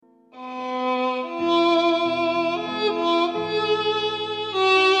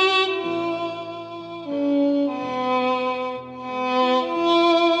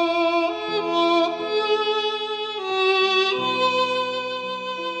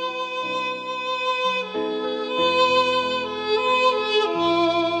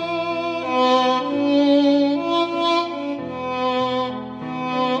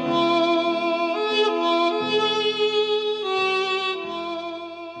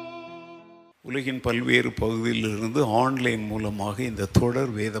உலகின் பல்வேறு பகுதியிலிருந்து ஆன்லைன் மூலமாக இந்த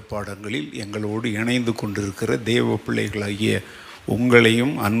தொடர் வேத பாடங்களில் எங்களோடு இணைந்து கொண்டிருக்கிற தேவ பிள்ளைகளாகிய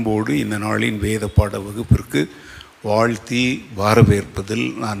உங்களையும் அன்போடு இந்த நாளின் வேத பாட வகுப்பிற்கு வாழ்த்தி வரவேற்பதில்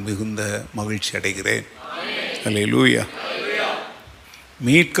நான் மிகுந்த மகிழ்ச்சி அடைகிறேன். அல்லேலூயா.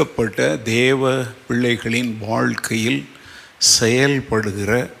 மீட்கப்பட்ட தேவ பிள்ளைகளின் வாழ்க்கையில்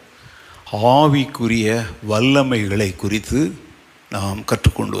செயல்படுகிற ஆவிக்குரிய வல்லமைகளை குறித்து நாம்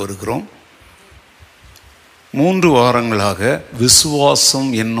கற்றுக்கொண்டு வருகிறோம். 3 வாரங்களாக விசுவாசம்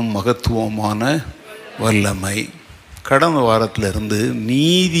என்னும் மகத்துவமான வல்லமை, கடந்த வாரத்திலிருந்து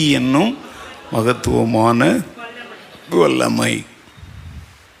நீதி என்னும் மகத்துவமான வல்லமை.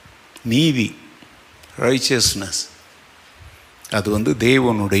 நீதி, ரைச்சியஸ்னஸ், அது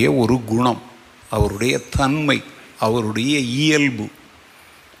தேவனுடைய ஒரு குணம், அவருடைய தன்மை, அவருடைய இயல்பு.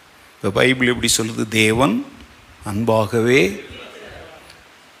 இந்த பைபிள் எப்படி சொல்லுது? தேவன் அன்பாகவே,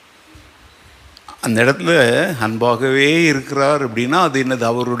 அந்த இடத்துல அன்பாகவே இருக்கிறார் அப்படின்னா அது என்னது?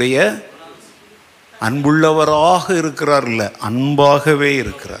 அவருடைய அன்புள்ளவராக இருக்கிறார், இல்லை அன்பாகவே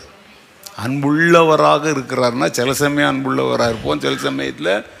இருக்கிறார். அன்புள்ளவராக இருக்கிறார்னா சில சமயம் அன்புள்ளவராக இருப்போம், சில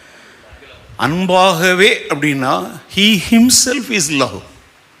சமயத்தில் அன்பாகவே அப்படின்னா he himself is love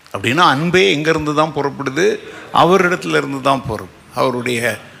அப்படின்னா அன்பே எங்கேருந்து தான் புறப்படுது? அவரிடத்துல இருந்து தான் புறப்படும். அவருடைய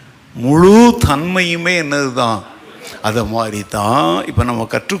முழு தன்மையுமே என்னது தான்? அதை மாதிரி தான் இப்போ நம்ம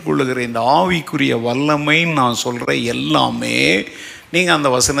கற்றுக்கொள்ளுகிற இந்த ஆவிக்குரிய வல்லமைன்னு நான் சொல்கிற எல்லாமே நீங்கள் அந்த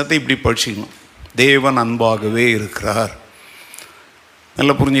வசனத்தை இப்படி படிச்சுக்கணும். தேவன் அன்பாகவே இருக்கிறார்.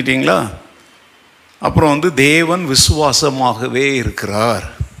 நல்லா புரிஞ்சிட்டிங்களா? அப்புறம் தேவன் விசுவாசமாகவே இருக்கிறார்,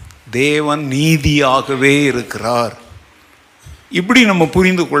 தேவன் நீதியாகவே இருக்கிறார். இப்படி நம்ம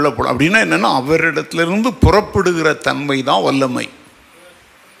புரிந்து கொள்ளப்படும். அப்படின்னா என்னென்னா அவரிடத்துலேருந்து புறப்படுகிற தன்மை தான் வல்லமை.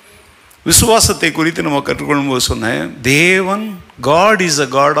 விசுவாசத்தை குறித்து நம்ம கற்றுக்கொள்ளும்போது சொன்னேன், தேவன் God is a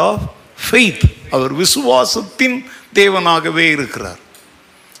God of faith. அவர் விசுவாசத்தின் தேவனாகவே இருக்கிறார்.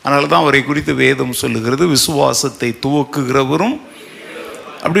 அதனால தான் அவரை குறித்து வேதம் சொல்லுகிறது, விசுவாசத்தை துவக்குகிறவரும்.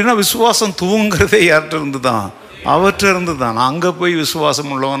 அப்படின்னா விசுவாசம் துவங்கிறதே யார்கிட்ட இருந்து தான்? அவற்றை இருந்து தான். நான் அங்கே போய்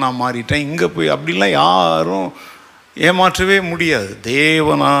விசுவாசம் உள்ளவன் நான் மாறிட்டேன், இங்கே போய் அப்படின்லாம் யாரும் ஏமாற்றவே முடியாது.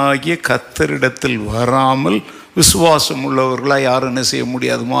 தேவனாகிய கர்த்தரிடத்தில் வராமல் விசுவாசம் உள்ளவர்களாக யாரும் என்ன செய்ய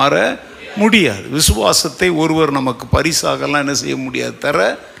முடியாது? மாற முடியாது. விசுவாசத்தை ஒருவர் நமக்கு பரிசாகலாம் என்ன செய்ய முடியாது, தர.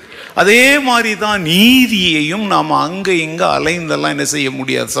 அதே மாதிரி தான் நீதியையும் நாம் அங்கே இங்கே அலைந்தெல்லாம் என்ன செய்ய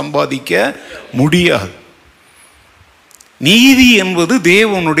முடியாது, சம்பாதிக்க முடியாது. நீதி என்பது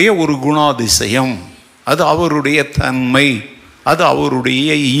தேவனுடைய ஒரு குணாதிசயம், அது அவருடைய தன்மை, அது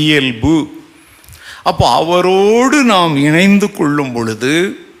அவருடைய இயல்பு. அப்போ அவரோடு நாம் இணைந்து கொள்ளும் பொழுது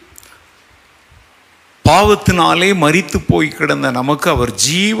பாவத்தினாலே மரித்து போய் கிடந்த நமக்கு அவர்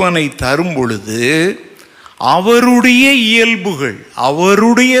ஜீவனை தரும் பொழுது அவருடைய இயல்புகள்,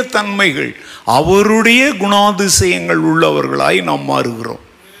 அவருடைய தன்மைகள், அவருடைய குணாதிசயங்கள் உள்ளவர்களாய் நாம் மாறுகிறோம்.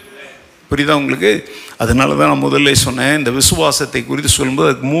 புரியுதா உங்களுக்கு? அதனால தான் நான் முதல்ல சொன்னேன், இந்த விசுவாசத்தை குறித்து சொல்லும்போது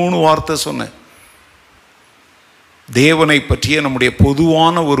அதுக்கு 3 வார்த்தை சொன்னேன். தேவனை பற்றிய நம்முடைய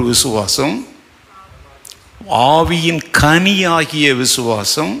பொதுவான ஒரு விசுவாசம், ஆவியின் கனியாகிய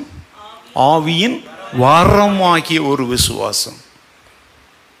விசுவாசம், ஆவியின் வரமாகிய ஒரு விசுவாசம்.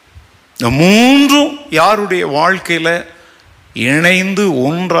 இந்த 3ம் யாருடைய வாழ்க்கையில் இணைந்து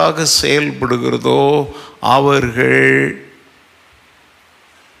ஒன்றாக செயல்படுகிறதோ அவர்கள்,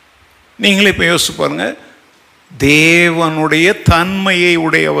 நீங்களே இப்போ யோசிச்சு பாருங்க, தேவனுடைய தன்மையை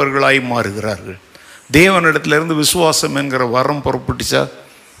உடையவர்களாய் மாறுகிறார்கள். தேவனிடத்திலிருந்து விசுவாசம் என்கிற வரம் புறப்பட்டுச்சா?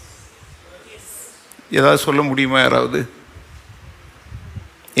 ஏதாவது சொல்ல முடியுமா? யாராவது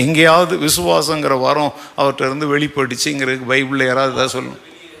எங்கேயாவது விசுவாசங்கிற வரம் அவர்கிட்ட இருந்து வெளிப்பட்டுச்சுங்கிறதுக்கு பைபிளில் யாராவது ஏதாவது சொல்லணும்?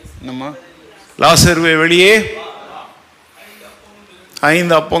 என்னம்மா? லாசருவே வெளியே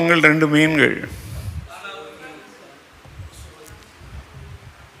 5 அப்பங்கள் 2 மீன்கள்.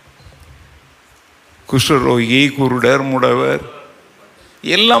 குஷ்டரோகி, குருடர், முடவர்,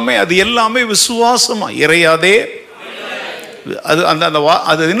 எல்லாமே அது எல்லாமே விசுவாசமா. இறையாதே, அது அந்த அந்த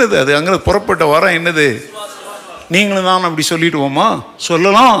அது என்னது? அது அங்கே புறப்பட்ட வரம் என்னது? நீங்களும் தான் அப்படி சொல்லிடுவோமா?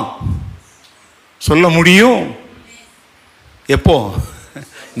 சொல்லலாம், சொல்ல முடியும். எப்போ?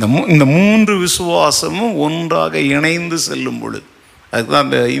 இந்த 3 விசுவாசமும் ஒன்றாக இணைந்து செல்லும் பொழுது. அதுதான்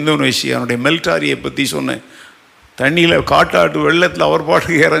அந்த இந்தோனேஷியானுடைய மெல்டாரியை பற்றி சொன்னேன். தண்ணியில் காட்டாட்டு வெள்ளத்தில் அவர்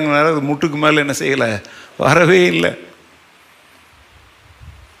பாட்டுக்கு இறங்கினார், அது முட்டுக்கு மேலே என்ன செய்யலை, வரவே இல்லை.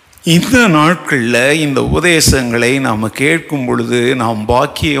 இந்த நாட்களில் இந்த உபதேசங்களை நாம் கேட்கும் பொழுது நாம்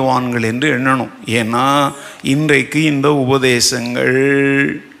பாக்கியவான்கள் என்று எண்ணணும். ஏன்னா இன்றைக்கு இந்த உபதேசங்கள்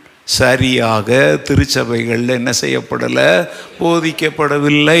சரியாக திருச்சபைகளில் என்ன செய்யப்படலை,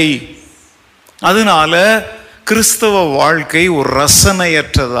 போதிக்கப்படவில்லை. அதனால கிறிஸ்தவ வாழ்க்கை ஒரு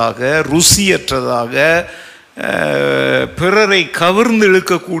ரசனையற்றதாக, ருசியற்றதாக, பிறரை கவர்ந்து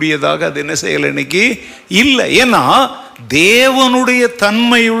இழுக்கக்கூடியதாக அது என்ன செய்யலை இன்னைக்கு இல்லை. ஏன்னா தேவனுடைய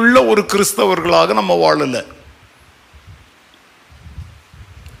தன்மையுள்ள ஒரு கிறிஸ்தவர்களாக நம்ம வாழலை.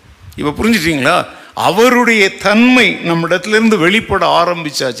 இப்ப புரிஞ்சுட்டீங்களா? அவருடைய தன்மை நம்மிடத்திலிருந்து வெளிப்பட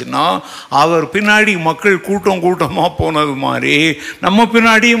ஆரம்பிச்சாச்சுன்னா, அவர் பின்னாடி மக்கள் கூட்டம் கூட்டமா போனது மாதிரி நம்ம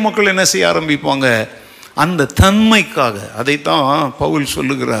பின்னாடியும் மக்கள் என்ன செய்ய ஆரம்பிப்பாங்க? அந்த தன்மைக்காக. அதைத்தான் பவுல்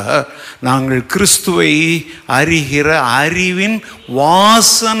சொல்லுகிறார், நாங்கள் கிறிஸ்துவை அறிகிற அறிவின்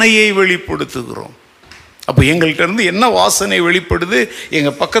வாசனையை வெளிப்படுத்துகிறோம். அப்போ எங்கள்கிட்ட இருந்து என்ன வாசனை வெளிப்படுது?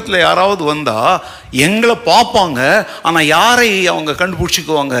 எங்கள் பக்கத்தில் யாராவது வந்தால் எங்களை பார்ப்பாங்க, ஆனால் யாரை அவங்க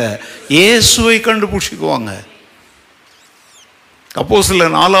கண்டுபிடிச்சிக்குவாங்க? இயேசுவை கண்டுபிடிச்சிக்குவாங்க.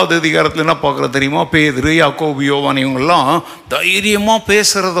 அப்போஸ்தலர் 4வது அதிகாரத்தில் என்ன பார்க்குற தெரியுமா? பேதுரு, யாக்கோபு, யோவான் இவங்கெல்லாம் தைரியமாக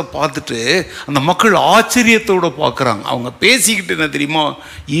பேசுகிறத பார்த்துட்டு அந்த மக்கள் ஆச்சரியத்தோடு பார்க்குறாங்க. அவங்க பேசிக்கிட்டு என்ன தெரியுமா?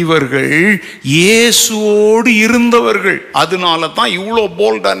 இவர்கள் இயேசுவோடு இருந்தவர்கள், அதனால தான் இவ்வளோ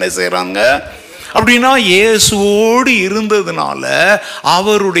போல்டாக என்ன செய்கிறாங்க அப்படின்னா, இயேசுவோடு இருந்ததுனால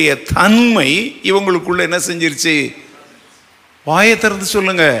அவருடைய தன்மை இவங்களுக்குள்ள என்ன செஞ்சிருச்சு? வாயை திறந்து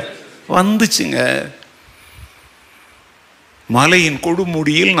சொல்லுங்க, வந்துச்சுங்க. மலையின்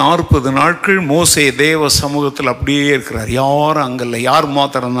கொடுமுடியில் 40 நாட்கள் மோசே தேவ சமூகத்தில் அப்படியே இருக்கிறார். யாரும் அங்கல்ல. யார்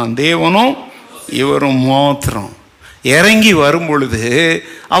மாத்திரம் தான்? தேவனும் இவரும் மாத்திரம். இறங்கி வரும் பொழுது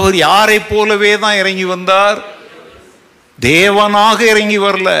அவர் யாரை போலவே தான் இறங்கி வந்தார். தேவனாக இறங்கி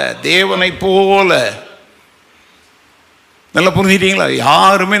வரல, தேவனை போல. நல்லா புரிஞ்சுட்டீங்களா?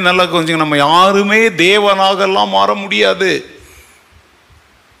 யாருமே நல்லா கொஞ்சம், நம்ம யாருமே தேவனாக எல்லாம் மாற முடியாது.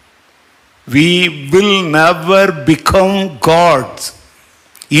 We will never become gods.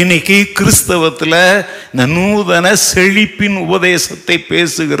 இன்னைக்கு கிறிஸ்தவத்தில் இந்த நூதன செழிப்பின் உபதேசத்தை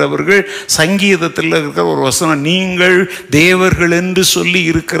பேசுகிறவர்கள் சங்கீதத்தில் இருக்கிற ஒரு வசனம், நீங்கள் தேவர்கள் என்று சொல்லி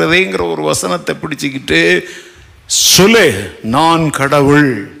இருக்கிறதேங்கிற ஒரு வசனத்தை பிடிச்சிக்கிட்டு சொல்லு, நான்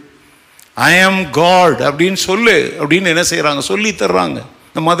கடவுள், ஐ ஆம் காட் அப்படின்னு சொல்லு அப்படின்னு என்ன செய்கிறாங்க? சொல்லி தர்றாங்க.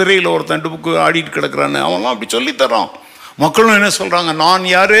 இந்த மதுரையில் ஒரு தண்டு புக்கு ஆடிட்டு கிடக்குறான்னு அவன்லாம் அப்படி சொல்லி தர்றான். மக்களும் என்ன சொல்கிறாங்க?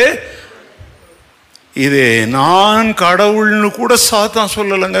 நான் யாரு? இது நான் கடவுள்னு கூட சாத்தான்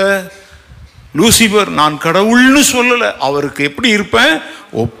சொல்லலைங்க. லூசிபர் நான் கடவுள்னு சொல்லலை. அவருக்கு எப்படி இருப்பேன்?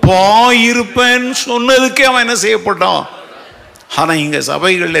 ஒப்பா இருப்பேன்னு சொன்னதுக்கே அவன் என்ன செய்யப்பட்டான். ஆனால் இங்கே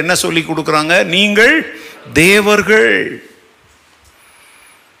சபைகள் என்ன சொல்லி கொடுக்குறாங்க? நீங்கள் தேவர்கள்,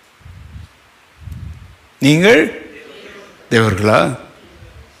 நீங்கள் தேவர்களா?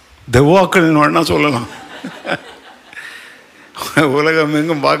 தெவ்வாக்கள் வேணா சொல்லலாம். உலகம்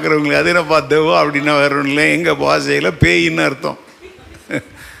எங்கும் பார்க்குறவங்களே அது என்னப்பா தெவ்வா அப்படின்னா வேற ஒன்றும் இல்லை, எங்கள் பாஷையில் பேயின்னு அர்த்தம்.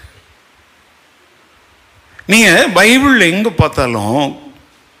 நீங்கள் பைபிளில் எங்கே பார்த்தாலும்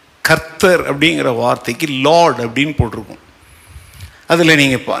கர்த்தர் அப்படிங்கிற வார்த்தைக்கு லார்ட் அப்படின்னு போட்டிருக்கும். அதில்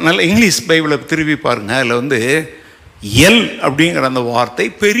நீங்கள் நல்ல இங்கிலீஷ் பைபிளை திருப்பி பாருங்கள். அதில் எல் அப்படிங்கிற அந்த வார்த்தை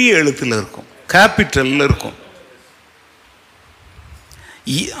பெரிய எழுத்தில் இருக்கும், கேபிட்டலில் இருக்கும்.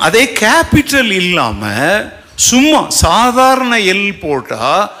 அதே கேபிட்டல் இல்லாமல் சும்மா சாதாரண எல்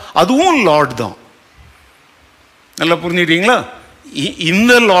போட்டால் அதுவும் லார்ட் தான். நல்லா புரிஞ்சுட்டீங்களா?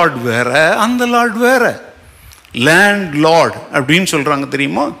 இந்த லார்ட் வேற, அந்த லார்ட் வேற. லேண்ட் லார்ட் அப்படின்னு சொல்கிறாங்க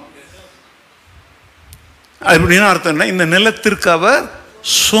தெரியுமா? அப்படின்னு அர்த்தம் என்ன? இந்த நிலத்திற்கு அவர்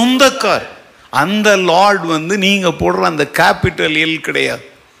சொந்தக்கார். அந்த லார்ட் நீங்கள் போடுற அந்த கேபிட்டல் எல் கிடையாது.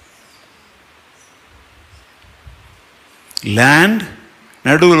 லேண்ட்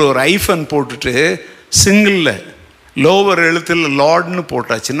நடுவில் ஒரு ஐஃபன் போட்டுட்டு சிங்கிளில் லோவர் எழுத்தில் லார்ட்னு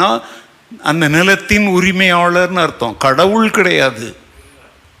போட்டாச்சுன்னா அந்த நிலத்தின் உரிமையாளர்னு அர்த்தம், கடவுள் கிடையாது.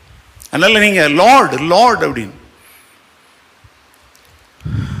 அதனால் நீங்கள் லார்டு லார்ட் அப்படின்னு.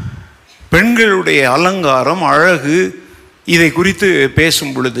 பெண்களுடைய அலங்காரம், அழகு, இதை குறித்து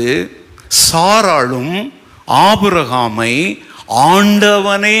பேசும் பொழுது சாராளும் ஆபிரகாமை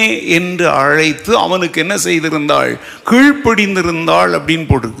ஆண்டவனே என்று அழைத்து அவனுக்கு என்ன செய்திருந்தாள்? கீழ்ப்படிந்திருந்தாள் அப்படின்னு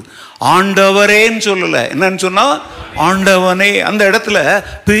போட்டிருக்கு. ஆண்டவரேன்னு சொல்லலை. என்னன்னு சொன்னா ஆண்டவனே. அந்த இடத்துல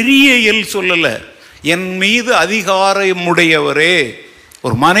பெரிய எல் சொல்லலை, என் மீது அதிகாரமுடையவரே.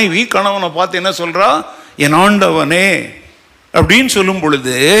 ஒரு மனைவி கணவனை பார்த்து என்ன சொல்றா? என் ஆண்டவனே அப்படின்னு சொல்லும்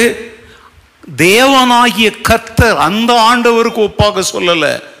பொழுது தேவனாகிய கர்த்தர் அந்த ஆண்டவருக்கு ஒப்பாக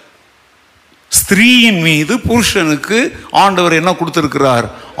சொல்லலை. ஸ்திரீயின் மீது புருஷனுக்கு ஆண்டவர் என்ன கொடுத்திருக்கிறார்?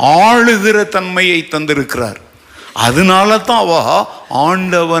 ஆளுகிற தன்மையை தந்திருக்கிறார். அதனால தான் அவ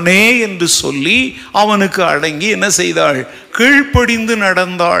ஆண்டவனே என்று சொல்லி அவனுக்கு அடங்கி என்ன செய்தாள்? கீழ்ப்படிந்து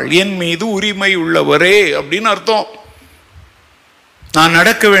நடந்தாள். என் மீது உரிமை உள்ளவரே அப்படின்னு அர்த்தம். நான்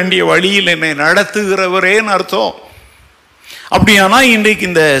நடக்க வேண்டிய வழியில் என்னை நடத்துகிறவரேன்னு அர்த்தம். அப்படியானா இன்றைக்கு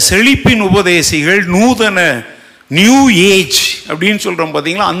இந்த செழிப்பின் உபதேசிகள் நூதன நியூ ஏஜ் அப்படின்னு சொல்கிறோம்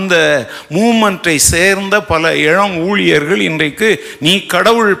பார்த்தீங்களா, அந்த மூமெண்ட்டை சேர்ந்த பல இளம் ஊழியர்கள் இன்றைக்கு நீ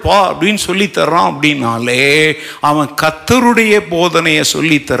கடவுள் பா அப்படின்னு சொல்லித்தர்றான் அப்படின்னாலே அவன் கர்த்தருடைய போதனையை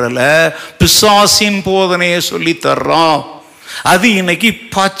சொல்லித்தரல, பிசாசின் போதனையை சொல்லித்தர்றான். அது இன்னைக்கு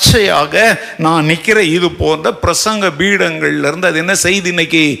பச்சையாக நான் நிற்கிற இது போன்ற பிரசங்க பீடங்கள்ல இருந்து அது என்ன செய்து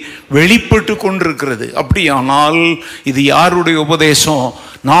இன்னைக்கு வெளிப்பட்டு கொண்டிருக்கிறது. அப்படியானால் இது யாருடைய உபதேசம்?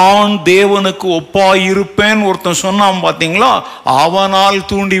 நான் தேவனுக்கு ஒப்பாயிருப்பேன் ஒருத்தன் சொன்னான் பார்த்தீங்களா, அவனால்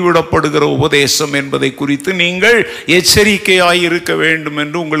தூண்டிவிடப்படுகிற உபதேசம் என்பதை குறித்து நீங்கள் எச்சரிக்கையாயிருக்க வேண்டும்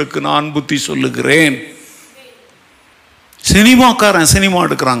என்று உங்களுக்கு நான் புத்தி சொல்லுகிறேன். சினிமாக்காரன் சினிமா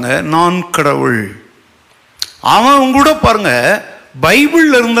எடுக்கிறாங்க, நான் கடவுள். அவன் கூட பாருங்க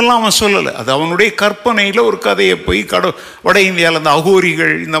பைபிள்ல இருந்தெல்லாம் அவன் சொல்லலை, அது அவனுடைய கற்பனையில் ஒரு கதையை போய் வட இந்தியாவில் இந்த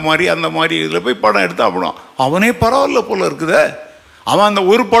அகோரிகள் இந்த மாதிரி அந்த மாதிரி இதில் போய் படம் எடுத்து அப்படின் அவனே பரவாயில்ல போல இருக்குதே. அவன் அந்த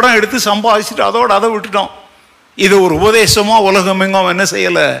ஒரு படம் எடுத்து சம்பாதிச்சுட்டு அதோடு அதை விட்டுட்டான். இது ஒரு உபதேசமாக உலகமெங்கும் அவன் என்ன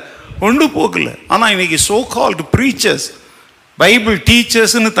செய்யலை, கொண்டு போகல. ஆனால் இன்னைக்கு சோ கால்டு ப்ரீச்சர்ஸ், பைபிள்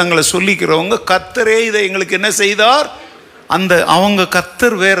டீச்சர்ஸ்ன்னு தங்களை சொல்லிக்கிறவங்க, கர்த்தரே இதை எங்களுக்கு என்ன செய்தார், அந்த அவங்க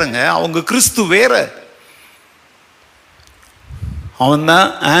கர்த்தர் வேறங்க, அவங்க கிறிஸ்து வேற. அவன் தான்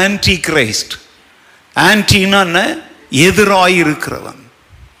ஆன்டி கிரைஸ்ட். ஆன்டின்னா எதிராயிருக்கிறவன்.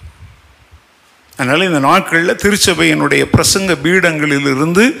 அதனால் இந்த நாட்களில் திருச்சபையினுடைய பிரசங்க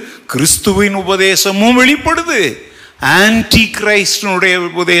பீடங்களிலிருந்து கிறிஸ்துவின் உபதேசமும் வெளிப்படுது, ஆன்டி கிரைஸ்டனுடைய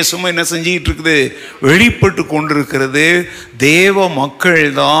உபதேசமும் என்ன செஞ்சிட்டு இருக்குது, வெளிப்பட்டு கொண்டிருக்கிறது. தேவ மக்கள்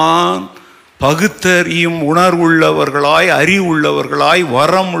தான் பகுத்தறியும் உணர்வுள்ளவர்களாய், அறிவுள்ளவர்களாய்,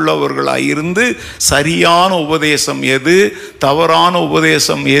 வரம் உள்ளவர்களாய் இருந்து சரியான உபதேசம் எது, தவறான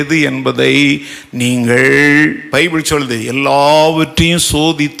உபதேசம் எது என்பதை நீங்கள், பைபிள் சொல்லுது, எல்லாவற்றையும்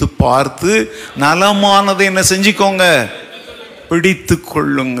சோதித்து பார்த்து நலமானதை என்ன செஞ்சுக்கோங்க, பிடித்து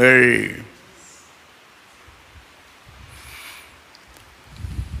கொள்ளுங்கள்.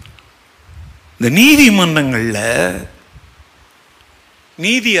 இந்த நீதிமன்றங்களில்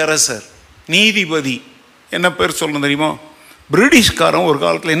நீதி அரசர், நீதிபதி என்ன பேர் சொல்லணும் தெரியுமா? பிரிட்டிஷ்காரன் ஒரு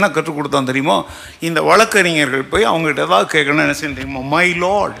காலத்தில் என்ன கற்றுக் கொடுத்தான் தெரியுமா? இந்த வழக்கறிஞர்கள் போய் அவங்ககிட்ட ஏதாவது கேட்கணும், என்ன செய்யணும் தெரியுமா? மை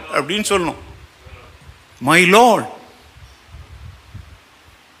லார்ட் அப்படின்னு சொல்லணும், மை லார்ட்.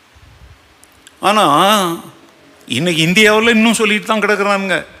 ஆனால் இன்னைக்கு இந்தியாவில் இன்னும் சொல்லிட்டு தான்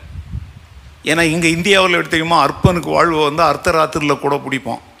கிடக்குறானுங்க. ஏன்னா இங்கே இந்தியாவில் எடுத்து தெரியுமா, அர்ப்பனுக்கு வாழ்வு வந்து அர்த்தராத்திரியில் கூட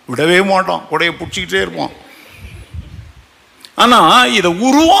பிடிப்பான், விடவே மாட்டான், கூடையை பிடிச்சிக்கிட்டே இருப்பான். ஆனால் இதை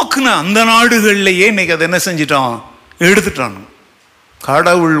உருவாக்குன அந்த நாடுகள்லையே இன்னைக்கு அதை என்ன செஞ்சிட்டான், எடுத்துட்டான்.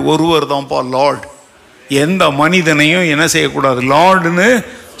 கடவுள் ஒருவர் தான்ப்பா லார்ட், எந்த மனிதனையும் என்ன செய்யக்கூடாது, லார்டுன்னு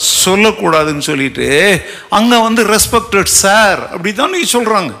சொல்லக்கூடாதுன்னு சொல்லிட்டு அங்கே வந்து ரெஸ்பெக்டட் சார் அப்படி தான் நீ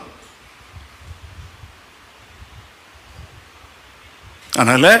சொல்கிறாங்க.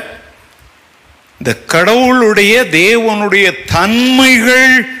 அதனால் இந்த கடவுளுடைய தேவனுடைய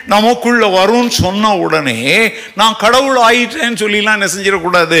தன்மைகள் நமக்குள்ள வரும்னு சொன்ன உடனே நான் கடவுள் ஆயிட்டேன்னு சொல்லிலாம் என்ன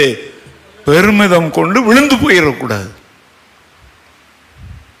செஞ்சிடக்கூடாது, பெருமிதம் கொண்டு விழுந்து போயிடக்கூடாது.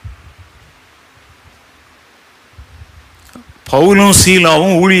 பவுலும்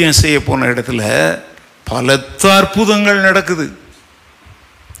சீலாவும் ஊழியம் செய்ய போன இடத்துல பல அற்புதங்கள் நடக்குது.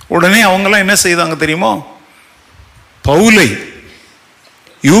 உடனே அவங்கெல்லாம் என்ன செய்தாங்க தெரியுமா, பவுலை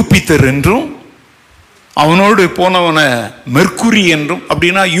யூபித்தர் என்றும் அவனோடு போனவனை மெர்க்குரி என்றும்,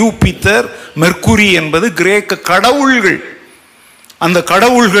 அப்படின்னா யூபித்தர் மெர்க்குரி என்பது கிரேக்க கடவுள்கள். அந்த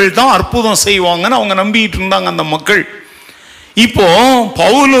கடவுள்கள் தான் அற்புதம் செய்வாங்கன்னு அவங்க நம்பிட்டு இருந்தாங்க அந்த மக்கள். இப்போ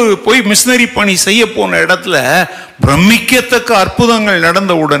பவுல் போய் மிஷனரி பணி செய்ய போன இடத்துல பிரமிக்கத்தக்க அற்புதங்கள்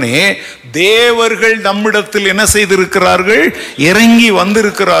நடந்த உடனே தேவர்கள் நம்மிடத்தில் என்ன செய்திருக்கிறார்கள், இறங்கி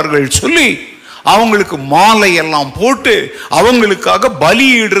வந்திருக்கிறார்கள் சொல்லி அவங்களுக்கு மாலை எல்லாம் போட்டு அவங்களுக்காக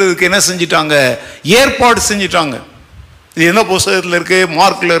பலியிடுறதுக்கு என்ன செஞ்சிட்டாங்க, ஏற்பாடு செஞ்சிட்டாங்க. இது என்ன புஸ்தகத்தில் இருக்கு,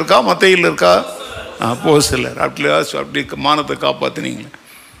 மார்க்கில் இருக்கா, மத்தேயுல இருக்கா? அப்போஸ்தலர். அப்படி மானத்தை காப்பாத்தினீங்க,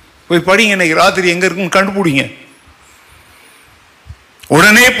 போய் படிங்க, இன்னைக்கு ராத்திரி எங்க இருக்குன்னு கண்டுபிடிங்க.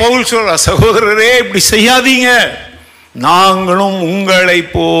 உடனே பவுல் சொல்ற, சகோதரரே இப்படி செய்யாதீங்க, நாங்களும் உங்களை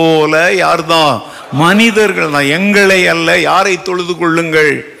போல யார்தான், மனிதர்கள் தான், எங்களை அல்ல, யாரை தொழுது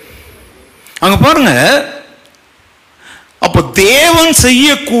கொள்ளுங்கள். அங்க பாருங்க, அப்ப தேவன்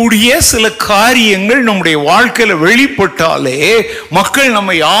செய்யக்கூடிய சில காரியங்கள் நம்முடைய வாழ்க்கையில வெளிப்பட்டாலே மக்கள்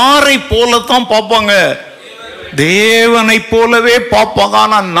நம்ம யாரை போலத்தான் பார்ப்பாங்க, தேவனை போலவே பார்ப்பாங்க.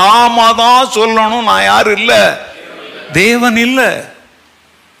 ஆனா நாம தான் சொல்லணும், நான் யாரு இல்ல, தேவன் இல்ல.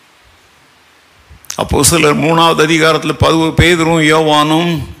 அப்போஸ்தலர் 3வது அதிகாரத்தில் பேதுரும்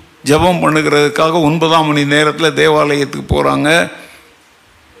யோவானும் ஜெபம் பண்ணுகிறதுக்காக 9ஆம் மணி நேரத்தில் தேவாலயத்துக்கு போறாங்க.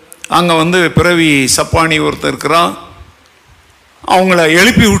 அங்கே வந்து பிறவி சப்பானி ஒருத்தர் இருக்கிறான். அவங்கள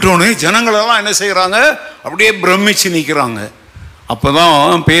எழுப்பி விட்டோன்னு ஜனங்களெல்லாம் என்ன செய்கிறாங்க, அப்படியே பிரமிச்சு நிற்கிறாங்க. அப்போ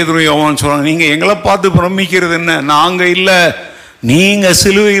தான் பேதுரு யோவான் சொல்கிறாங்க, நீங்கள் எங்களை பார்த்து பிரமிக்கிறது என்ன, நாங்கள் இல்லை, நீங்கள்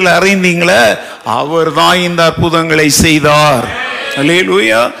சிலுவையில் அறைந்தீங்களே அவர் தான் இந்த அற்புதங்களை செய்தார்.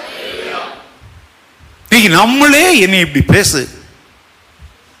 அல்லேலூயா. இன்னைக்கு நம்மளே என்னை இப்படி பேசு,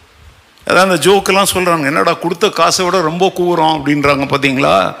 அதான் அந்த ஜோக்கெல்லாம் சொல்கிறாங்க, என்னடா கொடுத்த காசை விட ரொம்ப கூறுறோம் அப்படின்றாங்க.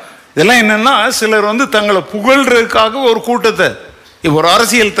 பார்த்தீங்களா, இதெல்லாம் என்னென்னா சிலர் தங்களை புகழ்றதுக்காக ஒரு கூட்டத்தை, இப்போ ஒரு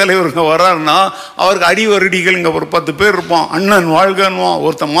அரசியல் தலைவருங்க வர்றாருன்னா அவருக்கு அடிவருடிகள் இங்கே ஒரு 10 பேர் இருப்பான், அண்ணன் வாழ்கன்வான்,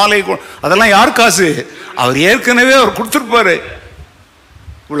 ஒருத்தன் மாலை, அதெல்லாம் யார் காசு, அவர் ஏற்கனவே அவர் கொடுத்துருப்பாரு,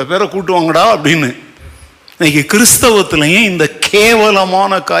 இவ்வளோ பேரை கூட்டுவாங்கடா அப்படின்னு. இன்னைக்கு கிறிஸ்தவத்திலையும் இந்த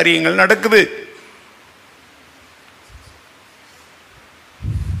கேவலமான காரியங்கள் நடக்குது.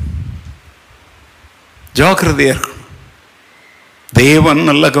 ஜாக்கிரதையா இருக்கணும். தேவன்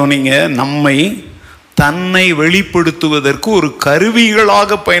நல்ல கவனிங்க, நம்மை தன்னை வெளிப்படுத்துவதற்கு ஒரு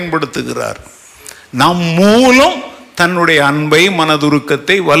கருவிகளாக பயன்படுத்துகிறார். நம் மூலம் தன்னுடைய அன்பை,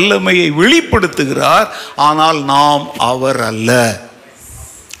 மனதுருக்கத்தை, வல்லமையை வெளிப்படுத்துகிறார். ஆனால் நாம் அவர் அல்ல,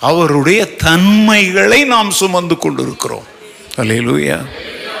 அவருடைய தன்மைகளை நாம் சுமந்து கொண்டிருக்கிறோம். அல்லேலூயா.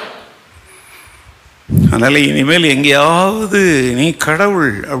 அதனால் இனிமேல் எங்கேயாவது நீ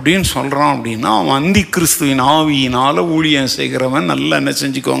கடவுள் அப்படின்னு சொல்கிறான் அப்படின்னா அவன் அந்தி கிறிஸ்துவின் ஆவியினால் ஊழியம் செய்கிறவன். நல்லா என்ன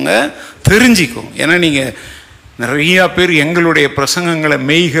செஞ்சுக்கோங்க, தெரிஞ்சுக்கோங்க. ஏன்னா நீங்கள் நிறையா பேர் எங்களுடைய பிரசங்கங்களை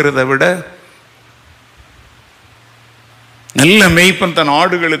மேய்கிறத விட, நல்ல மேய்ப்பன் தன்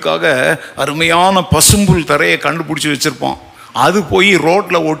ஆடுகளுக்காக அருமையான பசும்புல் தரையை கண்டுபிடிச்சி வச்சுருப்பான். அது போய்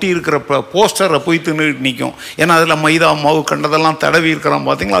ரோட்டில் ஒட்டி இருக்கிற போஸ்டரை போய் தின்னுட்டு நிற்கும். ஏன்னா அதில் மைதா மாவு கண்டதெல்லாம் தடவி இருக்கிறான்.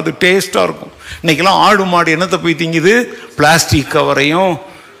 பார்த்தீங்களா, அது டேஸ்ட்டாக இருக்கும். இன்றைக்கெல்லாம் ஆடு மாடு என்னத்தை போய் திங்குது, பிளாஸ்டிக் கவரையும்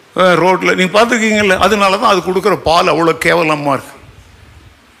ரோட்டில் நீங்கள் பார்த்துருக்கீங்கல்ல. அதனால தான் அது கொடுக்குற பால் அவ்வளோ கேவலமாக இருக்கு.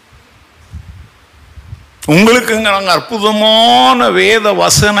 உங்களுக்குங்க நாங்கள் அற்புதமான வேத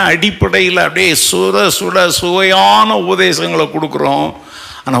வசன அடிப்படையில் அப்படியே சுவையான உபதேசங்களை கொடுக்குறோம்.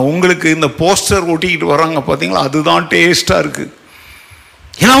 ஆனால் உங்களுக்கு இந்த போஸ்டர் ஒட்டிக்கிட்டு வராங்க பார்த்தீங்களா, அதுதான் டேஸ்ட்டாக இருக்குது.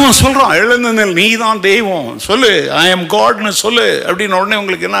 ஏன்னா அவன் சொல்கிறான், எழுந்தனில் நீ தான் தெய்வம் சொல்லு, ஐ எம் காட்னு சொல்லு அப்படின்னு. உடனே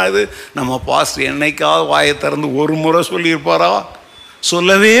உங்களுக்கு என்ன ஆகுது, நம்ம பாஸ்டர் என்னைக்காவது வாயை திறந்து ஒரு முறை சொல்லியிருப்பாரா?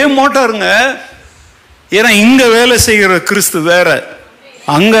 சொல்லவே மாட்டாருங்க. ஏன்னா இங்கே வேலை செய்கிற கிறிஸ்து வேற,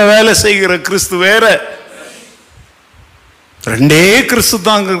 அங்கே வேலை செய்கிற கிறிஸ்து வேற. ரெண்டே கிறிஸ்து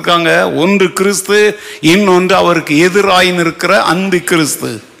தான் இருக்காங்க. ஒன்று கிறிஸ்து, இன்னொன்று அவருக்கு எதிராயின்னு இருக்கிற அந்தி கிறிஸ்து.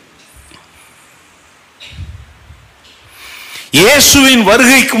 இயேசுவின்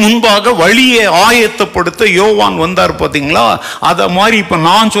வருகைக்கு முன்பாக வழியை ஆயத்தப்படுத்த யோவான் வந்தார் பார்த்தீங்களா. அதை மாதிரி இப்போ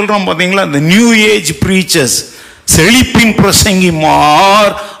நான் சொல்றேன் பார்த்தீங்களா, இந்த நியூ ஏஜ் பிரீச்சர்ஸ், செழிப்பின்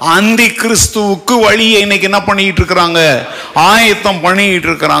பிரசங்கிமார் அந்தி கிறிஸ்துவுக்கு வழியை இன்னைக்கு என்ன பண்ணிட்டு இருக்கிறாங்க, ஆயத்தம் பண்ணிட்டு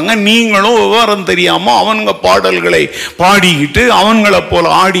இருக்கிறாங்க. நீங்களும் விவரம் தெரியாம அவனுங்க பாடல்களை பாடிக்கிட்டு, அவன்களை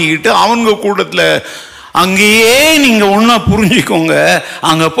போல ஆடிக்கிட்டு, அவனுங்க கூட்டத்தில் அங்கேயே நீங்க ஒன்னா புரிஞ்சுக்கோங்க.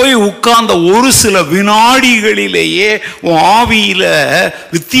 அங்க போய் உட்கார்ந்த ஒரு சில வினாடிகளிலேயே உன் ஆவியில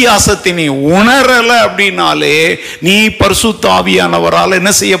வித்தியாசத்தை நீ உணரல அப்படின்னாலே நீ பரிசுத்த ஆவியானவரால்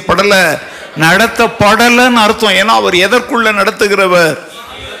என்ன செய்யப்படல, நடத்தப்படலன்னு அர்த்தம். ஏன்னா அவர் எதற்குள்ள நடத்துகிறவர்.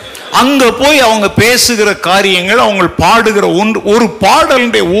 அங்க போய் அவங்க பேசுகிற காரியங்கள், அவங்க பாடுகிற ஒரு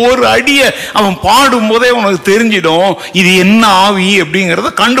பாடலுடைய ஒரு அடியை அவன் பாடும் போதே உனக்கு தெரிஞ்சிடும் இது என்ன ஆவி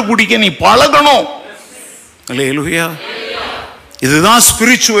அப்படிங்கிறத கண்டுபிடிக்க நீ பழகணும். அல்லேலூயா. இதுதான்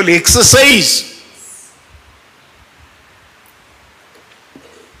ஸ்பிரிச்சுவல் எக்ஸசைஸ்.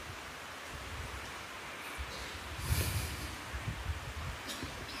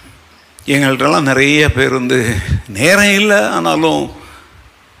 எங்கள்கிட்டலாம் நிறைய பேர் நேரம் இல்லை, ஆனாலும்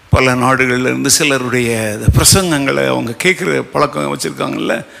பல நாடுகள்லேருந்து சிலருடைய பிரசங்கங்களை அவங்க கேட்குற பழக்கம்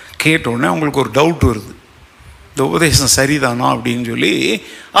வச்சுருக்காங்கல்ல. கேட்டோடனே அவங்களுக்கு ஒரு டவுட் வருது, இந்த உபதேசம் சரிதானா அப்படின்னு சொல்லி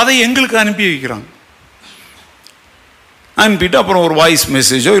அதை எங்களுக்கு அனுப்பி வைக்கிறாங்க. அனுப்பிட்டு அப்புறம் ஒரு வாய்ஸ்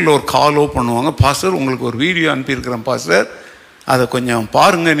மெசேஜோ இல்லை ஒரு காலோ பண்ணுவாங்க. பாஸ்டர் உங்களுக்கு ஒரு வீடியோ அனுப்பியிருக்கிறேன் பாஸ்டர், அதை கொஞ்சம்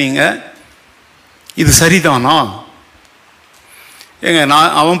பாருங்கள், நீங்கள் இது சரிதானா? ஏங்க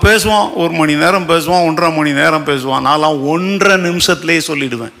அவன் பேசுவான், 1 மணி நேரம் பேசுவான், 1.5 மணி நேரம் பேசுவான். நான்லாம் 1.5 நிமிஷத்துலேயே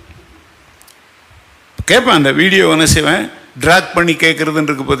சொல்லிவிடுவேன். கேட்பேன், அந்த வீடியோ என்ன செய்வேன், ட்ராக் பண்ணி கேட்குறதுன்னு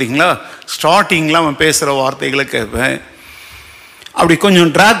இருக்குது பார்த்தீங்களா. ஸ்டார்டிங்கில் அவன் பேசுகிற வார்த்தைகளை கேட்பேன். அப்படி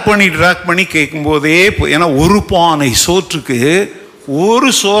கொஞ்சம் ட்ராக் பண்ணி கேட்கும்போதே, ஏன்னா ஒரு பானை சோற்றுக்கு ஒரு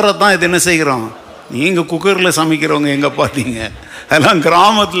சோறை தான் இது என்ன செய்கிறோம். நீங்கள் குக்கரில் சமைக்கிறவங்க எங்கே பார்த்தீங்க, அதெல்லாம்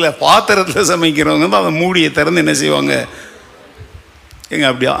கிராமத்தில் பாத்திரத்தில் சமைக்கிறவங்க தான் அதை மூடியை திறந்து என்ன செய்வாங்க. ஏங்க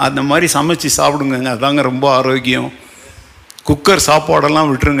அப்படியா அந்த மாதிரி சமைச்சு சாப்பிடுங்க, அதாங்க ரொம்ப ஆரோக்கியம். குக்கர் சாப்பாடெல்லாம்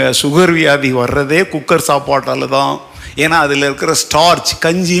விட்டுருங்க. சுகர் வியாதி வர்றதே குக்கர் சாப்பாட்டால் தான். ஏன்னா அதில் இருக்கிற ஸ்டார்ச்,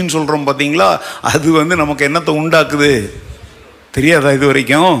 கஞ்சின்னு சொல்கிறோம் பார்த்தீங்களா, அது நமக்கு என்னத்தை உண்டாக்குது, தெரியாதா இது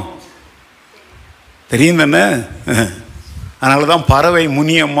வரைக்கும்? தெரியும் தானே? அதனால தான் பறவை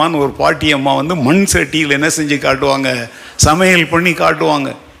முனியம்மான்னு ஒரு பாட்டியம்மா வந்து மண் சட்டியில் என்ன செஞ்சு காட்டுவாங்க, சமையல் பண்ணி காட்டுவாங்க.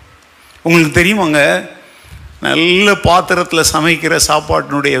 உங்களுக்கு தெரியுமாங்க, நல்ல பாத்திரத்தில் சமைக்கிற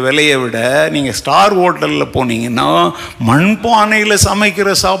சாப்பாட்டினுடைய விலையை விட நீங்கள் ஸ்டார் ஹோட்டலில் போனீங்கன்னா மண்பானையில்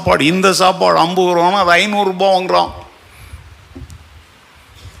சமைக்கிற சாப்பாடு, இந்த சாப்பாடு 50 ரூபானா அது 500 ரூபாய் வாங்குகிறோம்.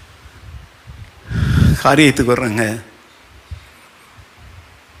 காரியத்துக்கு வர்றேங்க.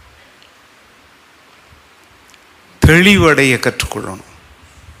 தெளிவடைய கற்றுக்கொள்ளணும்.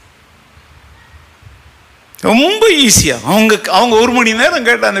 ரொம்ப ஈஸியாக அவங்க 1 மணி நேரம்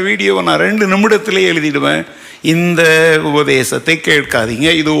கேட்ட அந்த வீடியோவை நான் 2 நிமிடத்திலே எழுதிடுவேன். இந்த உபதேசத்தை கேட்காதீங்க,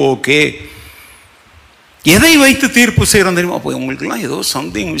 இது ஓகே. எதை வைத்து தீர்ப்பு செய்கிறோம் தெரியுமா? அப்போ உங்களுக்குலாம் ஏதோ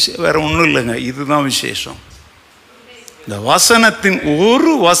சம்திங் விஷயம், வேற ஒன்றும் இல்லைங்க, இதுதான் விசேஷம். இந்த வசனத்தின்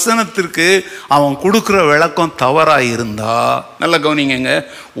ஒரு வசனத்திற்கு அவன் கொடுக்குற விளக்கம் தவறாக இருந்தா, நல்ல கவனிங்க,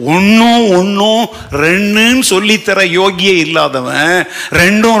 1 2ன்னு சொல்லித்தர யோகியே இல்லாதவன்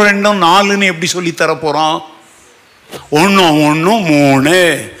 2 2 4ன்னு எப்படி சொல்லித்தர போறான்? 1 1 3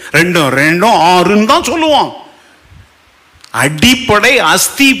 2 2 6ன்னு தான் சொல்லுவான். அடிப்படை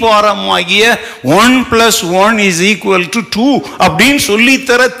அஸ்திபாரமாகிய 1 + 1 = 2 அப்படின்னு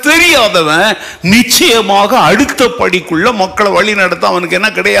சொல்லித்தர தெரியாதவன் நிச்சயமாக அடுத்த படிக்குள்ள மக்களை வழி நடத்த அவனுக்கு என்ன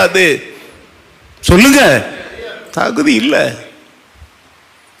கிடையாது? சொல்லுங்க, தகுதி இல்லை.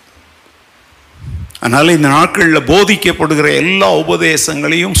 அதனால இந்த நாட்களில் போதிக்கப்படுகிற எல்லா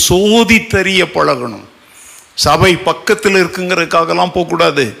உபதேசங்களையும் சோதித்தறிய பழகணும். சபை பக்கத்தில் இருக்குங்கிறதுக்காகலாம்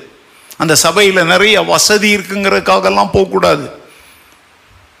போகக்கூடாது. அந்த சபையில் நிறைய வசதி இருக்குங்கிறதுக்காகலாம் போகக்கூடாது.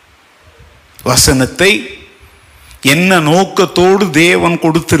 வசனத்தை என்ன நோக்கத்தோடு தேவன்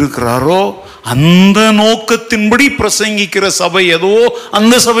கொடுத்திருக்கிறாரோ அந்த நோக்கத்தின்படி பிரசங்கிக்கிற சபை எதோ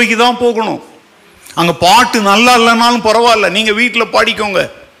அந்த சபைக்கு தான் போகணும். அங்கே பாட்டு நல்லா இல்லைனாலும் பரவாயில்ல, நீங்கள் வீட்டில் பாடிக்கோங்க.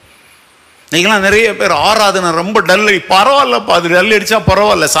 நீங்களாம் நிறைய பேர் ஆராதனை ரொம்ப டல், பரவாயில்லப்பா, அது டல் அடித்தா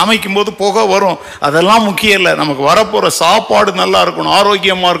பரவாயில்ல, சமைக்கும் போது புகை வரும், அதெல்லாம் முக்கியம் இல்லை. நமக்கு வரப்போகிற சாப்பாடு நல்லா இருக்கணும்,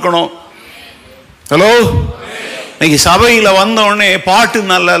 ஆரோக்கியமாக இருக்கணும். ஹலோ, இன்னைக்கு சபையில் வந்தோடனே பாட்டு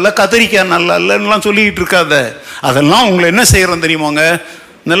நல்லா இல்லை, கத்திரிக்காய் நல்லா இல்லைன்னுலாம் சொல்லிக்கிட்டு இருக்காத. அதெல்லாம் உங்களை என்ன செய்கிறோம் தெரியுமாங்க?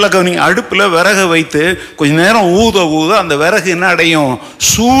 நல்ல கவனிங்க, அடுப்பில் விறகு வைத்து கொஞ்ச நேரம் ஊத ஊத அந்த விறகு என்ன அடையும்?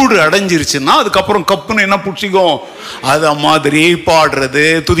 சூடு அடைஞ்சிருச்சுன்னா அதுக்கப்புறம் கப்புன்னு என்ன பிடிச்சிக்கும்? அதை மாதிரி பாடுறது,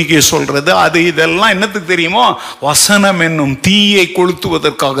 துதிக்க சொல்றது, அது இதெல்லாம் என்னத்துக்கு தெரியுமோ? வசனம் என்னும் தீயை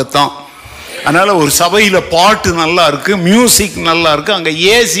கொளுத்துவதற்காகத்தான். அதனால ஒரு சபையில் பாட்டு நல்லா இருக்கு, மியூசிக் நல்லா இருக்கு, அங்கே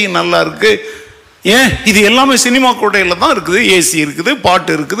ஏசி நல்லா இருக்கு. ஏன்? இது எல்லாமே சினிமா கோட்டையில் தான் இருக்குது. ஏசி இருக்குது,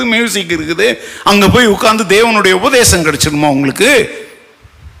 பாட்டு இருக்குது, மியூசிக் இருக்குது. அங்கே போய் உட்காந்து தேவனுடைய உபதேசம் கிடைச்சிடுமா உங்களுக்கு?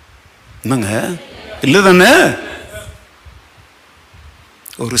 என்னங்க, இல்லை தானே?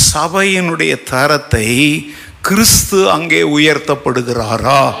 ஒரு சபையினுடைய தரத்தை கிறிஸ்து அங்கே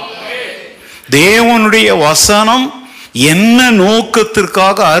உயர்த்தப்படுகிறாரா? தேவனுடைய வசனம் என்ன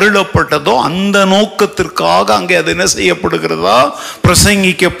நோக்கத்திற்காக அருளப்பட்டதோ அந்த நோக்கத்திற்காக அங்கே அது என்ன செய்யப்படுகிறதா?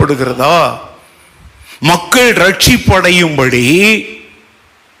 பிரசங்கிக்கப்படுகிறதா? மக்கள் ரட்சிப்படையும்படி,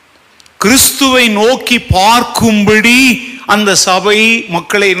 கிறிஸ்துவை நோக்கி பார்க்கும்படி அந்த சபை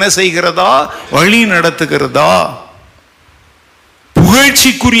மக்களை என்ன செய்கிறதா? வழி நடத்துகிறதா?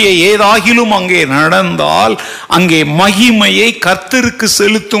 புகழ்ச்சிக்குரிய ஏதாகிலும் அங்கே நடந்தால் அங்கே மகிமையை கர்த்தருக்கு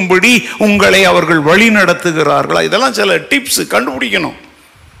செலுத்தும்படி உங்களை அவர்கள் வழி நடத்துகிறார்களா? இதெல்லாம் சில டிப்ஸ் கண்டுபிடிக்கணும்.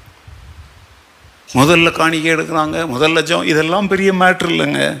 முதல்ல காணிக்கை எடுக்கிறாங்க, முதல்ல ஜெபம், இதெல்லாம் பெரிய மேட்ரு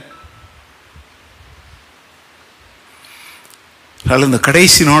இல்லைங்க. அதனால் இந்த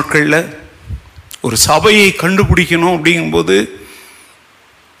கடைசி நாட்களில் ஒரு சபையை கண்டுபிடிக்கணும் அப்படிங்கும்போது,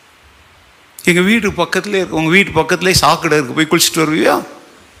 எங்கள் வீட்டு பக்கத்துலேயே இருக்கு, உங்கள் வீட்டு பக்கத்துலேயே சாக்கடை இருக்குது, போய் குளிச்சுட்டு வருவியா?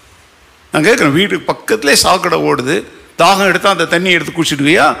 நான் கேட்குறேன், வீட்டுக்கு பக்கத்துலேயே சாக்கடை ஓடுது, தாகம் எடுத்தால் அந்த தண்ணி எடுத்து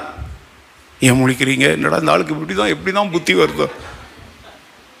குளிச்சுடுவியா? ஏன் முழிக்கிறீங்க? என்னடா இந்த ஆளுக்கு எப்படி தான் புத்தி வருதோ?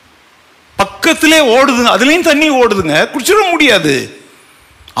 பக்கத்திலே ஓடுதுங்க, அதுலேயும் தண்ணி ஓடுதுங்க, குடிச்சிட முடியாது.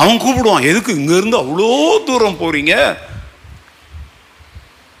 அவன் கூப்பிடுவான், எதுக்கு இங்கேருந்து அவ்வளோ தூரம் போகிறீங்க?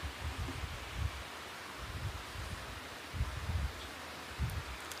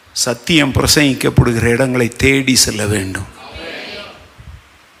 சத்தியம் பிரசங்கிக்கப்படுகிற இடங்களை தேடி செல்ல வேண்டும்.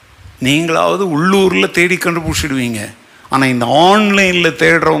 நீங்களாவது உள்ளூரில் தேடி கண்டுபிடிச்சிடுவீங்க. ஆனால் இந்த ஆன்லைனில்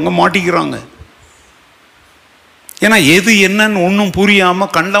தேடுறவங்க மாட்டிக்கிறாங்க. ஏன்னா எது என்னன்னு ஒன்றும்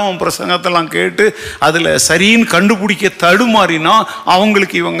புரியாமல் கண்டவன் பிரசங்கத்தெல்லாம் கேட்டு அதில் சரின்னு கண்டுபிடிக்க தடுமாறினா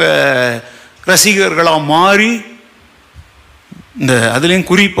அவங்களுக்கு இவங்க ரசிகர்களாக மாறி, இந்த அதுலேயும்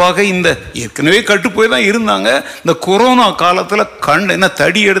குறிப்பாக இந்த ஏற்கனவே கட்டுப்போய் தான் இருந்தாங்க, இந்த கொரோனா காலத்தில் என்ன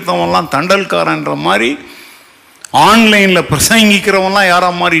தடி எடுத்தவன்லாம் தண்டல்காரன்ற மாதிரி ஆன்லைனில் பிரசங்கிக்கிறவன்லாம்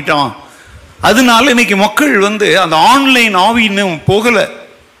யாராக மாறிட்டான்? அதனால இன்னைக்கு மக்கள் அந்த ஆன்லைன் ஆவின்னு போகலை.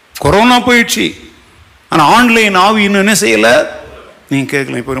 கொரோனா போயிடுச்சு, ஆனால் ஆன்லைன் ஆவின்னு என்ன செய்யலை? நீங்கள்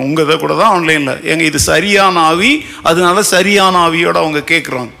கேட்கலாம். இப்போ உங்கள் இதை கூட தான் ஆன்லைனில் எங்க இது சரியான ஆவி, அதனால சரியான ஆவியோட அவங்க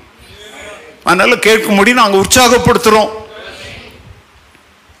கேட்குறாங்க. அதனால கேட்கும்படி நாங்கள் உற்சாகப்படுத்துகிறோம்.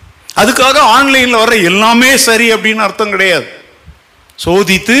 அதுக்காக ஆன்லைனில் வர எல்லாமே சரி அப்படின்னு அர்த்தம் கிடையாது.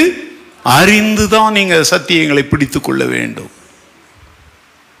 சோதித்து அறிந்து தான் நீங்கள் சத்தியங்களை பிடித்து கொள்ள வேண்டும்.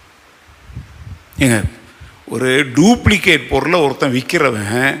 ஏங்க, ஒரு டூப்ளிகேட் பொருளை ஒருத்தன்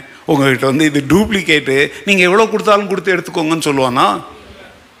விற்கிறவன் உங்ககிட்ட இது டூப்ளிகேட்டு, நீங்கள் எவ்வளோ கொடுத்தாலும் கொடுத்து எடுத்துக்கோங்கன்னு சொல்லுவானா?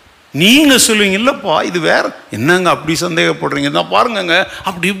 நீங்கள் சொல்லுவீங்க இல்லைப்பா இது வேற. என்னங்க அப்படி சந்தேகப்படுறீங்க? தான் பாருங்கங்க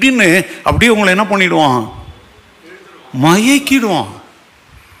அப்படி இப்படின்னு அப்படியே உங்களை என்ன பண்ணிடுவான்? மயக்கிடுவான்.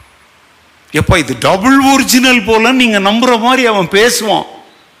 எப்பா இது டபுள் ஒரிஜினல் போல நீங்கள் நம்புற மாதிரி அவன் பேசுவான்.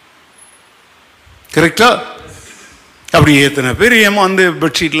 கரெக்டா? அப்படி எத்தனை பேர் ஏமாந்து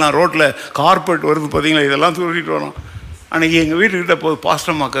பெட்ஷீட்லாம் ரோட்டில் கார்பெட் வருது பார்த்தீங்களா, இதெல்லாம் தூக்கிட்டு வரோம். அன்றைக்கி எங்கள் வீட்டுக்கிட்ட போய்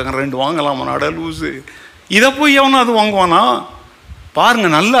பாஸ்டமாக்காங்க 2 வாங்கலாமா நட லூஸு, இதை போய் எவனா அது வாங்குவானா?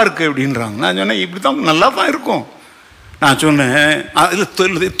 பாருங்கள் நல்லா இருக்குது அப்படின்றாங்க. நான் சொன்னேன் இப்படி தான் நல்லா தான் இருக்கும். நான் சொன்னேன் அதில்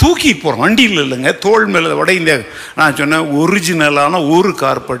தூக்கிட்டு போகிறோம், வண்டியில் இல்லைங்க, தோல் மேலே வட இந்தியா. நான் சொன்னேன் ஒரிஜினலான ஒரு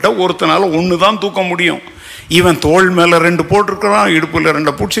கார்பெட்டை ஒருத்தனால 1 தான் தூக்க முடியும். இவன் தோல் மேலே 2 போட்டிருக்கிறான், இடுப்பில்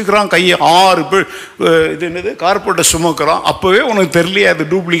 2 பிடிச்சிக்கிறான், கையை 6 பேர் இது என்னது கார்பெட்டை சுமக்கிறான். அப்போவே உனக்கு தெரியலையே அது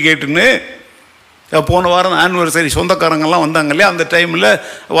டூப்ளிகேட்டுன்னு. போன வாரம் ஆனிவர்சரி சொந்தக்காரங்கெல்லாம் வந்தாங்க இல்லையா, அந்த டைமில்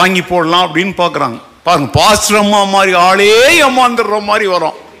வாங்கி போடலாம் அப்படின்னு பார்க்குறாங்க. பாருங்க, பாஸ்டர் அம்மா மாதிரி ஆளே ஏமாந்துடுற மாதிரி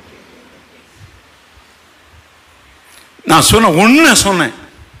வரும். நான் சொன்னேன்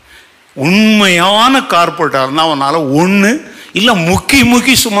உண்மையான கார்பெட்டாக இருந்தால் அவனால் 1 இல்லை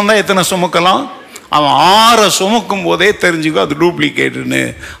முக்கி சுமந்தா எத்தனை சுமக்கலாம்? அவன் 6 சுமக்கும் போதே தெரிஞ்சுக்கோ அது டூப்ளிகேட்டுன்னு.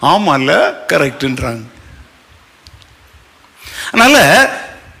 ஆமாம் இல்லை கரெக்டுன்றாங்க. அதனால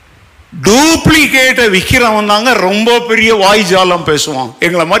டூப்ளிகேட்டை விற்கிறவன் தாங்க ரொம்ப பெரிய வாய்ஜாலம் பேசுவான்.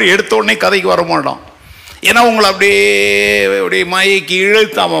 எங்களை மாதிரி எடுத்த உடனே கதைக்கு வர மாட்டான். ஏன்னா உங்களை அப்படியே மயக்கி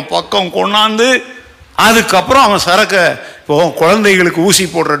இழுத்து அவன் பக்கம் கொண்டாந்து அதுக்கப்புறம் அவன் சரக்கை. இப்போ குழந்தைகளுக்கு ஊசி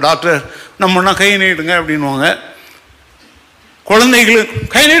போடுற டாக்டர் நம்மனா கை நீடுங்க அப்படின்வாங்க. குழந்தைகளுக்கு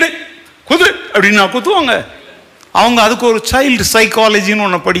கை நீடு குது அப்படின்னா குத்துவாங்க. அவங்க அதுக்கு ஒரு சைல்டு சைக்காலஜின்னு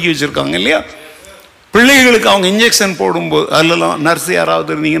ஒன்று படிக்க வச்சுருக்காங்க இல்லையா. பிள்ளைகளுக்கு அவங்க இன்ஜெக்ஷன் போடும்போது அதெல்லாம் நர்ஸ்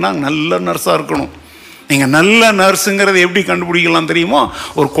யாராவது இருந்தீங்கன்னா நல்ல நர்ஸாக இருக்கணும். நீங்கள் நல்ல நர்ஸுங்கிறது எப்படி கண்டுபிடிக்கலாம் தெரியுமா?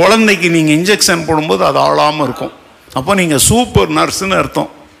 ஒரு குழந்தைக்கு நீங்கள் இன்ஜெக்ஷன் போடும்போது அது ஆளாமல் இருக்கும், அப்போ நீங்கள் சூப்பர் நர்ஸுன்னு அர்த்தம்.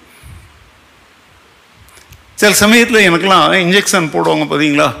 சில சமயத்தில் எனக்குலாம் இன்ஜெக்ஷன் போடுவாங்க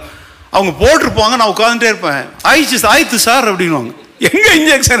பார்த்தீங்களா, அவங்க போட்டிருப்பாங்க, நான் உட்காந்துட்டே இருப்பேன். ஆயிடுச்சு சார் அப்படின்வாங்க. எங்கே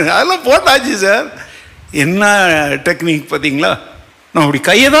இன்ஜெக்ஷன்? அதெல்லாம் போட்டாச்சு சார். என்ன டெக்னிக் பார்த்தீங்களா? நம்ம அப்படி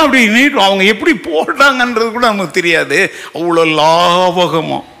கையை தான் அப்படி நீட்டோம். அவங்க எப்படி போட்டாங்கன்றது கூட நமக்கு தெரியாது. அவ்வளோ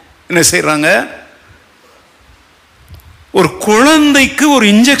லாபகமாக என்ன செய்கிறாங்க. ஒரு குழந்தைக்கு ஒரு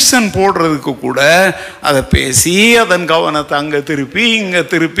இன்ஜெக்ஷன் போடுறதுக்கு கூட அதை பேசி அதன் கவனத்தை அங்கே திருப்பி இங்கே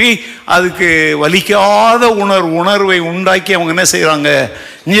திருப்பி அதுக்கு வலிக்காத உணர்வை உண்டாக்கி அவங்க என்ன செய்கிறாங்க,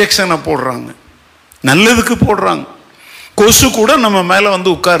 இன்ஜெக்ஷனை போடுறாங்க, நல்லதுக்கு போடுறாங்க. கொசு கூட நம்ம மேலே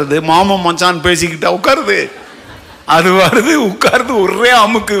உட்காருது, மாமன் மச்சான் பேசிக்கிட்டா உட்காருது, அது வருது உட்காருது, ஒரே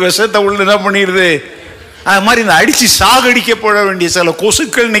அமுக்கு விஷத்தை உள்ள என்ன பண்ணிடுது. அது மாதிரி இந்த அடித்து சாகடிக்கப்பட வேண்டிய சில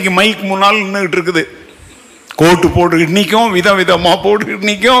கொசுக்கள் இன்னைக்கு மைக்கு முன்னால் நின்றுகிட்டு இருக்குது. கோட்டு போட்டுக்கிட்டு நிற்கும், விதமாக போட்டுக்கிட்டு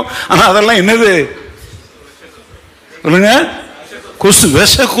நிற்கும். ஆனால் அதெல்லாம் என்னது சொல்லுங்க, கொசு,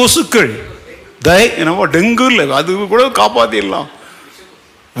 விஷ கொசுக்கள். என்னவோ டெங்கு இல்லை, அது கூட காப்பாற்றிடலாம்.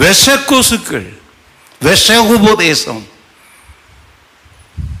 விஷ கொசுக்கள், விஷ உபதேசம்.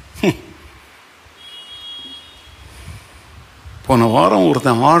 போன வாரம்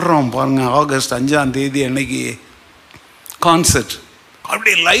ஒருத்தன் ஆடுறான் பாருங்க, ஆகஸ்ட் 5ஆம் தேதி அன்னைக்கு கான்சர்ட்.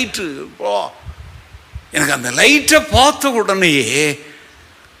 அப்படியே லைட்டு, எனக்கு அந்த லைட்டை பார்த்த உடனேயே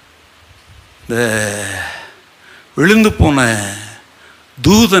இந்த விழுந்து போன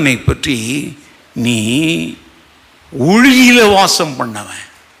தூதனை பற்றி, நீ ஒளியில வாசம் பண்ணவன்,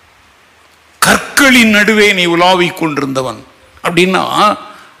 கற்களின் நடுவே நீ உலாவிக் கொண்டிருந்தவன் அப்படின்னா,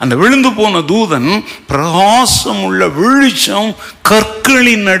 அந்த விழுந்து போன தூதன் பிரகாசம் உள்ள வெளிச்சம்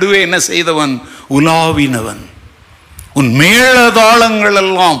கற்களின் நடுவே என்ன செய்தவன், உலாவினவன். உன் மேளதாளங்கள்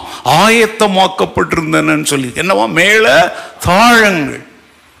எல்லாம் ஆயத்தமாக்கப்பட்டிருந்தன சொல்லி. என்னவா மேள தாளங்கள்?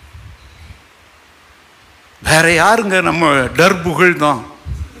 வேற யாருங்க, நம்ம டர்புகள் தான்.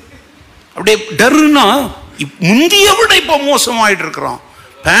 அப்படியே டர்னா முந்திய விட இப்போ மோசமாயிட்டு இருக்கிறான்.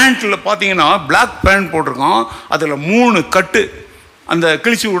 பேண்ட்டில் பார்த்தீங்கன்னா பிளாக் பேண்ட் போட்டிருக்கான், அதில் 3 கட்டு அந்த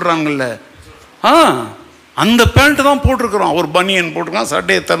கிழிச்சு விடுறாங்கல்ல, அந்த பேண்ட்டு தான் போட்டிருக்கிறான். ஒரு பனியன் போட்டிருக்கான்,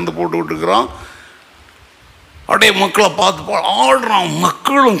 சட்டையை திறந்து போட்டு விட்டுருக்கிறான். அப்படியே மக்களை பார்த்து ஆடுறான்.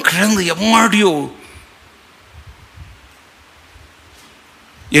 மக்களும் கிழந்து எம்மாடியோ.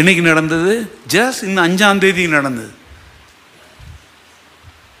 என்னைக்கு நடந்தது? ஜஸ்ட் இந்த 5ஆம் தேதி நடந்தது.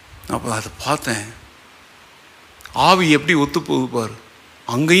 அப்போ அதை பார்த்தேன். ஆவி எப்படி ஒத்து போகுது பாரு.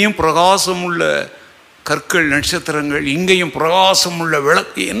 அங்கேயும் பிரகாசம் உள்ள கற்கள், நட்சத்திரங்கள், இங்கேயும் பிரகாசம் உள்ள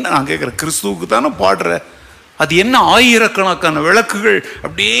விளக்கு. என்ன நான் கேட்குறேன், கிறிஸ்துவுக்கு தானே பாடுற, அது என்ன ஆயிரக்கணக்கான விளக்குகள்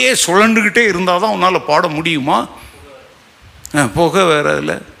அப்படியே சுழண்டுக்கிட்டே இருந்தால் தான் உன்னால் பாட முடியுமா? புகை வேற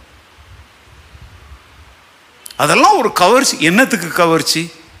இல்லை. அதெல்லாம் ஒரு கவர்ச்சி. என்னத்துக்கு கவர்ச்சி?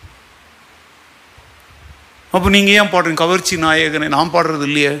 அப்போ நீங்கள் ஏன் பாடுறீங்க? கவர்ச்சி நாயகனை நான் பாடுறது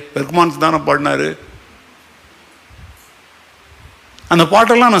இல்லையே, பெர்க்மான்ஸ் தானே பாடினாரு. அந்த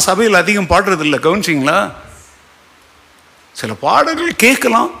பாட்டெல்லாம் நான் சபையில் அதிகம் பாடுறது இல்லை, கவனிச்சிங்களா? சில பாடல்கள்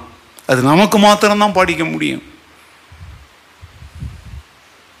கேட்கலாம், அது நமக்கு மாத்திரம்தான் பாடிக்க முடியும்.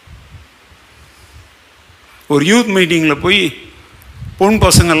 ஒரு யூத் மீட்டிங்கில் போய் பொன்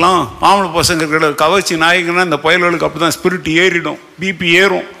பசங்கள்லாம் ஆம்பளை பசங்க இருக்கிற கவர்ச்சி நாயகன்னா இந்த பயல்களுக்கு அப்படி தான் ஸ்பிரிட் ஏறிடும், பிபி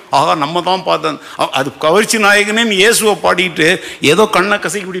ஏறும். ஆகா நம்ம தான் பார்த்தோம், அது கவர்ச்சி நாயகனேன்னு இயேசுவை பாடிட்டு ஏதோ கண்ணை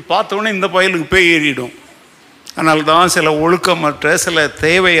கசைக்கு இப்படி பார்த்தோன்னே இந்த பயலுக்கு போய் ஏறிடும். அதனால தான் சில ஒழுக்கமற்ற, சில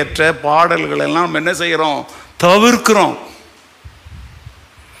தேவையற்ற பாடல்கள் எல்லாம் நம்ம என்ன செய்கிறோம்? தவிர்க்கிறோம்.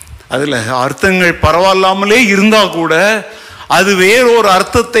 அதில் அர்த்தங்கள் பரவாயில்லாமலே இருந்தால் கூட அது வேறொரு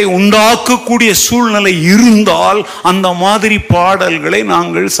அர்த்தத்தை உண்டாக்கக்கூடிய சூழ்நிலை இருந்தால் அந்த மாதிரி பாடல்களை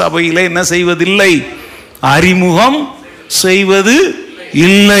நாங்கள் சபையில் என்ன செய்வதில்லை, அறிமுகம் செய்வது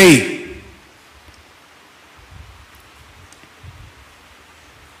இல்லை.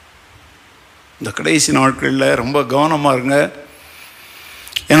 இந்த கடைசி நாட்களில் ரொம்ப கவனமாக இருங்க.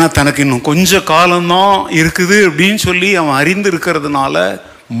 ஏன்னா தனக்கு இன்னும் கொஞ்ச காலம்தான் இருக்குது அப்படின்னு சொல்லி அவன் அறிந்து இருக்கிறதுனால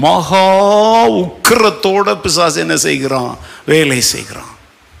மகா உக்கிரத்தோட பிசாசு என்ன செய்கிறான்? வேலை செய்கிறான்.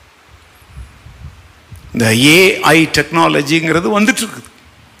 இந்த ஏஐ டெக்னாலஜிங்கிறது வந்துட்டு இருக்குது.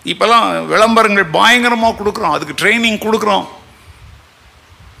 இப்போலாம் விளம்பரங்கள் பயங்கரமாக கொடுக்குறோம், அதுக்கு ட்ரைனிங் கொடுக்குறோம்.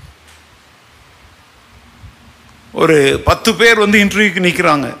 ஒரு 10 பேர் வந்து இன்டர்வியூக்கு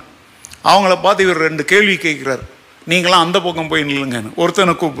நிற்கிறாங்க. அவங்கள பார்த்து இவர் 2 கேள்வி கேட்குறாரு. நீங்களாம் அந்த பக்கம் போய் நில்லுங்கன்னு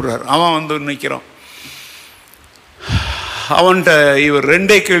ஒருத்தனை கூப்பிடுறாரு. அவன் வந்து நிற்கிறான். அவன்கிட்ட இவர்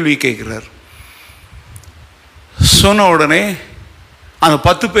 2 கேள்வி கேட்குறார். சொன்ன உடனே அந்த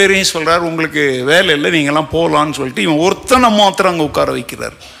 10 பேரையும் சொல்கிறார், உங்களுக்கு வேலை இல்லை, நீங்களாம் போகலான்னு சொல்லிட்டு இவன் ஒருத்தனை மாத்திரம் அங்கே உட்கார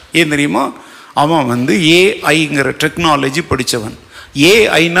வைக்கிறார். ஏன் தெரியுமா? அவன் வந்து ஏஐங்கிற டெக்னாலஜி படித்தவன்.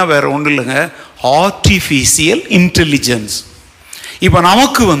 ஏஐனா வேற ஒன்றும் இல்லைங்க, ஆர்டிஃபிஷியல் இன்டெலிஜென்ஸ். இப்போ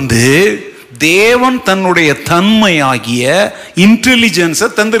நமக்கு வந்து தேவன் தன்னுடைய தன்மையாகிய இன்டெலிஜென்ஸை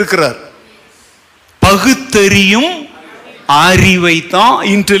தந்திருக்கிறார். பகுத்தறியும் அறிவை தான்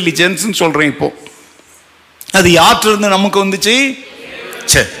இன்டெலிஜென்ஸ் சொல்றேன். இப்போ அது யாற்றிலிருந்து நமக்கு வந்துச்சு?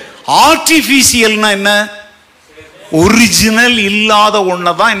 சரி, ஆர்டிஃபிஷியல்னா என்ன? ஒரிஜினல் இல்லாத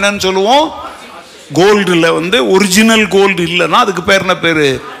ஒன்றை தான் என்னன்னு சொல்லுவோம்? கோல்டுல வந்து ஒரிஜினல் கோல்டு இல்லைன்னா அதுக்கு பேர் என்ன பேரு?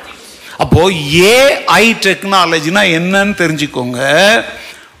 அப்போ ஏஐ டெக்னாலஜினா என்னன்னு தெரிஞ்சுக்கோங்க.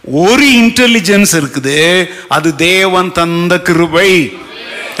 ஒரு இன்டெலிஜென்ஸ் இருக்குது, அது தேவன் தந்த கிருபை.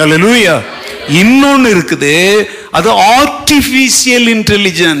 அல்லேலூயா. இன்னொன்னு இருக்குது, அது ஆர்டிஃபிஷியல்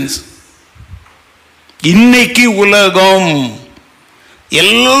இன்டெலிஜென்ஸ். இன்னைக்கு உலகம்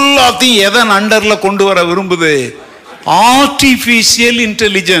எல்லாத்தையும் எதன் அண்டர்ல கொண்டு வர விரும்புது? Artificial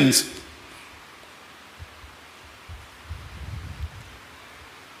intelligence.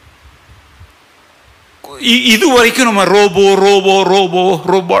 இது வரைக்கும் நம்ம ரோபோ ரோபோ ரோபோ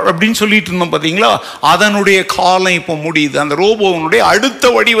ரோபோ அப்படின்னு சொல்லிட்டு இருந்தோம், பார்த்தீங்களா? அதனுடைய காலம் இப்போ முடியுது. அந்த ரோபோனுடைய அடுத்த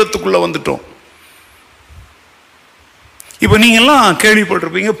வடிவத்துக்குள்ள வந்துட்டோம். இப்போ நீங்கள்லாம்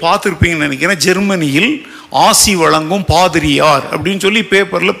கேள்விப்பட்டிருப்பீங்க, பார்த்துருப்பீங்கன்னு நினைக்கிறேன். ஜெர்மனியில் ஆசி வழங்கும் பாதிரியார் அப்படின்னு சொல்லி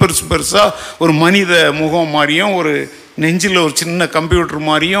பேப்பரில் பெருசு பெருசாக ஒரு மனித முகம் மாதிரியும் ஒரு நெஞ்சில் ஒரு சின்ன கம்ப்யூட்டர்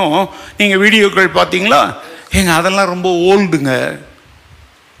மாதிரியும் நீங்கள் வீடியோக்கள் பார்த்தீங்களா? ஏங்க அதெல்லாம் ரொம்ப ஓல்டுங்க.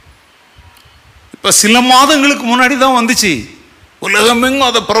 இப்போ சில மாதங்களுக்கு முன்னாடி தான் வந்துச்சு. உலகமெங்கும்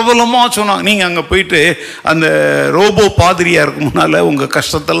அதை பிரபலமாக சொன்னாங்க. நீங்கள் அங்கே போயிட்டு அந்த ரோபோ பாதிரியாருக்கு முன்னால் உங்கள்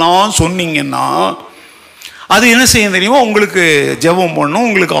கஷ்டத்தெல்லாம் சொன்னீங்கன்னா அது என்ன செய்யும் தெரியுமா? உங்களுக்கு ஜெபம் பண்ணும்,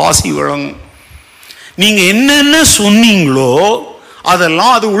 உங்களுக்கு ஆசி வழங்கும். நீங்கள் என்னென்ன சொன்னீங்களோ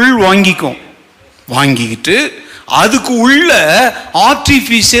அதெல்லாம் அது உள் வாங்கிக்கும். வாங்கிக்கிட்டு அதுக்கு உள்ள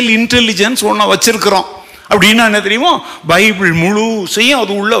ஆர்டிஃபிஷியல் இன்டெலிஜென்ஸ் ஒன்று வச்சிருக்கிறோம். அப்படின்னா என்ன தெரியுமா? பைபிள் முழுசையும்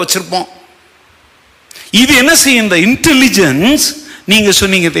அது உள்ள வச்சிருப்போம். இது என்ன செய்யும்? இந்த இன்டெலிஜென்ஸ் நீங்க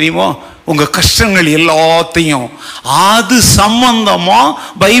சொன்னீங்க தெரியுமா, உங்க கஷ்டங்கள் எல்லாத்தையும் அது சம்பந்தமா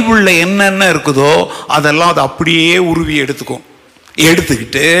பைபிள்ல என்னென்ன இருக்குதோ அதெல்லாம் அது அப்படியே உருவி எடுத்துக்கும்.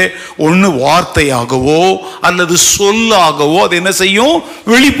 எடுத்துக்கிட்டு ஒன்று வார்த்தையாகவோ அல்லது சொல்லாகவோ அது என்ன செய்யும்?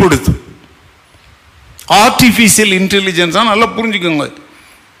 வெளிப்படுத்தும். ஆர்டிஃபிஷியல் இன்டெலிஜென்ஸா நல்லா புரிஞ்சுக்கோங்க.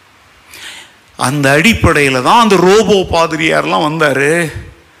 அந்த அடிப்படையில் தான் அந்த ரோபோ பாதிரியார்லாம் வந்தார்.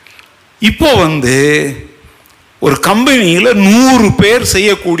 இப்போ ஒரு கம்பெனியில் 100 பேர்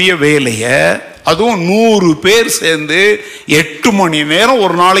செய்யக்கூடிய வேலையை, அதுவும் 100 பேர் சேர்ந்து 8 மணி நேரம்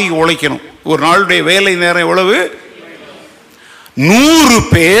ஒரு நாளைக்கு உழைக்கணும். ஒரு நாளுடைய வேலை நேரம் எவ்வளவு? 100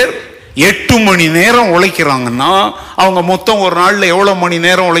 பேர் 8 மணி நேரம் உழைக்கிறாங்கன்னா அவங்க மொத்தம் ஒரு நாளில் எவ்வளோ மணி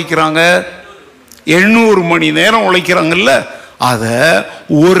நேரம் உழைக்கிறாங்க? 800 மணி நேரம் உழைக்கிறாங்கல்ல. அதை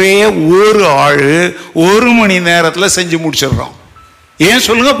ஒரே ஒரு ஆள் 1 மணி நேரத்தில் செஞ்சு முடிச்சிடுறான். ஏன்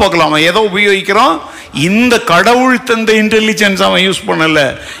சொல்லுங்க பார்க்கலாம். எதை உபயோகிக்கிறான்? இந்த கடவுள் தந்த இன்டெலிஜென்ஸ் அவன் யூஸ் பண்ணல.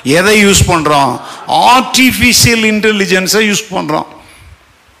 எதை யூஸ் பண்றான்? ஆர்டிஃபிஷியல் இன்டெலிஜென்ஸை யூஸ் பண்றான்.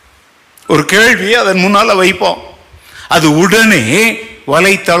 ஒரு கேள்வியை அதன் முன்னால வைப்போம். அது உடனே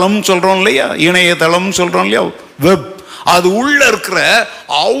வலைத்தளம் சொல்றோம் இல்லையா, இணையதளம் சொல்றோம் இல்லையா, வெப், அது உள்ள இருக்கிற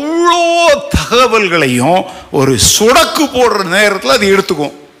அவ்வளோ தகவல்களையும் ஒரு சொடக்கு போடுற நேரத்தில் அது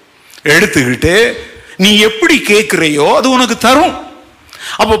எடுத்துக்கும். எடுத்துக்கிட்டு நீ எப்படி கேட்கிறையோ அது உனக்கு தரும்.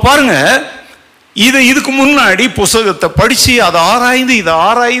 அப்ப பாருங்க, இதுக்கு முன்னாடி புத்தகத்தை படிச்சு அதை ஆராய்ந்து இதை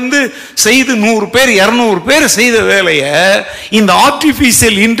ஆராய்ந்து செய்து 100 பேர் 200 பேர் செய்த வேலையை இந்த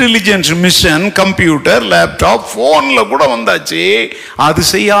artificial intelligence machine, computer, laptop, போன்ல கூட வந்தாச்சு. அது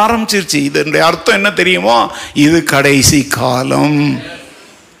செய்ய ஆரம்பிச்சிருச்சு. இதனுடைய அர்த்தம் என்ன தெரியுமா? இது கடைசி காலம்.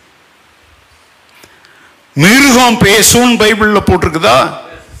 மிருகம் பேசும் பைபிள்ல போட்டிருக்குதா?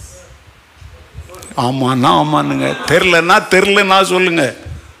 ஆமாண்ணா ஆமானுங்க. தெரிலன்னா சொல்லுங்க.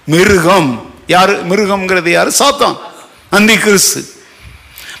 மிருகம் யாரு? மிருகம்ங்கிறது யாரு? சாத்தான், அந்தி கிறிஸ்து.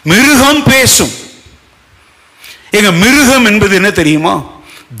 மிருகம் பேசும். எங்க மிருகம் என்பது என்ன தெரியுமா?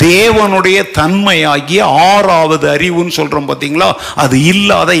 தேவனுடைய தன்மையாகிய 6வது அறிவுன்னு சொல்றோம் பாத்தீங்களா? அது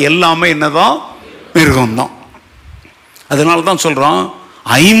இல்லாத எல்லாமே என்னதான்? மிருகம்தான். அதனால தான் சொல்றான்,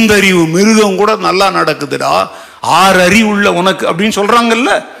 5 அறிவு மிருகம் கூட நல்லா நடக்குதுடா, 6 அறிவு உள்ள உனக்கு அப்படின்னு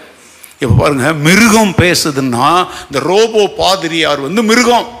சொல்றாங்கல்ல. இப்ப பாருங்க, மிருகம் பேசுதுன்னா இந்த ரோபோ பாதிரியார்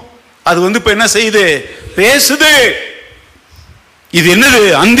மிருகம். அது இப்ப என்ன செய்யுது? பேசுது. இது என்னது?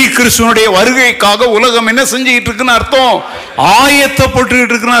 அந்தி கிறிஸ்துவனுடைய வருகைக்காக உலகம் என்ன செஞ்சுக்கிட்டு இருக்குன்னு அர்த்தம்? ஆயத்தப்பட்டு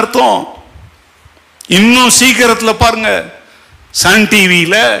இருக்குன்னு அர்த்தம். இன்னும் சீக்கிரத்தில் பாருங்க, சன்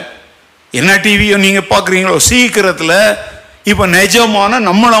டிவியில என்ன டிவியோ நீங்க பாக்குறீங்களோ, சீக்கிரத்தில் இப்ப நிஜமான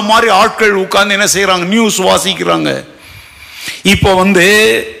நம்மள மாதிரி ஆட்கள் உட்கார்ந்து என்ன செய்யறாங்க? நியூஸ் வாசிக்கிறாங்க. இப்போ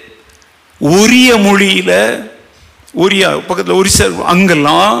ஒரிய மொழியில, ஒரியா பக்கத்தில் ஒரிசா,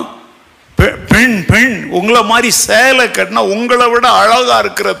 அங்கெல்லாம் பெண் பெண் உங்களை மாதிரி சேலை கட்டினா உங்களை விட அழகா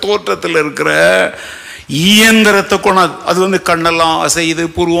இருக்கிற தோற்றத்தில் இருக்கிற இயந்திரத்தை கொண்டு, அது கண்ணெல்லாம் அசையுது,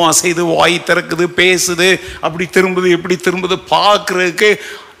 புருவம் அசையுது, வாய் திறக்குது, பேசுது, அப்படி திரும்புது, எப்படி திரும்புது, பார்க்கறதுக்கு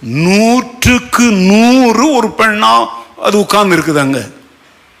 100க்கு 100 ஒரு பெண்ணா அது உட்கார்ந்து இருக்குதாங்க.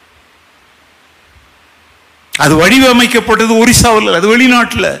 அது வடிவமைக்கப்பட்டது ஒரிசாவில், அது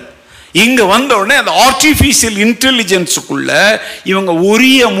வெளிநாட்டில். இங்க வந்த உடனே அந்த ஆர்டிஃபிஷியல் இன்டெலிஜென்ஸுக்குள்ள இவங்க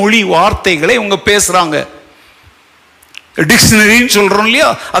ஒரிய மொழி வார்த்தைகளை இவங்க பேசுறாங்க. டிக்ஷனரின்னு சொல்றோம் இல்லையா,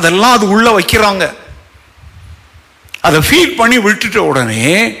 அதெல்லாம் அது உள்ள வைக்கிறாங்க. அதை ஃபீட் பண்ணி விட்டுட்ட உடனே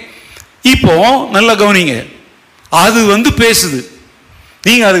இப்போ நல்லா கவனிங்க, அது பேசுது.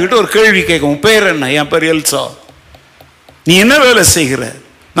 நீங்க அதுகிட்ட ஒரு கேள்வி கேட்கும், பேர் என்ன? என் பேர் எல்சா. நீ என்ன வேலை செய்கிற?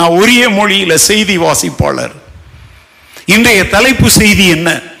 நான் ஒரிய மொழியில செய்தி வாசிப்பாளர். இன்றைய தலைப்பு செய்தி என்ன?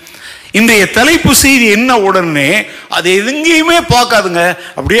 இன்றைய தலைப்பு செய்தி என்ன? உடனே அது எங்கேயுமே பார்க்காதுங்க,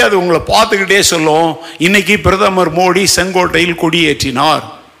 அப்படியே அது உங்களை பார்த்துக்கிட்டே சொல்லும், இன்னைக்கு பிரதமர் மோடி செங்கோட்டையில் கொடியேற்றினார்.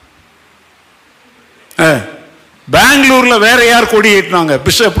 பெங்களூர்ல வேற யார் கொடியேற்றினாங்க?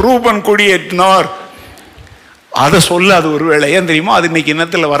 பிஷப் ரூபன் கொடியேற்றினார். அதை சொல்ல அது ஒருவேளை ஏன் தெரியுமா? அது இன்னைக்கு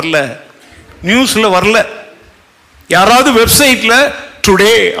இன்னத்துல வரல, நியூஸ்ல வரல. யாராவது வெப்சைட்ல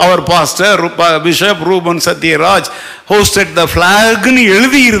டுடே அவர் pastor bishop Ruban Sathyaraj hosted த ஃபிளாக்னு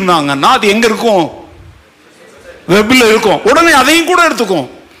எழுதி இருந்தாங்கன்னா அது எங்க இருக்கும்? வெப்ல இருக்கும். உடனே அதையும் கூட எடுத்துக்கும்.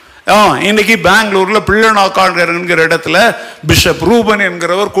 இன்னைக்கு பெங்களூர்ல பிள்ளநாக்காடுங்கிற இடத்துல பிஷப் ரூபன்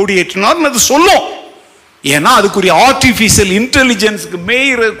என்கிறவர் கொடியேற்றினார் அது சொல்லும். ஏன்னா அதுக்குரிய ஆர்டிஃபிஷியல் இன்டெலிஜென்ஸுக்கு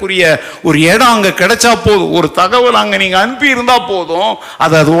மேயறக்குரிய ஒரு இடம் அங்க கிடைச்சா போதும், ஒரு தகவல் அங்க நீங்க அனுப்பி இருந்தா போதும்,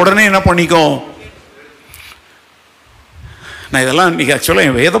 அது உடனே என்ன பண்ணிக்கும். நான் இதெல்லாம் இன்னைக்கு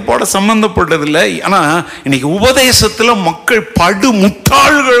ஆக்சுவலாக வேதப்பாட சம்பந்தப்பட்டதில்லை. ஆனால் இன்னைக்கு உபதேசத்தில் மக்கள் படு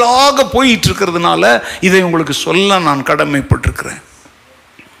முட்டாள்களாக போயிட்டு இருக்கிறதுனால இதை உங்களுக்கு சொல்ல நான் கடமைப்பட்டிருக்கிறேன்.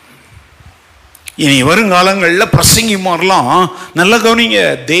 இனி வருங்காலங்களில் பிரசங்கிமாரெல்லாம் நல்ல கவனிங்க,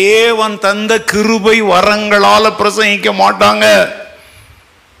 தேவன் தந்த கிருபை வரங்களால பிரசங்கிக்க மாட்டாங்க.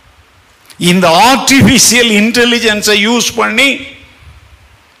 இந்த ஆர்டிஃபிஷியல் இன்டெலிஜென்ஸை யூஸ் பண்ணி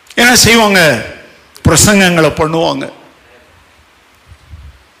என்ன செய்வாங்க? பிரசங்கங்களை பண்ணுவாங்க.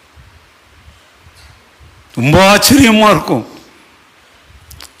 ரொம்ப ஆச்சரியமா இருக்கும்.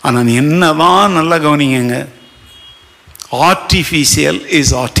 ஆனால் என்னதான் நல்லா கவனிங்க, artificial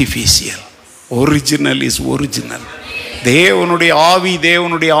is artificial, original is original. தேவனுடைய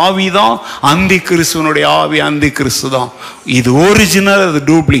ஆவி தான், அந்தி கிறிஸ்துவனுடைய ஆவி அந்தி கிறிஸ்து தான். இது ஒரிஜினல், அது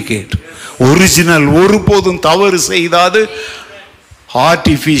டூப்ளிகேட். ஒரிஜினல் ஒருபோதும் தவறு செய்தாது,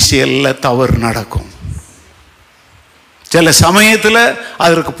 ஆர்டிஃபிஷியல்ல தவறு நடக்கும். சில சமயத்தில்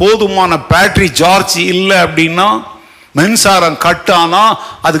அதற்கு போதுமான பேட்டரி சார்ஜ் இல்லை அப்படின்னா, மின்சாரம் கட் ஆனா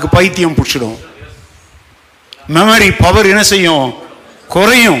அதுக்கு பைத்தியம் பிடிச்சிடும். மெமரி பவர் என்ன செய்யும்?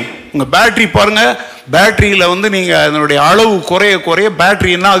 குறையும். உங்க பேட்டரி பாருங்க, பேட்டரியில நீங்க அதனுடைய அளவு குறைய குறைய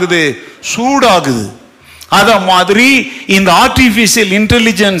பேட்டரி என்ன ஆகுது? சூடாகுது. அத மாதிரி இந்த ஆர்டிஃபிஷியல்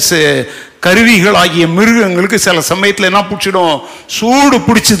இன்டெலிஜென்ஸ் கருவிகள் ஆகிய மிருகங்களுக்கு சில சமயத்தில் என்ன பிடிச்சிடும்? சூடு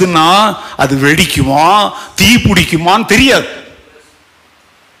பிடிச்சதுன்னா அது வெடிக்குமா தீ பிடிக்குமான்னு தெரியாது.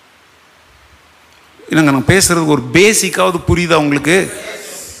 என்னங்க நான் பேசுறது ஒரு பேசிக்காவது புரியுதா உங்களுக்கு?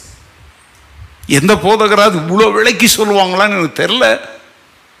 எந்த போதகராது இவ்வளோ விலைக்கு சொல்லுவாங்களான்னு எனக்கு தெரியல.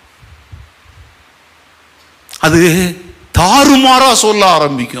 அது தாறுமாறா சொல்ல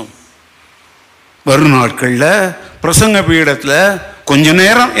ஆரம்பிக்கும். வரும் நாட்களில் பிரசங்க பீடத்தில் கொஞ்ச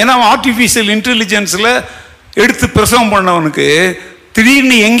நேரம், ஏன்னா ஆர்டிஃபிஷியல் இன்டெலிஜென்ஸில் எடுத்து பிரசவம் பண்ணவனுக்கு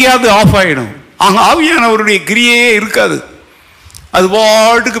திடீர்னு எங்கேயாவது ஆஃப் ஆகிடும். அங்கே ஆவியானவருடைய கிரியையே இருக்காது, அது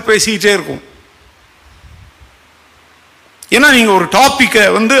பாட்டுக்கு பேசிக்கிட்டே இருக்கும். ஏன்னா நீங்கள் ஒரு டாப்பிக்கை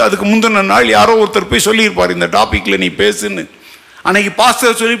அதுக்கு முந்தின நாள் யாரோ ஒருத்தர் போய் சொல்லியிருப்பார், இந்த டாப்பிக்கில் நீ பேசுன்னு. அன்னைக்கு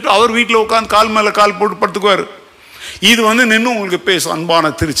பாஸ்டர் சொல்லிவிட்டு அவர் வீட்டில் உட்காந்து கால் மேலே கால் போட்டு படுத்துக்குவார். இது நின்று உங்களுக்கு பேசும்.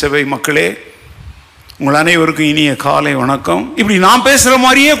 அன்பான திருச்சபை மக்களே, உங்கள் அனைவருக்கும் இனிய காலை வணக்கம். இப்படி நான் பேசுகிற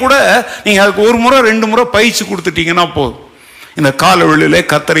மாதிரியே கூட நீங்கள் அதுக்கு ஒரு முறை 2 முறை பயிற்சி கொடுத்துட்டீங்கன்னா போதும். இந்த காலவெளியிலே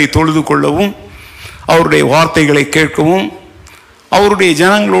கர்த்தரை தொழுது கொள்ளவும், அவருடைய வார்த்தைகளை கேட்கவும், அவருடைய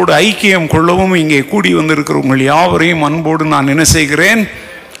ஜனங்களோடு ஐக்கியம் கொள்ளவும் இங்கே கூடி வந்திருக்கிற உங்கள் யாவரையும் அன்போடு நான் என்ன செய்கிறேன்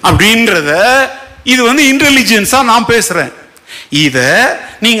அப்படின்றத, இது இன்டெலிஜென்ஸாக நான் பேசுகிறேன். இதை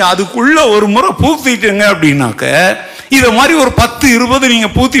நீங்கள் அதுக்குள்ள ஒரு முறை பூத்திட்டீங்க அப்படின்னாக்க, இதை மாதிரி ஒரு 10-20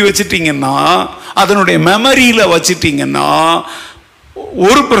 நீங்கள் பூத்தி வச்சுட்டீங்கன்னா, அதனுடைய மெமரியில் வச்சுட்டீங்கன்னா,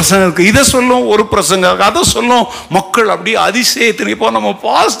 ஒரு பிரசங்க இதை சொல்லும், ஒரு பிரசங்க அதை சொல்லும். மக்கள் அப்படியே அதிசயத்தின், இப்போ நம்ம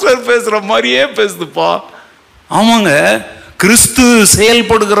பாஸ்டர் பேசுகிற மாதிரியே பேசுதுப்பா. ஆமாங்க, கிறிஸ்து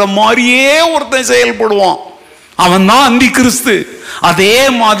செயல்படுகிற மாதிரியே ஒருத்தன் செயல்படுவான், அவன் தான் அந்தி கிறிஸ்து. அதே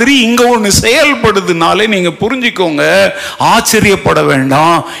மாதிரி இங்க ஒன்று செயல்படுதுனாலே நீங்க புரிஞ்சுக்கோங்க, ஆச்சரியப்பட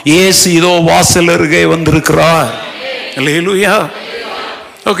வேண்டாம். இயேசு இதோ வாசல் அருகே வந்திருக்கிறார். அல்லேலூயா.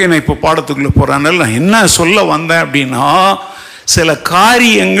 ஓகே, நான் இப்போ பாடத்துக்குள்ள போறேன். நான் என்ன சொல்ல வந்தேன் அப்படின்னா, சில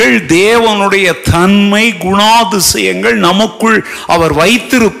காரியங்கள் தேவனுடைய தன்மை குணாதிசயங்கள் நமக்குள் அவர்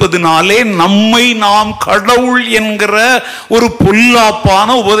வைத்திருப்பதினாலே நம்மை நாம் கடவுள் என்கிற ஒரு பொல்லாப்பான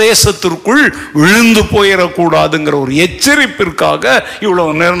உபதேசத்திற்குள் விழுந்து போயிடக்கூடாதுங்கிற ஒரு எச்சரிப்பிற்காக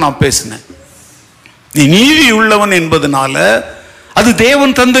இவ்வளவு நேரம் நான் பேசினேன். நீ நீதி உள்ளவன் என்பதனால அது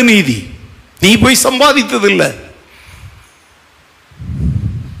தேவன் தந்த நீதி, நீ போய் சம்பாதித்ததில்லை.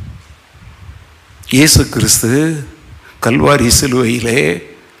 இயேசு கிறிஸ்து கல்வாரி சிலுவையிலே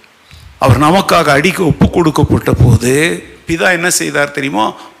அவர் நமக்காக அடிக்க ஒப்பு கொடுக்கப்பட்ட போது பிதா என்ன செய்தார் தெரியுமா?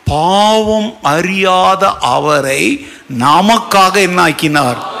 பாவம் அறியாத அவரை நமக்காக என்ன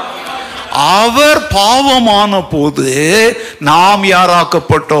ஆக்கினார்? அவர் பாவமான போது நாம்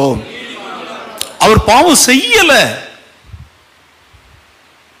யாராக்கப்பட்டோம்? அவர் பாவம் செய்யல,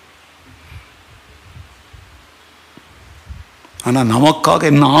 ஆனா நமக்காக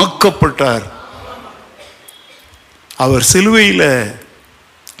என்ன ஆக்கப்பட்டார்? அவர் சிலுவையில்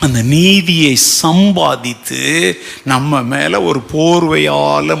அந்த நீதியை சம்பாதித்து நம்ம மேல ஒரு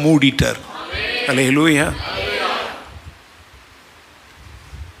போர்வையால மூடிட்டார். அல்லேலூயா.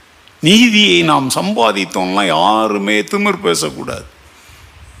 நீதியை நாம் சம்பாதித்தோம்னா யாருமே திமிர் பேசக்கூடாது.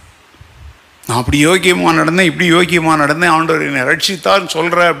 நான் அப்படி யோக்கியமா நடந்தேன், இப்படி யோக்கியமா நடந்தேன், ஆண்டவர் என்னை ரட்சித்தான்னு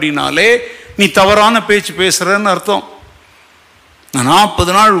சொல்ற அப்படின்னாலே நீ தவறான பேச்சு பேசுறன்னு அர்த்தம். நான்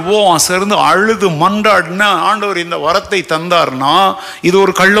 40 நாள் உபவாசம் இருந்து அழுது மன்றாடினா ஆண்டவர் இந்த வரத்தை தந்தார்னா இது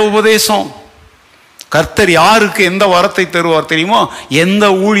ஒரு கள்ள உபதேசம். கர்த்தர் யாருக்கு எந்த வரத்தை தருவார் தெரியுமா? எந்த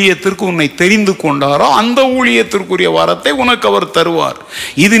ஊழியத்திற்கு உன்னை தெரிந்து கொண்டாரோ அந்த ஊழியத்திற்குரிய வரத்தை உனக்கு அவர் தருவார்.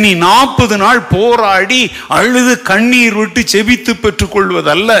 இது நீ 40 நாள் போராடி அழுது கண்ணீர் விட்டு செபித்து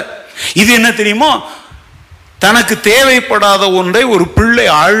பெற்றுக்கொள்வதல்ல. இது என்ன தெரியுமா? தனக்கு தேவைப்படாத ஒன்றை ஒரு பிள்ளை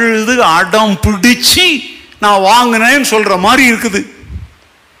அழுது அடம் பிடிச்சி நான் வாங்கினேன்னு சொல்ற மாதிரி இருக்குது.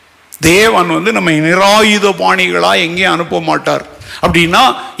 தேவன் நம்ம நிராயுத பாணிகளா எங்கேயும் அனுப்ப மாட்டார். அப்படின்னா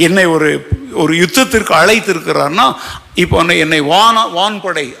என்னை ஒரு யுத்தத்திற்கு அழைத்திருக்கிறார்னா, இப்போ என்னை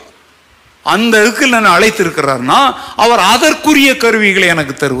வான்படை அந்த இதுக்கு என்னை அழைத்திருக்கிறார்னா அவர் அதற்குரிய கருவிகளை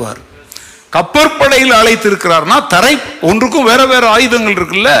எனக்கு தருவார். கப்பற்படையில் அழைத்திருக்கிறார்னா தரை ஒன்றுக்கும் வேற வேற ஆயுதங்கள்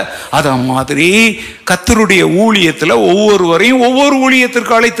இருக்குல்ல. அத மாதிரி கர்த்தருடைய ஊழியத்துல ஒவ்வொருவரையும் ஒவ்வொரு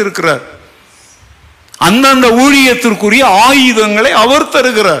ஊழியத்திற்கு அழைத்திருக்கிறார். அந்தந்த ஊழியத்திற்குரிய ஆயுதங்களை அவர்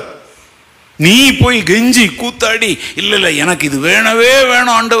தருகிறார். நீ போய் கெஞ்சி கூத்தாடி இல்ல எனக்கு இது வேணவே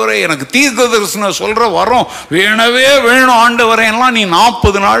வேணும் ஆண்டவரே, எனக்கு தீர்க்க தரிசனம் சொல்ற வரோம் வேணவே வேணும் ஆண்டவரே எல்லாம் நீ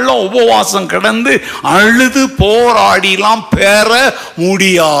 40 நாள்ல உபவாசம் கிடந்து அழுது போராடிலாம் பெற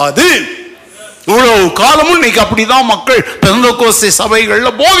முடியாது. இவ்வளவு காலமும் இன்னைக்கு அப்படிதான் மக்கள் பெந்தெக்கோஸ்தே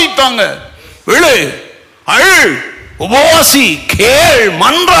சபைகள்ல போதித்தாங்க. விழு, அழு, உபவாசி, கேள்,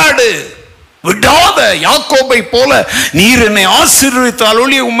 மன்றாடு, விடாத. யாக்கோபை போல நீர் என்னை ஆசீர்வதித்தால்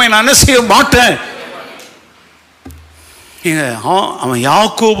ஒழிய உம்மை நான் என்ன செய்ய மாட்டேன். அவன்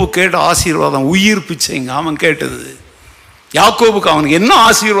யாக்கோபு கேட்ட ஆசீர்வாதம் உயிர் பிச்சைங்க. அவன் கேட்டது யாக்கோபுக்கு அவனுக்கு என்ன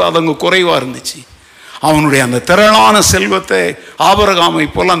ஆசீர்வாதம் குறைவா இருந்துச்சு? அவனுடைய அந்த திரளான செல்வத்தை ஆபிரகாமை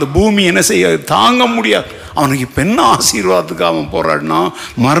போல அந்த பூமி என்ன செய்ய தாங்க முடியாது. அவனுக்கு இப்ப என்ன ஆசீர்வாதத்துக்கு அவன் போராடினா,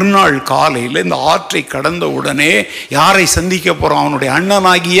 மறுநாள் காலையில் இந்த ஆற்றை கடந்த உடனே யாரை சந்திக்க போறான்? அவனுடைய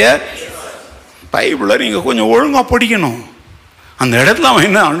அண்ணனாகிய. பைபிளை நீங்கள் கொஞ்சம் ஒழுங்காக படிக்கணும். அந்த இடத்துல அவன்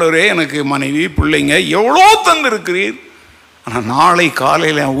என்ன, ஆண்டவரே எனக்கு மனைவி பிள்ளைங்க எவ்வளோ தந்திருக்கிறீர், ஆனால் நாளை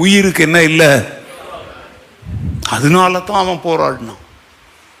காலையில் என் உயிருக்கு என்ன இல்லை. அதனால தான் அவன் போராடினான்.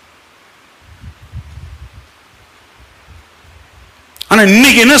 ஆனால்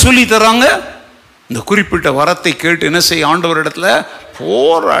இன்னைக்கு என்ன சொல்லி தர்றாங்க? இந்த குறிப்பிட்ட வரத்தை கேட்டு என்ன செய்ய, ஆண்டவர் இடத்துல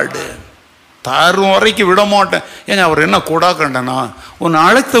போராடு, தரும் வரைக்கும் விட மாட்டேன். ஏங்க அவர் என்ன கொடா கண்டனா, உன்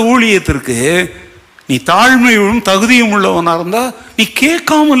அழைத்த ஊழியத்திற்கு நீ தாழ்மையும் தகுதியும் உள்ளவனா இருந்தா நீ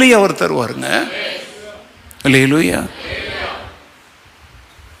கேட்காமலே அவர் தருவாருங்க. அல்லேலூயா.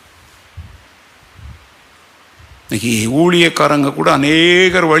 இன்னைக்கு ஊழியக்காரங்க கூட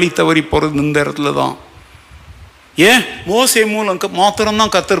அநேகர் வழி தவறி போறது இந்த இடத்துல தான். ஏன் மோசே மூலம்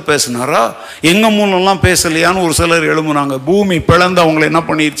மாத்திரம்தான் கர்த்தர் பேசினாரா, எங்க மூலம்லாம் பேசலையான்னு ஒரு சிலர் எழும்புனாங்க. பூமி பிளந்து அவங்களை என்ன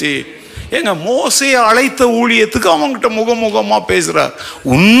பண்ணிருச்சு. ஏங்க மோசையை அழைத்த ஊழியத்துக்கு அவங்ககிட்ட முகமுகமா பேசுறார்,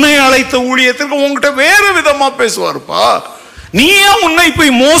 உன்னை அழைத்த ஊழியத்துக்கு உங்ககிட்ட வேற விதமா பேசுவார்ப்பா. நீ ஏன் உன்னை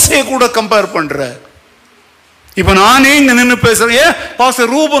போய் மோசையை கூட கம்பேர் பண்ற? இப்ப நானே இங்க நின்று பேசுறேன்,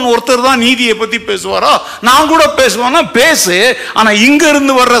 பாஸ்டர் ரூபன் ஒருத்தர் தான் நீதியை பத்தி பேசுவாரா, நான் கூட பேசுவானா? பேசு. ஆனா இங்க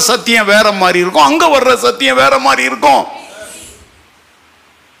இருந்து வர்ற சத்தியம் வேற மாதிரி இருக்கும், அங்க வர்ற சத்தியம் வேற மாதிரி இருக்கும்.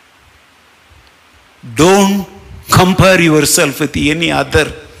 Don't compare yourself with any other.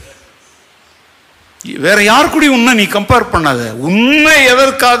 வேற யாரு கூட உன்னை நீ கம்பேர் பண்ணாத. உன்னை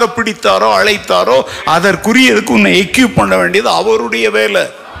எதற்காக பிடித்தாரோ அழைத்தாரோ அதற்குரியதுக்கு உன்னை எக்யூப் பண்ண வேண்டியது அவருடைய வேலை.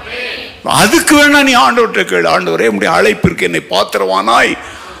 அதுக்கு வேணா நீ ஆண்டவர்கிட்ட கேளு, ஆண்டவரே உம்முடைய அழைப்பிற்கு என்னை பாத்திரவானாய்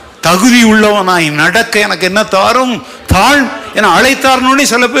தகுதி உள்ளவனாய் நடக்க எனக்கு என்ன தாரும் தாழ். ஏன்னா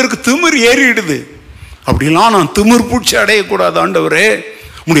அழைத்தாருன்னு சில பேருக்கு திமிர் ஏறிடுது. அப்படிலாம் நான் திமிர் பூச்சி அடையக்கூடாது ஆண்டவரே.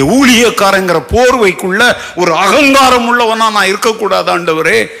 உம்முடைய ஊழியக்காரங்கிற போர்வைக்குள்ள ஒரு அகங்காரம் உள்ளவனா நான் இருக்கக்கூடாது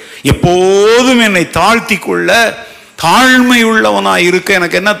ஆண்டவரே. எப்போதும் என்னை தாழ்த்தி கொள்ள தாழ்மை உள்ளவனா இருக்க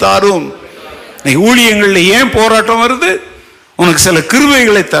எனக்கு என்ன தாரும். ஊழியங்கள்ல ஏன் போராட்டம் வருது? உனக்கு சில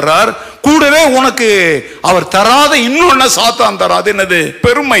கிருபைகளை தரார், கூடவே உனக்கு அவர் தராத இன்னொன்னு சாத்தான் தராது. என்னது?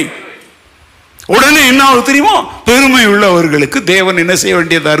 பெருமை. உடனே என்ன ஆகுது தெரியுமா? பெருமை உள்ளவர்களுக்கு தேவன் என்ன செய்ய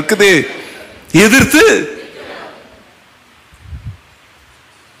வேண்டியதா இருக்குது? எதிர்த்து.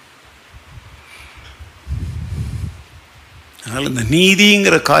 அதனால் இந்த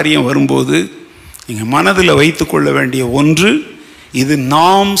நீதிங்கிற காரியம் வரும்போது நீங்கள் மனதில் வைத்து கொள்ள வேண்டிய ஒன்று, இது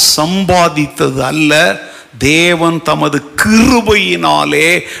நாம் சம்பாதித்தது அல்ல, தேவன் தமது கிருபையினாலே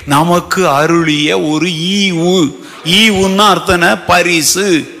நமக்கு அருளிய ஒரு ஈவு. ஈவுன்னு அர்த்தம் பரிசு,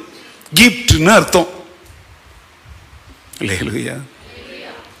 கிஃப்ட்னு அர்த்தம். இல்லையா?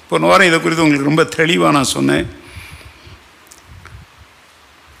 போன வாரம் இதை குறித்து உங்களுக்கு ரொம்ப தெளிவாக நான் சொன்னேன்.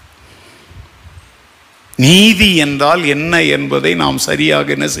 நீதி என்றால் என்ன என்பதை நாம்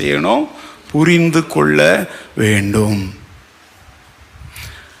சரியாக என்ன செய்யணும்? புரிந்து கொள்ள வேண்டும்.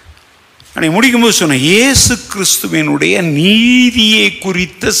 முடிக்கும்போது சொன்ன இயேசு கிறிஸ்துவினுடைய நீதியை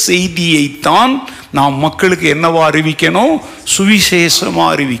குறித்த செய்தியைத்தான் நாம் மக்களுக்கு என்னவா அறிவிக்கணும்? சுவிசேஷமா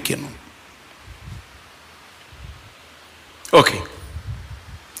அறிவிக்கணும். ஓகே,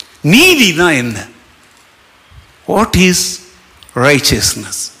 நீதி தான் என்ன? What is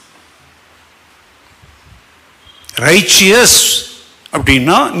righteousness? ரைச்சியஸ்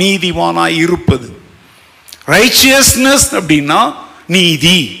அப்படின்னா நீதிமானாய் இருப்பது. ரைச்சியஸ்னஸ் அப்படின்னா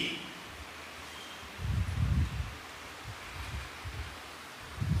நீதி.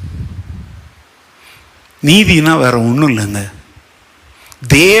 நீதினா வேற ஒன்றும் இல்லைங்க,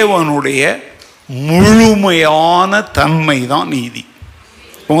 தேவனுடைய முழுமையான தன்மை தான் நீதி.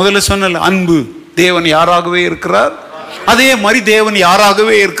 முதல்ல சொன்ன அன்பு, தேவன் யாராகவே இருக்கிறார், அதே மாதிரி தேவன்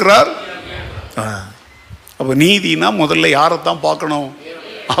யாராகவே இருக்கிறார். அப்போ நீதினா முதல்ல யாரைத்தான் பார்க்கணும்?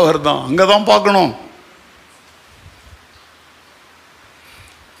 அவர் தான். அங்கே தான் பார்க்கணும்.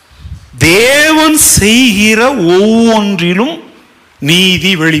 தேவன் செய்கிற ஒவ்வொன்றிலும்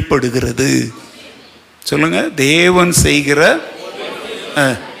நீதி வெளிப்படுகிறது. சொல்லுங்க, தேவன் செய்கிற,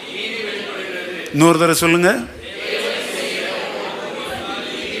 இன்னொரு தடவை சொல்லுங்க.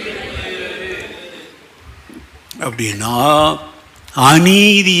 அப்படின்னா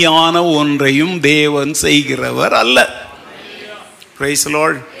அநீதியான ஒன்றையும் தேவன் செய்கிறவர் அல்ல. Praise the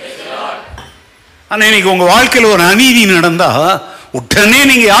lord. ஆனால் இன்னைக்கு உங்க வாழ்க்கையில் ஒரு அநீதி நடந்தா உடனே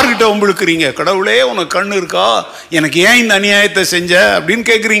நீங்க யார்கிட்ட வம்பிழுக்கிறீங்க? கடவுளே, உனக்கு கண்ணு இருக்கா? எனக்கு ஏன் இந்த அநியாயத்தை செஞ்ச அப்படின்னு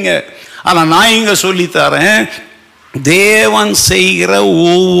கேட்குறீங்க. ஆனால் நான் இங்க சொல்லித்தரேன், தேவன் செய்கிற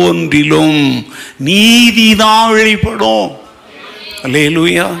ஒவ்வொன்றிலும் நீதிதான் வெளிப்படும்.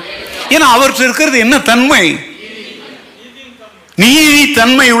 அல்லேலூயா. ஏன்னா அவர்கிட்ட இருக்கிறது என்ன தன்மை? நீதி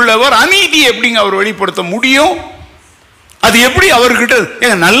தன்மை உள்ளவர். அநீதி எப்படிங்க அவர் வெளிப்படுத்த முடியும்? அது எப்படி அவர்கிட்ட?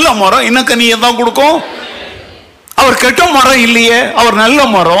 நல்ல மரம் என்ன கனியை தான் கொடுக்கும்? அவர் கெட்ட மரம் இல்லையே, அவர் நல்ல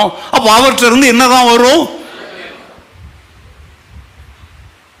மரம். அப்ப அவர்கிட்ட இருந்து என்னதான் வரும்?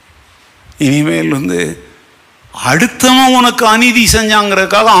 இனிமேல் அடுத்தவன் உனக்கு அநீதி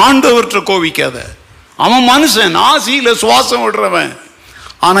செஞ்சாங்கிறதுக்காக ஆண்டவர்கிட்ட கோவிக்காத. அவன் மனுஷன், நாசியில சுவாசம் விடுறவன்.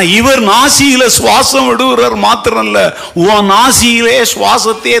 ஆனா இவர் நாசியில சுவாசம் விடுகிறார் மாத்திரம் இல்ல, உன் நாசியிலே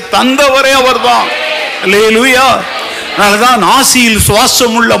சுவாசத்தையே தந்தவரே அவர் தான். அல்லேலூயா. அதனால்தான் நாசியில்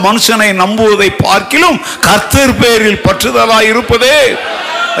சுவாசம் உள்ள மனுஷனை நம்புவதை பார்க்கிலும் கர்த்தர் பேரில் பற்றுதலாய் இருப்பதே.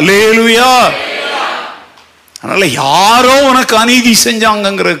 அல்லேலூயா. அதனால யாரோ உனக்கு அநீதி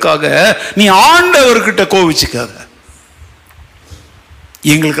செஞ்சாங்கிறதுக்காக நீ ஆண்டவர்கிட்ட கோவிச்சுக்காத.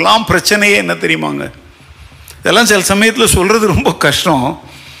 எங்களுக்கெல்லாம் பிரச்சனையே என்ன தெரியுமாங்க? இதெல்லாம் சில சமயத்தில் சொல்றது ரொம்ப கஷ்டம்.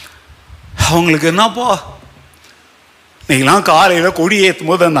 அவங்களுக்கு என்னப்பா, நீங்களாம் காலையில் கொடி ஏற்றும்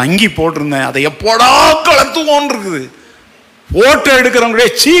போது அந்த அங்கி போட்டிருந்தேன், அதை எப்போடா கலத்துவோன்னு இருக்குது. ஓட்டை எடுக்கிறவங்களே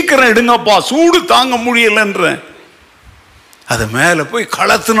சீக்கிரம் எடுங்கப்பா, சூடு தாங்க முடியலன்றேன். அது மேலே போய்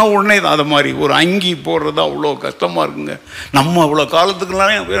கலத்துன உடனே தான். அது மாதிரி ஒரு அங்கி போடுறது அவ்வளோ கஷ்டமாக இருக்குங்க. நம்ம அவ்வளோ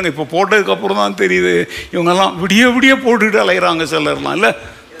காலத்துக்குலாம் இப்போ போட்டதுக்கப்புறம் தான் தெரியுது, இவங்கெல்லாம் விடிய விடிய போட்டுக்கிட்டு அலைகிறாங்க சிலர்லாம். இல்லை,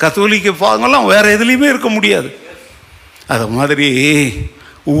 கத்தோலிக்க பாங்கெல்லாம் வேற எதுலேயுமே இருக்க முடியாது. அது மாதிரி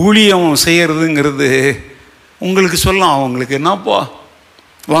ஊழியம் செய்யறதுங்கிறது உங்களுக்கு சொல்லலாம். அவங்களுக்கு என்னப்பா,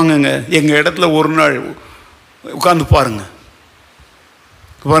 வாங்குங்க எங்கள் இடத்துல ஒரு நாள் உட்காந்து பாருங்க.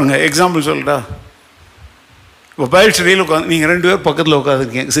 எக்ஸாம்பிள் சொல்லிட்டா, இப்போ பைல் ஸ்டடியில் உட்காந்து நீங்கள் 2 பேர் பக்கத்தில்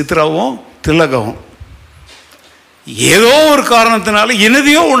உட்காந்துருக்கீங்க, சித்ராவும் திலகாவும். ஏதோ ஒரு காரணத்தினால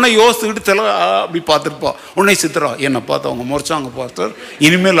என்னதையோ உன்னை யோசித்துக்கிட்டு திலகா அப்படி பார்த்துருப்பா. உன்னை சித்ரா என்னை பார்த்து அவங்க முறைச்சாங்க பார்த்தார்,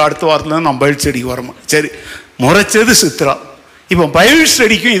 இனிமேல் அடுத்த வாரத்தில் நான் பைல் ஸ்டடிக்கு வரமா. சரி, முறைச்சது சித்ரா. இப்போ பைல்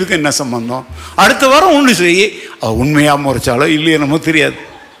ஸ்டடிக்கும் இதுக்கு என்ன சம்பந்தம்? அடுத்த வாரம் ஒன்று செய்ய, உண்மையாக முறைச்சாலோ இல்லையோ நம்ம தெரியாது.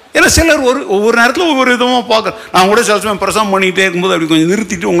 ஏன்னா சிலர் ஒவ்வொரு நேரத்தில் ஒவ்வொரு விதமாக பார்க்குறேன். நான் கூட சில சமயம் பிரசவம் பண்ணிகிட்டே இருக்கும்போது அப்படி கொஞ்சம்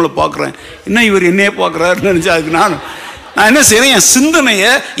நிறுத்திட்டு உங்களை பார்க்குறேன், என்ன இவர் என்னையே பார்க்குறாருன்னு நினச்சா அதுக்கு நான் என்ன செய்கிறேன், என் சிந்தனையை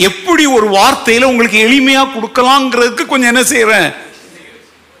எப்படி ஒரு வார்த்தையில் உங்களுக்கு எளிமையாக கொடுக்கலாங்கிறதுக்கு கொஞ்சம் என்ன செய்கிறேன்,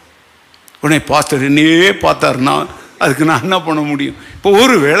 உடனே பாஸ்டர் என்னையே பார்த்தாருன்னா அதுக்கு நான் என்ன பண்ண முடியும்? இப்போ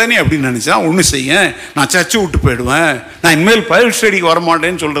ஒரு வேளை நீ அப்படின்னு நினச்சா ஒன்று செய்ய, நான் சர்ச்சை விட்டு போயிடுவேன், நான் இனிமேல் பைல் ஸ்டடிக்கு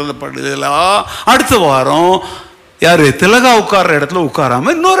வரமாட்டேன்னு சொல்கிறத படுதலாம். அடுத்த வாரம் யார் திலகா உட்கார்ற இடத்துல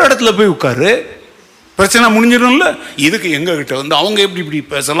உட்காராம இன்னொரு இடத்துல போய் உட்காரு, பிரச்சனை முடிஞ்சிடும்ல. இதுக்கு எங்ககிட்ட அவங்க எப்படி இப்படி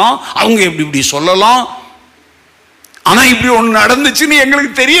பேசலாம், அவங்க எப்படி இப்படி சொல்லலாம், ஆனா இப்படி ஒன்று நடந்துச்சுன்னு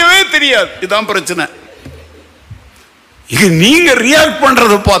எங்களுக்கு தெரியவே தெரியாது. இதுதான் பிரச்சனை. இது நீங்க ரியாக்ட்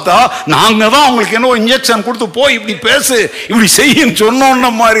பண்றதை பார்த்தா நாங்க தான் அவங்களுக்கு என்ன இன்ஜெக்ஷன் கொடுத்து போய் இப்படி பேசு இப்படி செய்யுன்னு சொன்னோன்ன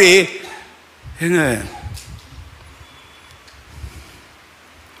மாதிரி. ஏங்க,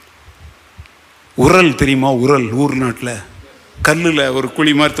 உரல் தெரியுமா? உரல் ஊர் நாட்டில் கல்லில் ஒரு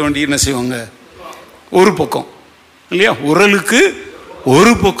குழி மாதிரி தோண்டி என்ன செய்வாங்க, ஒரு பக்கம் இல்லையா, உரலுக்கு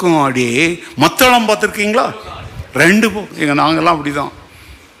ஒரு பக்கம் அடி. மத்தளம் பார்த்துருக்கீங்களா? 2 பக்கம். எங்க நாங்கெல்லாம் அப்படிதான்.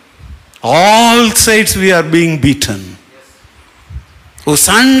 All sides we are being beaten. ஒரு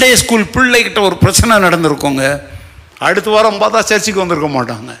சண்டே ஸ்கூல் பிள்ளைகிட்ட ஒரு பிரச்சனை நடந்திருக்கோங்க, அடுத்த வாரம் பார்த்தா சர்ச்சுக்கு வந்திருக்க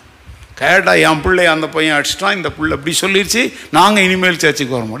மாட்டாங்க. கேட்டா என் பிள்ளை அந்த பையன் அடிச்சிட்டான், இந்த பிள்ளை அப்படி சொல்லிடுச்சு, நாங்கள் இனிமேல்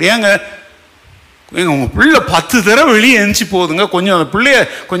சர்ச்சுக்கு வர மாட்டோம். ஏங்க உங்கள் பிள்ளை 10 தடவை வெளியே எழுந்துச்சி போகுதுங்க, கொஞ்சம் அந்த பிள்ளைய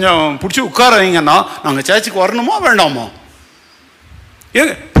கொஞ்சம் பிடிச்சி உட்கார வைங்கன்னா நாங்கள் சர்ச்சுக்கு வரணுமா வேண்டாமா?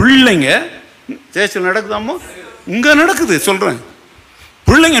 ஏங்க பிள்ளைங்க சர்ச்சில் நடக்குதாமா? இங்கே நடக்குது சொல்கிறேன்.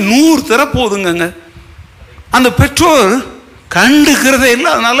 பிள்ளைங்க 100 தடவை போகுதுங்க, அந்த பெற்றோர் கண்டுக்கிறதே இல்லை.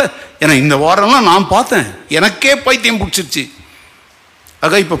 அதனால ஏன்னா இந்த வாரம்லாம் நான் பார்த்தேன், எனக்கே பைத்தியம் பிடிச்சிருச்சு.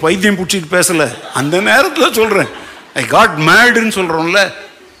 ஆக இப்போ பைத்தியம் பிடிச்சிட்டு பேசலை, அந்த நேரத்தில் சொல்கிறேன், ஐ காட் மேடுன்னு சொல்கிறோம்ல.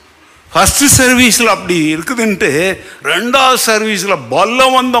 ஃபர்ஸ்ட் சர்வீஸில் அப்படி இருக்குதுன்ட்டு ரெண்டாவது சர்வீஸில்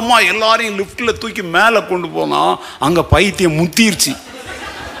பலவந்தமாக எல்லாரையும் லிஃப்டில் தூக்கி மேலே கொண்டு போனால் அங்கே பைத்தியம் முத்திருச்சு.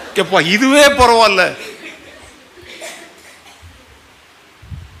 எப்பா இதுவே பரவாயில்ல.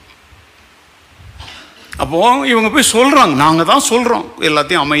 அப்போ இவங்க போய் சொல்கிறாங்க, நாங்கள் தான் சொல்கிறோம்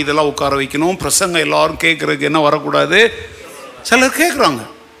எல்லாத்தையும் அமைதியெல்லாம் உட்கார வைக்கணும், பிரசங்க எல்லாரும் கேட்குறதுக்கு என்ன வரக்கூடாது. சிலர் கேட்குறாங்க.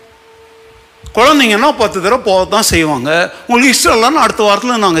 குழந்தைங்கன்னா 10 தடவை போக தான் செய்வாங்க. உங்களுக்கு இஷ்டம் இல்லைன்னு அடுத்த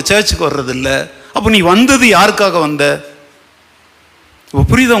வாரத்தில் நாங்கள் சர்ச்சுக்கு வர்றதில்ல. அப்போ நீ வந்தது யாருக்காக வந்த? இப்போ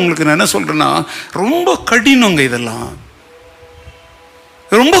புரியுதா உங்களுக்கு? நான் என்ன சொல்கிறேன்னா, ரொம்ப கடினங்க இதெல்லாம்,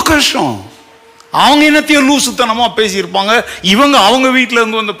 ரொம்ப கஷ்டம். அவங்க என்னத்தையும் லூசுத்தனமாக பேசியிருப்பாங்க, இவங்க அவங்க வீட்டில்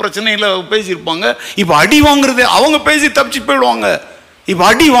இருந்து வந்த பிரச்சனையில் பேசியிருப்பாங்க. இப்போ அடி வாங்குறது அவங்க பேசி தப்பிச்சு போயிடுவாங்க. இப்போ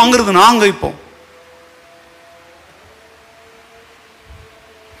அடி வாங்குறது நாங்கள். இப்போ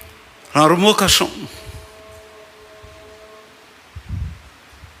ரொம்ப கஷ்டம்.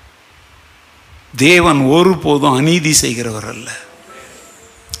 தேவன் ஒருபோதும் அநீதி செய்கிறவர் அல்ல.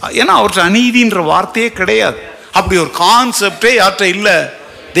 ஏன்னா அவர்கிட்ட அநீதின்ற வார்த்தையே கிடையாது. அப்படி ஒரு கான்செப்டே யார்கிட்ட இல்லை,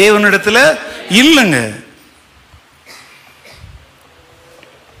 தேவனிடத்துல இல்லைங்க.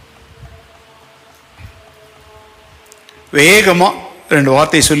 வேகமா 2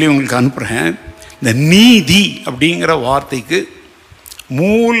 வார்த்தையை சொல்லி உங்களுக்கு அனுப்புறேன். இந்த நீதி அப்படிங்கிற வார்த்தைக்கு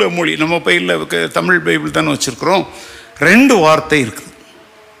மூல மொழி நம்ம பைபிள், தமிழ் பைபிள் தானே வச்சிருக்கிறோம், 2 வார்த்தை இருக்குது.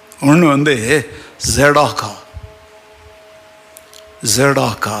 ஒன்று வந்து ஜடாகா,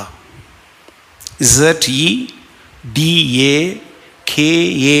 ஜடாகா, ZEDAKAH,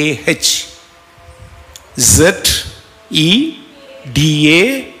 ZEDAKAH,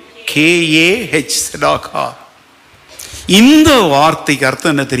 ஜடாகா. இந்த வார்த்தைக்கு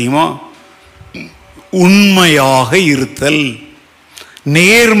அர்த்தம் என்ன தெரியுமா? உண்மையாக இருத்தல்,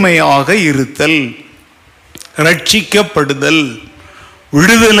 நேர்மையாக இருத்தல், ரட்சிக்கப்படுதல்,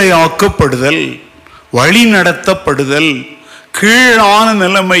 விடுதலையாக்கப்படுதல், வழி நடத்தப்படுதல், கீழான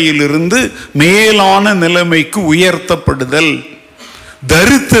நிலைமையிலிருந்து மேலான நிலைமைக்கு உயர்த்தப்படுதல்,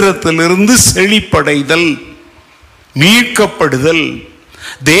 தரித்திரத்திலிருந்து செழிப்படைதல், மீட்கப்படுதல்,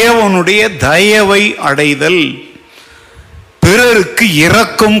 தேவனுடைய தயவை அடைதல், பிறருக்கு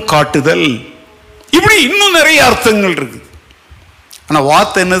இரக்கம் காட்டுதல், இப்படி இன்னும் நிறைய அர்த்தங்கள் இருக்கு. ஆனா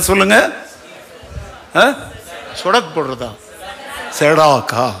வார்த்தை என்ன சொல்லுங்க? சொடக் போடுறதா?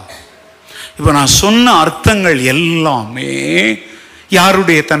 செடாக்கா. இப்ப நான் சொன்ன அர்த்தங்கள் எல்லாமே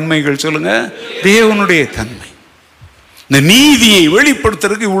யாருடைய தன்மைகள் சொல்லுங்க? தேவனுடைய தன்மை. இந்த நீதியை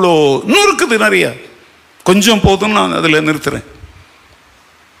வெளிப்படுத்துறதுக்கு இவ்வளோ இன்னும் இருக்குது, நிறைய. கொஞ்சம் போதும், நான் அதில் நிறுத்துறேன்.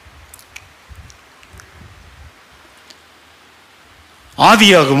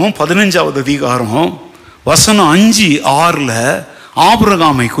 ஆதியாகமம் 15வது அதிகாரம் வசனம் 5-6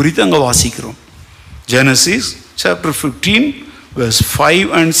 ஆபிரகாமை குறித்து அங்க வாசிக்கிறோம். Genesis chapter 15 verse 5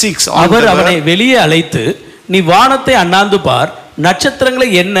 and 6. அவர் அவனை வெளியே அழைத்து, நீ வானத்தை அண்ணாந்து பார், நட்சத்திரங்களை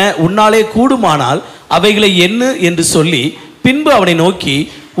எண்ண உன்னாலே கூடுமானால் அவைகளை எண்ணு என்று சொல்லி, பின்பு அவனை நோக்கி,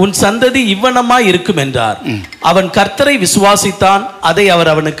 உன் சந்ததி இவ்வனமாய் இருக்கும் என்றார். அவன் கர்த்தரை விசுவாசித்தான், அதை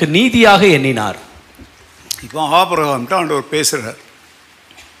அவர் அவனுக்கு நீதியாக எண்ணினார். இப்போ ஆபிரகாம்கிட்ட ஆண்டவர் பேசுறார்,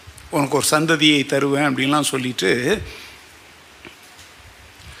 உனக்கு ஒரு சந்ததியை தருவேன் அப்படின்லாம் சொல்லிட்டு,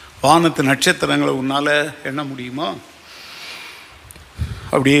 வானத்து நட்சத்திரங்களை உன்னால எண்ண முடியுமா?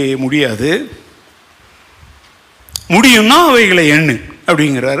 அப்படியே முடியாது. முடியும்னா அவைகளை எண்ணு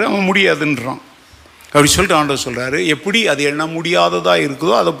அப்படிங்கிறாரு. அவன் முடியாதுன்றான். அப்படி சொல்லிட்டு ஆண்டவர் சொல்றாரு, எப்படி அது எண்ண முடியாததா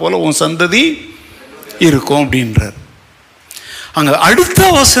இருக்குதோ அதை போல உன் சந்ததி இருக்கும் அப்படின்றார். அங்க அடுத்த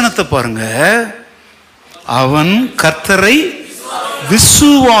வசனத்தை பாருங்க, அவன் கர்த்தரை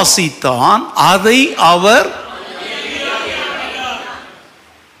விசுவாசித்தான், அதை அவர்.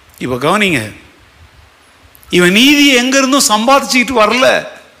 இப்ப கவனிங்க, இவன் நீதி எங்க இருந்தும் சம்பாதிச்சுக்கிட்டு வரல.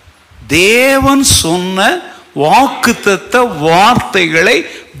 தேவன் சொன்ன வாக்குத்தத்த வார்த்தைகளை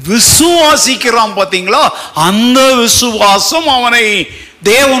விசுவாசிக்கிறான். பாத்தீங்களா? அந்த விசுவாசம் அவனை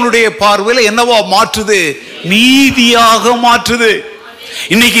தேவனுடைய பார்வையில் என்னவா மாற்றுது? நீதியாக மாற்றுது.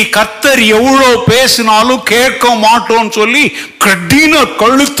 இன்னைக்கு கர்த்தர் எவ்வளவு பேசினாலும் கேட்க மாட்டோம்னு சொல்லி கடின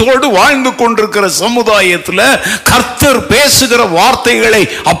கழுத்தோடு வாழ்ந்து கொண்டிருக்கிற சமுதாயத்தில் கர்த்தர் பேசுகிற வார்த்தைகளை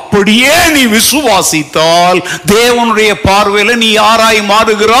அப்படியே நீ விசுவாசித்தால் தேவனுடைய பார்வையில் நீ யாராய்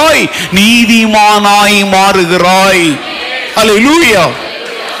மாறுகிறாய்? நீதிமானாய் மாறுகிறாய். Hallelujah.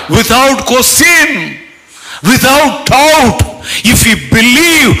 Without question, without doubt, if you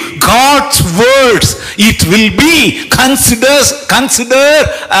believe God's words, it will be considered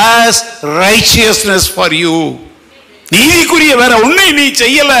as righteousness for you. நீதிக்குரிய வேற ஒண்ணு நீ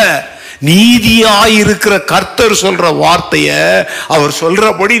செய்யல, நீதியாயிருக்கிற கர்த்தர் சொல்ற வார்த்தைய அவர்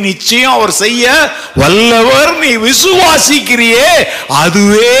சொல்றபடி நிச்சயம் அவர் செய்ய வல்லவர். நீ விசுவாசிக்கிறியே,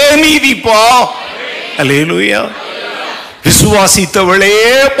 அதுவே நீதிப்பா. அல்லேலூயா. விசுவாசித்தவளே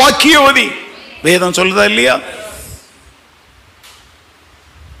பாக்கியவதி, வேதம் சொல்லுதா இல்லையா?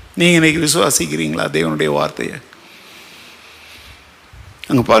 நீங்க இன்னைக்கு விசுவாசிக்கிறீங்களா தேவனுடைய வார்த்தையை?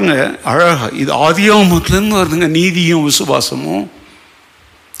 அங்க பாருங்க, அழகா இது ஆதியாகமத்திலிருந்து வருதுங்க. நீதியும் விசுவாசமும்.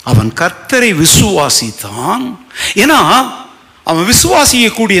 அவன் கர்த்தரை விசுவாசித்தான். ஏன்னா அவன்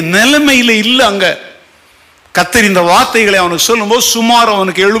விசுவாசிக்கக்கூடிய நிலைமையில இல்லை. அங்க கர்த்தர் இந்த வார்த்தைகளை அவனுக்கு சொல்லும்போது சுமார்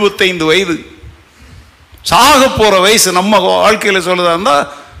அவனுக்கு 75 வயது, சாக போற வயசு. நம்ம வாழ்க்கையில சொல்றதா இருந்தா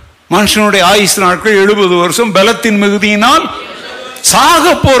மனுஷனுடைய ஆயுசு நாட்கள் 70 வருஷம், பலத்தின் மிகுதியினால் சாக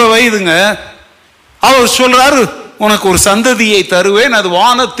போற வயதுங்க. அவர் சொல்றாரு, உனக்கு ஒரு சந்ததியை தருவேன், அது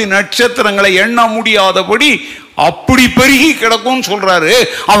வானத்தின் நட்சத்திரங்களை எண்ண முடியாதபடி அப்படி பெருகி கிடக்கும் சொல்றாரு.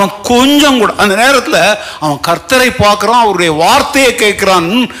 அவன் கொஞ்சம் கூட அந்த நேரத்துல அவன் கர்த்தரை பார்க்கிறான், அவருடைய வார்த்தையை கேட்கிறான்.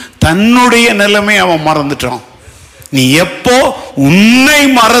 தன்னுடைய நிலைமை அவன் மறந்துட்டான். நீ எப்போ உன்னை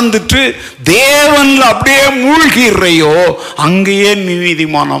மறந்துட்டு தேவன்ல அப்படியே மூழ்கிறையோ அங்கேயே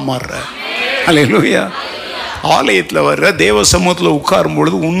நீதிமானம் மாறுற. அல்லேலூயா. ஆலயத்தில் வர்ற தேவ சமூகத்தில் உட்காரும்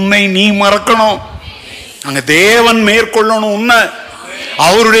பொழுது உன்னை நீ மறக்கணும். அங்க தேவன் மேற்கொள்ளணும் உன்னை.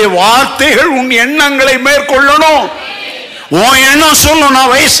 அவருடைய வார்த்தைகள் உன் எண்ணங்களை மேற்கொள்ளணும். உன் எண்ணம் சொல்லும்,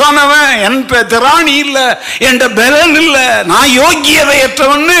 நான் வயசானவன், என் திராணி இல்ல, என் பலன் இல்ல, நான்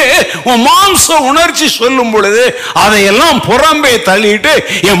யோகியதையற்றவன்னு உன் மாம்ச உணர்ச்சி சொல்லும் பொழுது அதையெல்லாம் புறம்பே தள்ளிட்டு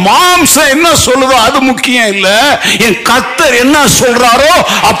என் மாம்சம் என்ன சொல்லுதோ அது முக்கியம் இல்ல, என் கர்த்தர் என்ன சொல்றாரோ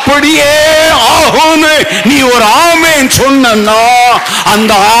அப்படியே ஆகும்னு நீ ஒரு ஆமேன் சொன்னா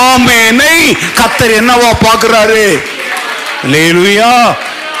அந்த ஆமேனை கர்த்தர் என்னவா பார்க்கிறாரு? அல்லேலூயா,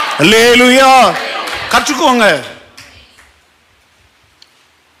 அல்லேலூயா. கற்றுக்கோங்க.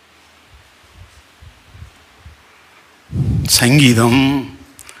 சங்கீதம்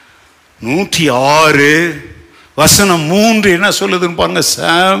 106 வசனம் 3 என்ன சொல்லுதுன்னு பாருங்க.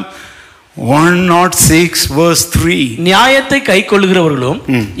 சாம் 106 verse 3. நியாயத்தை கைக்கொள்ளுகிறவர்களும்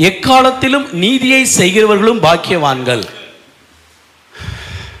எக்காலத்திலும் நீதியை செய்கிறவர்களும் பாக்கியவான்கள்.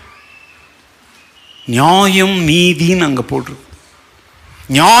 நியாயம் நீதின்னு அங்க போட்டிருக்கு.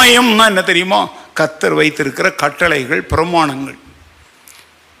 நியாயம்னா என்ன தெரியுமா? கர்த்தர் வைத்திருக்கிற கட்டளைகள், பிரமாணங்கள்.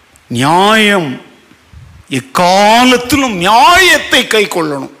 நியாயம், எக்காலத்திலும் நியாயத்தை கை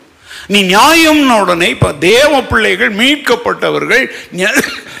கொள்ளணும். நீ நியாயம்னு உடனே இப்ப தேவ பிள்ளைகள், மீட்கப்பட்டவர்கள்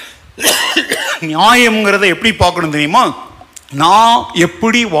நியாயம்ங்கிறத எப்படி பார்க்கணும் தெரியுமா? நான்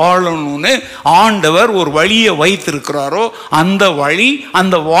எப்படி வாழணும்னு ஆண்டவர் ஒரு வழியை வைத்திருக்கிறாரோ அந்த வழி,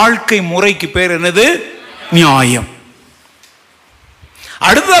 அந்த வாழ்க்கை முறைக்கு பேர் என்னது? நியாயம்.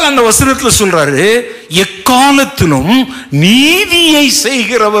 அடுத்தால் அந்த வசனத்தில் சொல்றாரு, எக்காலத்திலும் நீதியை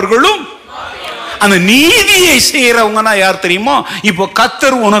செய்கிறவர்களும். அந்த நீதியை செய்யறவங்கன்னா யார் தெரியுமா? இப்போ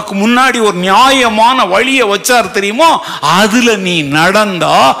கர்த்தர் உனக்கு முன்னாடி ஒரு நியாயமான வழியை வச்சார் தெரியுமா? அதுல நீ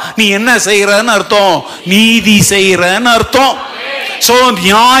நடந்தா நீ என்ன செய்யறன்னு அர்த்தம்? நீதி செய்யறன்னு அர்த்தம். சோ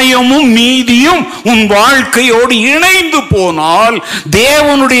நியாயமும் நீதியும் உன் வாழ்க்கையோடு இணைந்து போனால்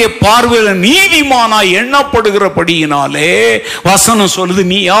தேவனுடைய பார்வையில் நீதிமானா எண்ணப்படுகிறபடியினாலே வசனம் சொல்லுது,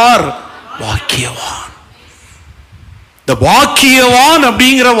 நீ யார்? பாக்கியவான். இந்த பாக்கியவான்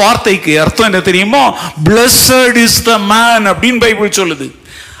அப்படிங்கிற வார்த்தைக்கு அர்த்தம் என்ன தெரியுமா? Blessed is the man அப்படின்னு பைபிள் சொல்லுது.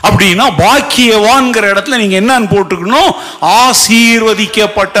 அப்படின்னா பாக்கியவான்ங்கிற இடத்துல நீங்க என்னன்னு போட்டுக்கணும்?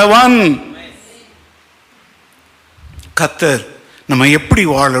 ஆசீர்வதிக்கப்பட்டவன். கர்த்தர் நம்ம எப்படி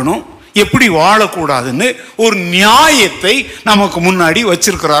வாழணும், எப்படி வாழக்கூடாதுன்னு ஒரு நியாயத்தை நமக்கு முன்னாடி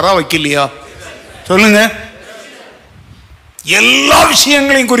வச்சிருக்கிறாரா, வைக்கலையா? சொல்லுங்க. எல்லா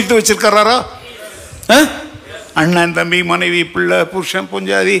விஷயங்களையும் குறித்து வச்சிருக்கிறாரா? அண்ணன், தம்பி, மனைவி, பிள்ளை, புருஷன்,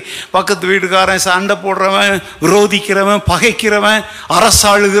 பொஞ்சாதி, பக்கத்து வீட்டுக்காரன், சண்டை போடுறவன், விரோதிக்கிறவன், பகைக்கிறவன்,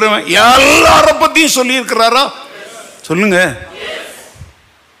 அரசாளுகிறவன், எல்லார பத்தியும் சொல்லி இருக்கிறாரா? சொல்லுங்க.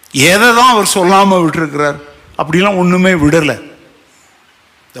 எதை தான் அவர் சொல்லாம விட்டுருக்கிறார்? அப்படிலாம் ஒண்ணுமே விடலை.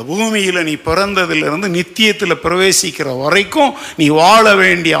 இந்த பூமியில நீ பிறந்ததிலிருந்து நித்தியத்தில் பிரவேசிக்கிற வரைக்கும் நீ வாழ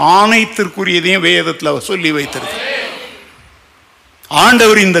வேண்டிய அனைத்திற்குரியதையும் வேதத்தில் சொல்லி வைத்திருக்க.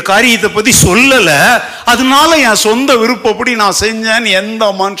 ஆண்டவர் இந்த காரியத்தை பத்தி சொல்லல, அதனால என் சொந்த விருப்பப்படி நான் செஞ்சேன்னு எந்த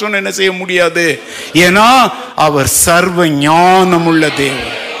மனுஷனும் என்ன செய்ய முடியாது. ஏன்னா அவர் சர்வ ஞானமுள்ள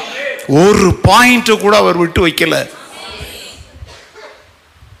தேவன். ஒரு பாயிண்ட் கூட அவர் விட்டு வைக்கல.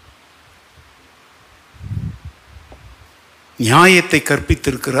 நியாயத்தை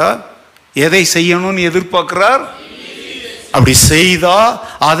கற்பித்திருக்கிறார். எதை செய்யணும்னு எதிர்பார்க்கிறார்? அப்படி செய்தா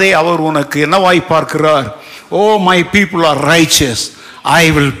அதை அவர் உனக்கு என்னவாய் பார்க்கிறார்? Oh my people are riches, I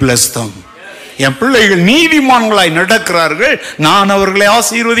will plus தம். என் பிள்ளைகள் நீதிமான்களாய் நடக்கிறார்கள், நான் அவர்களை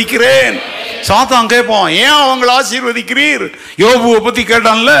ஆசீர்வதிக்கிறேன். சாத்தான் கேட்பான், ஏன் அவங்களை ஆசீர்வதிக்கிறீர்? யோபுவை பத்தி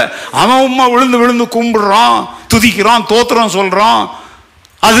கேட்டான்ல, அவன் உம்மா விழுந்து விழுந்து கும்பிடுறான், துதிக்கிறான், தோத்திரம் சொல்றான்.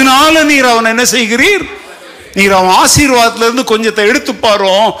 அதனால நீர் அவன் என்ன செய்கிறீர்? நீர் அவன் ஆசீர்வாதத்துல இருந்து கொஞ்சத்தை எடுத்து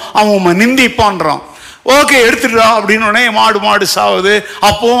பாரோ, அவன் உம்மை நிந்திப்பான்றான். ஓகே, எடுத்துட்டா அப்படின்னு மாடு மாடு சாவுது.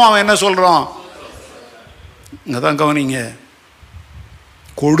 அப்பவும் அவன் என்ன சொல்றான்? இங்கதான் கவனிங்க,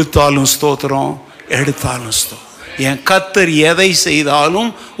 கொடுத்தாலும் ஸ்தோத்திரம், எடுத்தாலும் ஸ்தோத்திரம். என் கர்த்தர் எதை செய்தாலும்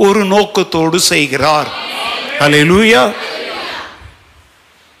ஒரு நோக்கத்தோடு செய்கிறார். அல்லேலூயா.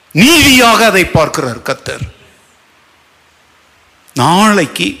 நீதியாக அதை பார்க்கிறார் கர்த்தர்.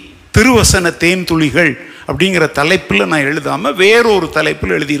 நாளைக்கு திருவசன தேன் துளிகள் அப்படிங்கிற தலைப்பில் நான் எழுதாம வேறொரு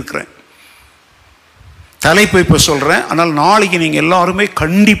தலைப்பில் எழுதியிருக்கிறேன். தலைப்பை இப்போ சொல்றேன். ஆனால் நாளைக்கு நீங்க எல்லாருமே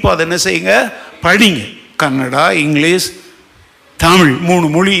கண்டிப்பாக அதை என்ன செய்யுங்க, படிங்க. கன்னடா, இங்கிலீஷ், தமிழ் 3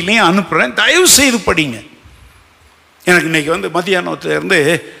 மொழியிலையும் அனுப்புகிறேன். தயவு செய்து படிங்க. எனக்கு இன்னைக்கு மத்தியானத்திலேருந்து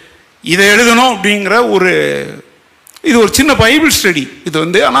இதை எழுதணும் அப்படிங்கிற இது ஒரு சின்ன பைபிள் ஸ்டடி இது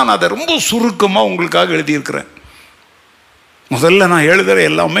ஆனால் நான் அதை ரொம்ப சுருக்கமாக உங்களுக்காக எழுதியிருக்கிறேன். முதல்ல நான் எழுதுகிற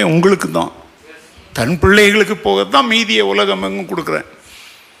எல்லாமே உங்களுக்கு தான், தன் பிள்ளைகளுக்கு போகத்தான் மீதியை உலகம் எங்கும் கொடுக்குறேன்.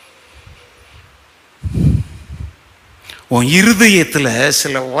 உன் இருதயத்தில்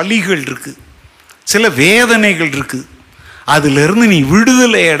சில வலிகள் இருக்கு, சில வேதனைகள் இருக்கு. அதிலிருந்து நீ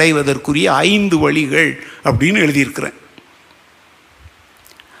விடுதலை அடைவதற்குரிய 5 வழிகள் அப்படின்னு எழுதியிருக்கிறேன்.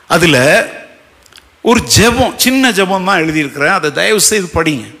 அதில் ஒரு ஜெபம், சின்ன ஜெபம் தான் எழுதியிருக்கிறேன். அதை தயவு செய்து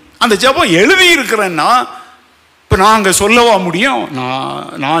படிங்க. அந்த ஜெபம் எழுதியிருக்கிறேன்னா இப்போ நான் அங்கே சொல்லவா முடியும்?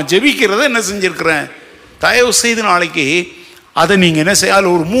 நான் ஜெபிக்கிறத என்ன செஞ்சுருக்கிறேன். தயவு செய்து நாளைக்கு அதை நீங்கள் என்ன செய்ய,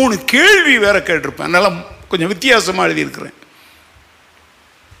 அதில் ஒரு 3 கேள்வி வேற கேட்டிருப்பேன். அதனால் கொஞ்சம் வித்தியாசமாக எழுதியிருக்கிறேன்.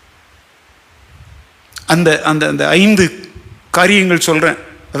 அந்த அந்த அந்த 5 காரியங்கள் சொல்கிறேன்.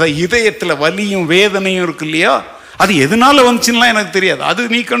 அதான் இதயத்தில் வலியும் வேதனையும் இருக்கு இல்லையா, அது எதனால வந்துச்சுன்னா எனக்கு தெரியாது, அது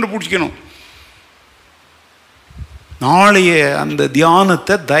நீ கண்டுபிடிக்கணும். நாளைய அந்த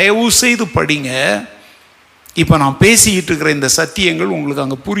தியானத்தை தயவு செய்து படிங்க. இப்போ நான் பேசிக்கிட்டு இருக்கிற இந்த சத்தியங்கள் உங்களுக்கு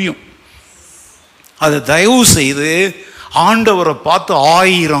அங்கே புரியும். அதை தயவு செய்து ஆண்டவரை பார்த்து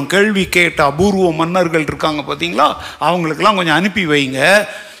 1000 கேள்வி கேட்ட அபூர்வ மன்னர்கள் இருக்காங்க பார்த்தீங்களா, அவங்களுக்கெல்லாம் கொஞ்சம் அனுப்பி வைங்க.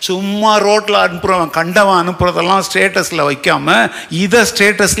 சும்மா ரோட்டில் அனுப்புகிறவன் கண்டவன் அனுப்புறதெல்லாம் ஸ்டேட்டஸில் வைக்காம இதை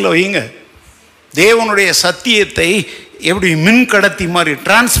ஸ்டேட்டஸில் வைங்க. தேவனுடைய சத்தியத்தை எப்படி மின் கடத்தி மாதிரி,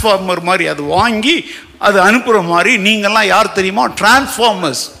 டிரான்ஸ்ஃபார்மர் மாதிரி அது வாங்கி அது அனுப்புகிற மாதிரி நீங்கள்லாம் யார் தெரியுமா?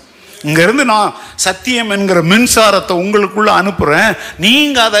 டிரான்ஸ்ஃபார்மர்ஸ். இங்கேருந்து நான் சத்தியம் என்கிற மின்சாரத்தை உங்களுக்குள்ளே அனுப்புகிறேன்.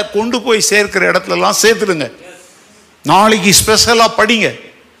 நீங்கள் அதை கொண்டு போய் சேர்க்கிற இடத்துலலாம் சேர்த்துடுங்க. நாளைக்கு ஸ்பெஷலாக படிங்க.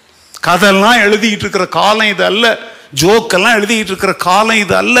 கதையெல்லாம் எழுதிக்கிட்டு இருக்கிற காலம் இது அல்ல, ஜோக்கெல்லாம் எழுதிக்கிட்டு இருக்கிற காலம்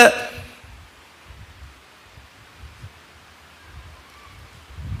இது அல்ல.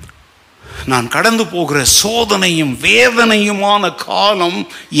 நான் கடந்து போகிற சோதனையும் வேதனையுமான காலம்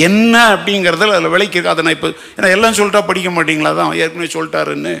என்ன அப்படிங்கிறதுல அதில் விளைக்க. அதை நான் இப்போ ஏன்னா எல்லாம் சொல்லிட்டா படிக்க மாட்டீங்களா, தான் ஏற்கனவே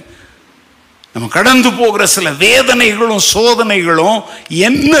சொல்லிட்டாருன்னு. நம்ம கடந்து போகிற சில வேதனைகளும் சோதனைகளும்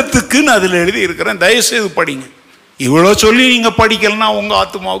என்னத்துக்குன்னு அதில் எழுதி இருக்கிறேன். தயவுசெய்து படிங்க. இவ்வளோ சொல்லி நீங்கள் படிக்கலன்னா உங்கள்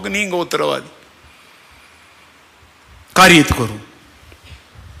ஆத்மாவுக்கு நீங்கள் உத்தரவாதி. காரியத்துக்கு வரும்.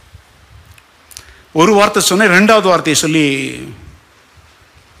 ஒரு வார்த்தை சொன்னேன், 2வது வார்த்தையை சொல்லி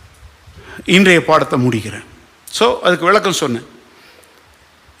இன்றைய பாடத்தை முடிக்கிறேன். ஸோ அதுக்கு விளக்கம் சொன்னேன்.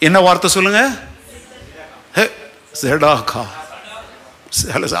 என்ன வார்த்தை சொல்லுங்க? செடாக்கா.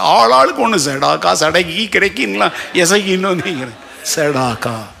 ஆளாளுக்கு ஒன்று செடாக்கா, சடக்கி கிடைக்கின்லாம் எசைக்கின்னு வந்தீங்க.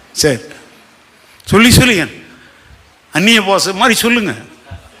 செடாக்கா. சரி சொல்லுங்க, அந்நிய பாச மாதிரி சொல்லுங்க.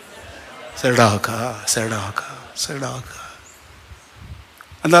 செடாக்கா செடாக்கா செடாக்கா.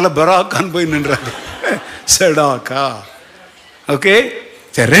 அதனால பராக்கான்னு போய் நின்றாங்க. செடாக்கா. ஓகே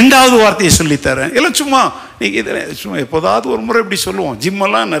சரி, 2வது வார்த்தையை சொல்லித்தரேன். எல்லாம் சும்மா நீங்கள் சும்மா எப்போதாவது ஒரு முறை இப்படி சொல்லுவோம்.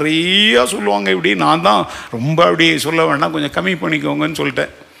 ஜிம்மெல்லாம் நிறையா சொல்லுவாங்க இப்படி. நான் தான் ரொம்ப அப்படி சொல்ல வேண்டாம், கொஞ்சம் கம்மி பண்ணிக்கோங்கன்னு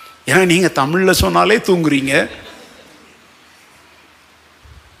சொல்லிட்டேன். ஏன்னா நீங்கள் தமிழில் சொன்னாலே தூங்குறீங்க.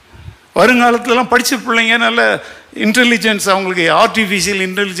 வருங்காலத்துலலாம் படித்த பிள்ளைங்க நல்ல இன்டெலிஜென்ஸ், அவங்களுக்கு ஆர்டிஃபிஷியல்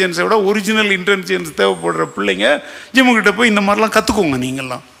இன்டெலிஜென்ஸை விட ஒரிஜினல் இன்டெலிஜென்ஸ் தேவைப்படுற பிள்ளைங்க ஜிம்முக்கிட்ட போய் இந்த மாதிரிலாம் கற்றுக்கோங்க.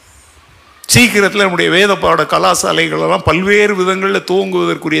 நீங்கள்லாம் சீக்கிரத்தில் நம்முடைய வேத பாட கலாசாலைகளெல்லாம் பல்வேறு விதங்களில்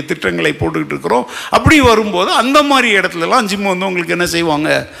துவங்குவதற்குரிய திட்டங்களை போட்டுக்கிட்டு இருக்கிறோம். அப்படி வரும்போது அந்த மாதிரி இடத்துலலாம் ஜிம் உங்களுக்கு என்ன செய்வாங்க,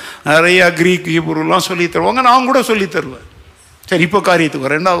 நிறையா கிரீக் ஹீப்ரூலாம் சொல்லி தருவாங்க. நான் கூட சொல்லி தருவேன். சரி, இப்போ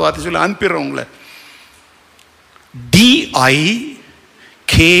காரியத்துக்கு 2வது வார்த்தை சொல்லி அனுப்பிடுறேன் உங்களை. DIKEE.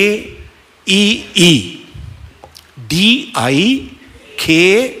 DIKEE.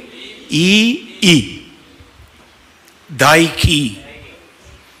 டைக்கி.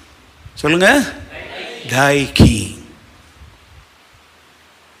 சொல்லுங்க. டைக்கி.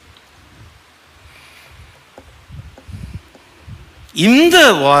 இந்த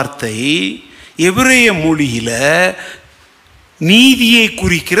வார்த்தை எபிரேய மொழியில நீதியை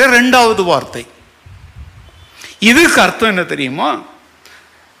குறிக்கிற இரண்டாவது வார்த்தை. இதுக்கு அர்த்தம் என்ன தெரியுமா?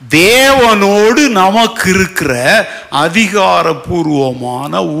 தேவனோடு நமக்கு இருக்கிற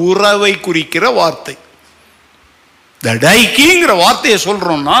அதிகாரபூர்வமான உறவை குறிக்கிற வார்த்தை. டைக்கிங்கிற வார்த்தையை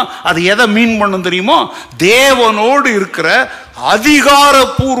சொல்றோம்னா அது எதை மீன் பண்ணும் தெரியுமா? தேவனோடு இருக்கிற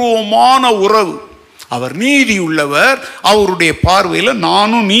அதிகாரபூர்வமான உறவு. அவர் நீதி உள்ளவர், அவருடைய பார்வையில்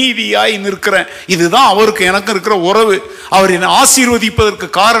நானும் நீதியாய் நிற்கிறேன். இதுதான் அவருக்கு எனக்கு இருக்கிற உறவு. அவர் என்னை ஆசீர்வதிப்பதற்கு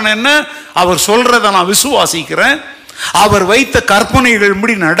காரணம் என்ன? அவர் சொல்றதை நான் விசுவாசிக்கிறேன், அவர் வைத்த கற்பனைகள்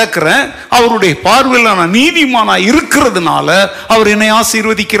படி நடக்கிறேன், அவருடைய பார்வையில் நான் நீதிமானா இருக்கிறதுனால அவர் என்னை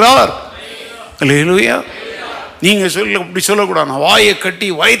ஆசீர்வதிக்கிறார். அல்லேலூயா. நீங்க அப்படி சொல்லக்கூடாது. நான் வாயை கட்டி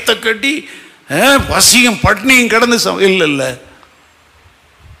வயத்தை கட்டி பசியும் பட்னியும் கிடந்து இல்லை.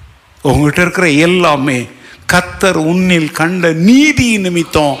 உங்ககிட்ட இருக்கிற எல்லாமே கர்த்தர் உன்னில் கண்ட நீதி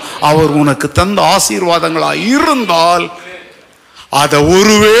நிமித்தம் அவர் உனக்கு தந்த ஆசீர்வாதங்களா இருந்தால் அதை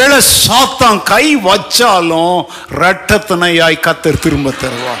ஒருவேளை சாத்தான் கை வச்சாலும் இரட்டத்தனையாய் கர்த்தர் திரும்ப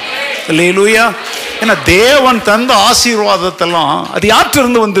தருவார். அல்லேலூயா. ஏன்னா தேவன் தந்த ஆசீர்வாதத்தெல்லாம் அது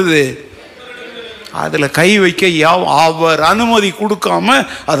யார்கிட்ட வந்தது? அதுல கை வைக்க அவர் அனுமதி கொடுக்காம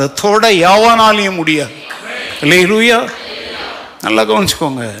அதை தொட எவனாலையும் முடியாது. அல்லேலூயா. நல்லா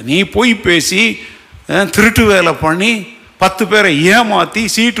கவனிச்சுக்கோங்க. நீ போய் பேசி திருட்டு வேலை பண்ணி 10 பேரை ஏமாற்றி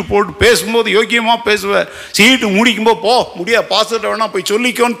சீட்டு போட்டு பேசும்போது யோக்கியமாக பேசுவ, சீட்டு முடிக்கும்போது போ முடியாது பாஸ்டர் வேணா போய்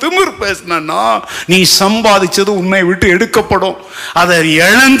சொல்லிக்கோன்னு திமிர் பேசினா நீ சம்பாதிச்சது உன்னை விட்டு எடுக்கப்படும். அதை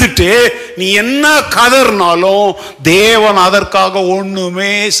இழந்துட்டு நீ என்ன கதறினாலும் தேவன் அதற்காக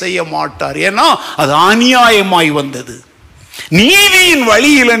ஒண்ணுமே செய்ய மாட்டார். ஏன்னா அது அநியாயமாய் வந்தது. நீதியின்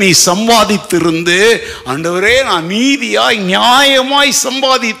வழியில நீ சம்பாதித்திருந்து, ஆண்டவரே நான் நீதியாய் நியாயமாய்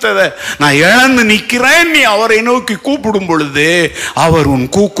சம்பாதித்ததை நான் இழந்து நிற்கிறேன், நீ அவரை நோக்கி கூப்பிடும் பொழுது அவர் உன்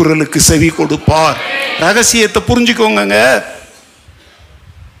கூக்குரலுக்கு செவி கொடுப்பார். ரகசியத்தை புரிஞ்சுக்கோங்க.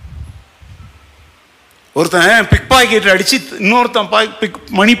 ஒருத்தன் பிக் பாக்கெட் அடிச்சு இன்னொருத்தன்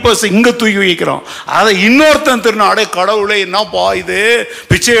மணி பர்ஸ் இங்க தூக்கி வைக்கிறான். அதை இன்னொருத்தன் திருநாடே கடவுளே என்னப்பா இது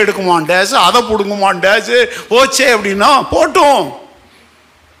பிச்சை எடுக்குமான் டேஸ், அதை பிடுங்குமான் டேஸ் போச்சே அப்படின்னா போட்டோம்.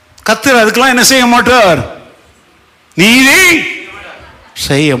 கர்த்தர் அதுக்கெல்லாம் என்ன செய்ய மாட்டார்? நீதி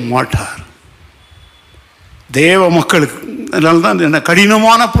செய்ய மாட்டார். தேவ மக்களுக்கு அதனால்தான் என்ன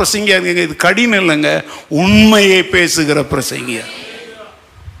கடினமான பிரசங்கியா இருக்குங்க. இது கடினம் இல்லைங்க, உண்மையை பேசுகிற பிரசங்கியா.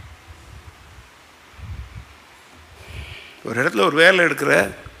 ஒரு இடத்துல ஒரு வேலை எடுக்கிற,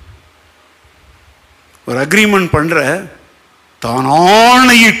 ஒரு அக்ரிமெண்ட் பண்ற, தான்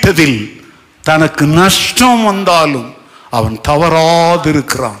ஆணையிட்டதில் தனக்கு நஷ்டம் வந்தாலும் அவன்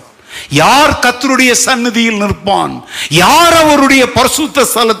தவறாதிருக்கிறான். யார் கர்த்தருடைய சந்நிதியில் நிற்பான்? யார் அவருடைய பரிசுத்த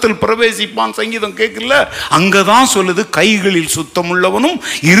ஸ்தலத்தில் பிரவேசிப்பான்? சங்கீதம் கேட்கல, அங்கதான் சொல்லுது கைகளில் சுத்தமுள்ளவனும்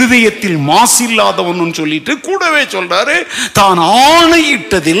இருதயத்தில் மாசில்லாதவனும் சொல்லிட்டு கூடவே சொல்றாரு, தான்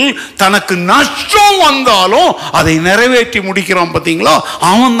ஆணையிட்டதில் தனக்கு நஷ்டம் வந்தாலும் அதை நிறைவேற்றி முடிக்கிறான். பார்த்தீங்களா?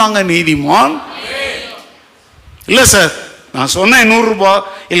 அவன் தாங்க நீதிமான். இல்ல சார் நான் சொன்னேன் 100 ரூபாய்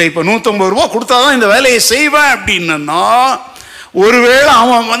இல்லை இப்ப 150 ரூபாய் கொடுத்தாதான் இந்த வேலையை செய்வேன் அப்படின்னா, ஒருவேளை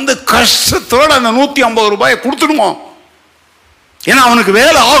அவன் கஷ்டத்தோட அந்த 150 ரூபாயை கொடுத்துடுவான். ஏன்னா அவனுக்கு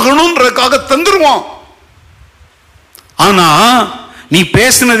வேலை ஆகணும்ன்றதுக்காக தந்துடுவான். ஆனா நீ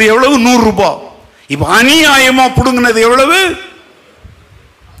பேசினது எவ்வளவு? 100 ரூபாய். இப்ப அநியாயமா புடுங்கினது எவ்வளவு?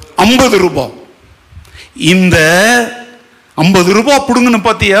 50 ரூபாய். இந்த 50 ரூபாய் புடுங்கன்னு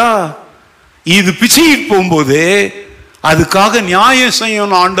பாத்தியா? இது பிச்சைக்கு போகும்போது அதுக்காக நியாயம்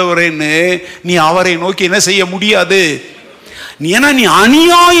செய்யணும் ஆண்டவரேன்னு நீ அவரை நோக்கி என்ன செய்ய முடியாது. ஏன்னா நீ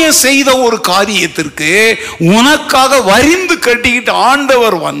அநியாயம் செய்த ஒரு காரியத்திற்கு உனக்காக வரிந்து கட்டிக்கிட்டு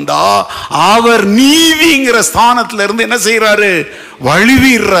ஆண்டவர் வந்தா அவர் நீதிங்கிற ஸ்தானத்துல இருந்து என்ன செய்யறாரு?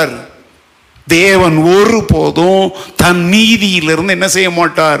 வழுவிடுறாரு. தேவன் ஒருபோதும் தன் நீதியிலிருந்து என்ன செய்ய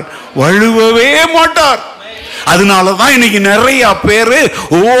மாட்டார்? வழுவவே மாட்டார். அதனாலதான் இன்னைக்கு நிறைய பேரு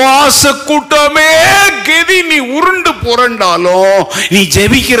உபவாச கூட்டமே கெதி, நீ உருண்டு புரண்டாலும் நீ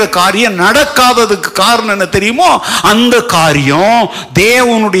ஜெபிக்கிற காரியம் நடக்காததுக்கு காரணம் என்ன தெரியுமோ? அந்த காரியம்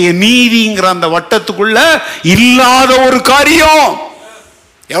தேவனுடைய நீதிங்கிற அந்த வட்டத்துக்குள்ள இல்லாத ஒரு காரியம்.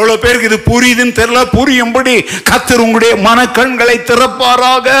 எவ்வளவு பேருக்கு இது புரியுதுன்னு தெரியல. புரியும்படி கர்த்தர் உங்களுடைய மனக்கண்களை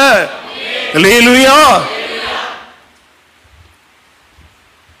திறப்பாராக. அல்லேலூயா.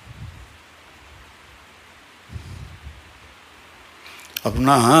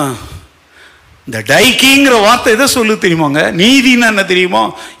 அப்படின்னா இந்த டைக்கிங்கிற வார்த்தை எதை சொல்லு தெரியுமாங்க? நீதின்னு என்ன தெரியுமா?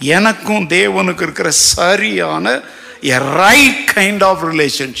 எனக்கும் தேவனுக்கு இருக்கிற சரியான ரைட் கைண்ட் ஆஃப்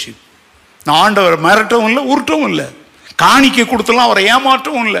ரிலேஷன்ஷிப். நான் ஆண்டவரை மிரட்டவும் இல்லை, உருட்டவும் இல்லை, காணிக்கை கொடுத்தலாம் அவரை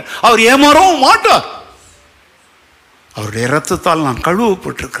ஏமாற்றவும் இல்லை, அவர் ஏமாறவும் மாட்டார். அவருடைய இரத்தத்தால் நான்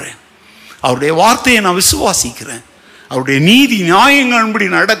கழுவப்பட்டிருக்கிறேன். அவருடைய வார்த்தையை நான் விசுவாசிக்கிறேன். அவருடைய நீதி நியாயங்களின்படி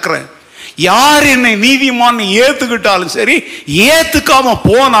நடக்கிறேன். யார் என்னை நீதிமான்னு ஏத்துக்கிட்டாலும் சரி, ஏத்துக்காம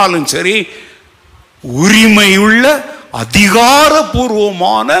போனாலும் சரி, உரிமையுள்ள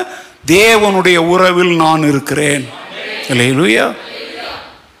அதிகாரபூர்வமான தேவனுடைய உறவில் நான் இருக்கிறேன். அல்லேலூயா.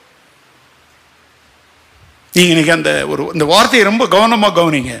 நீங்க இன்னைக்கு அந்த வார்த்தையை ரொம்ப கவனமா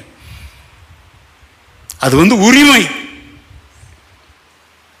கவனிங்க. அது உரிமை.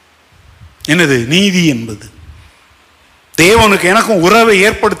 என்னது? நீதி என்பது தேவனுக்கு எனக்கும் உறவை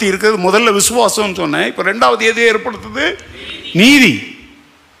ஏற்படுத்தி இருக்கிறது. முதல்ல விசுவாசம் சொன்னேன், இப்ப ரெண்டாவது எது ஏற்படுத்துது? நீதி.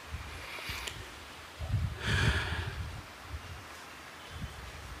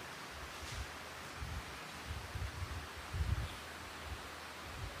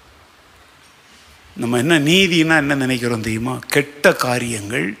 நம்ம என்ன நீதினா என்ன நினைக்கிறோம் தெரியுமா? கெட்ட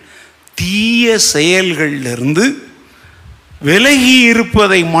காரியங்கள், தீய செயல்களிலிருந்து விலகி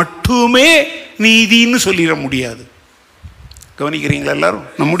இருப்பதை மட்டுமே நீதின்னு சொல்லிட முடியாது. கவனிக்கிறீங்களா எல்லாரும்?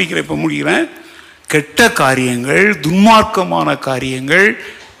 நான் முடிக்கிறேன். கெட்ட காரியங்கள், துன்மார்க்கமான காரியங்கள்,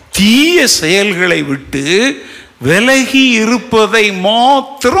 தீய செயல்களை விட்டு விலகி இருப்பதை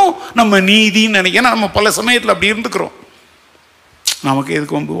மாத்திரம் நம்ம நீதின்னு நினைக்கிறோம். நம்ம பல சமயத்தில் அப்படி இருந்துக்கிறோம். நமக்கு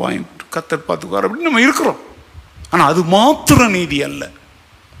எதுக்கு வம்பு வாங்கி கத்தர் பார்த்துக்குவார் அப்படின்னு நம்ம இருக்கிறோம். ஆனால் அது மாத்திரம் நீதி அல்ல.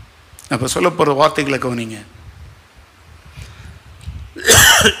 இப்போ சொல்ல போகிற வார்த்தைகளை கவனிங்க.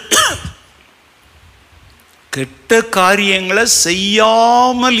 கெட்ட காரியங்களை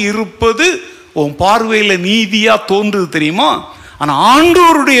செய்யாமல் இருப்பது உன் பார்வையில் நீதியா தோன்றுது தெரியுமா? ஆனால்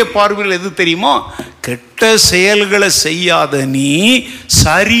ஆண்டவருடைய பார்வையில் எது தெரியுமா? கெட்ட செயல்களை செய்யாத நீ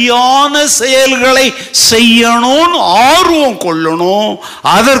சரியான செயல்களை செய்யணும்னு ஆர்வம் கொள்ளணும்,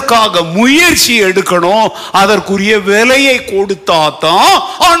 அதற்காக முயற்சி எடுக்கணும், அதற்குரிய விலையை கொடுத்தா தான்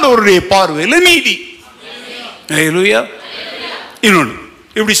ஆண்டவருடைய பார்வையில் நீதி. அல்லேலூயா. இன்னொன்று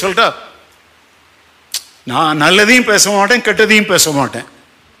இப்படி சொல்லிட்டா, நான் நல்லதையும் பேச மாட்டேன், கெட்டதையும் பேச மாட்டேன்.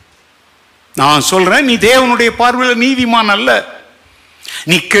 நான் சொல்றேன், நீ தேவனுடைய பார்வையில் நீதிமான் அல்ல.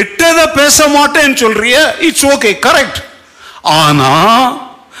 நீ கெட்டதை பேச மாட்டேன்னு சொல்றிய, இட்ஸ் ஓகே, கரெக்ட். ஆனா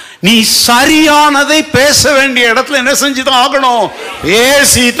நீ சரியானதை பேச வேண்டிய இடத்துல என்ன செஞ்சுதான் ஆகணும்?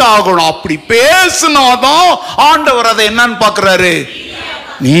 பேசிதான் ஆகணும். அப்படி பேசினாதான் ஆண்டவர் அதை என்னன்னு பார்க்கிறாரு?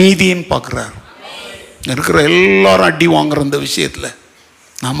 நீதின்னு பார்க்கிறாரு. இருக்கிற எல்லாரும் அடி வாங்குற இந்த விஷயத்துல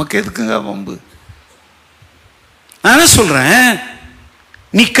நமக்கு எதுக்குங்க வம்பு? நான் என்ன சொல்றேன்,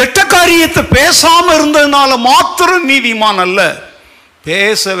 நீ கெட்ட காரியத்தை பேசாம இருந்ததுனால மாத்திரம் நீதிமான் அல்ல.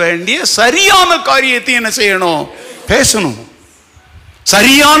 பேச வேண்டிய சரியான காரியத்தை என்ன செய்யணும்? பேசணும்.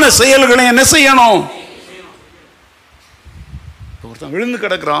 சரியான செயல்களை என்ன செய்யணும்? ஒருத்தன் விழுந்து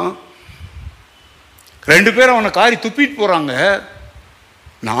கிடக்குறான், 2 பேர் அவனை காரி துப்பிட்டு போறாங்க.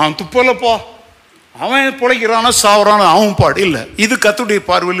 நான் துப்பலப்பா, அவன் பிழைக்கிறானோ சாவறானோ அவன் பாடு இல்லை. இது கர்த்தருடைய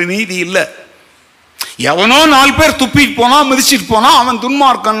பார்வையில் நீதி இல்லை. எவனோ 4 பேர் துப்பிட்டு போனா, மிதிச்சிட்டு போனா அவன்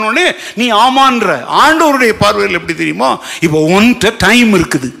துன்மார்க்கன்னு நீ ஆமான்ற. ஆண்டவருடைய பார்வையில் எப்படி தெரியுமா? இப்போ உன்கிட்ட டைம்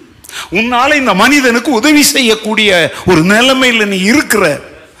இருக்குது, உன்னால இந்த மனிதனுக்கு உதவி செய்யக்கூடிய ஒரு நிலைமையில் நீ இருக்கிற.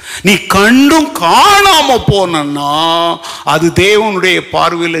 நீ கண்டும் காணாம போனா அது தேவனுடைய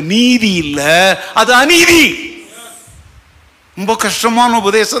பார்வையில் நீதி இல்லை, அது அநீதி. ரொம்ப கஷ்டமான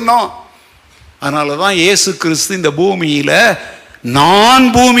உபதேசம் தான். அதனாலதான் இயேசு கிறிஸ்து இந்த பூமியில, நான்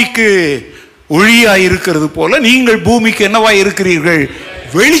பூமிக்கு ஒளியா இருக்கிறது போல நீங்கள் பூமிக்கு என்னவா இருக்கிறீர்கள்?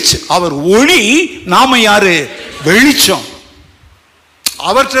 வெளிச்சம். அவர் ஒளி, நாம யாரு? வெளிச்சம்.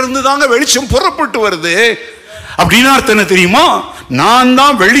 அவற்றிலிருந்து தாங்க வெளிச்சம் புறப்பட்டு வருது. அப்படின்னு அர்த்தம் என்ன தெரியுமா? நான்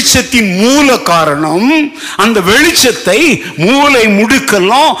தான் வெளிச்சத்தின் மூல காரணம். அந்த வெளிச்சத்தை மூலை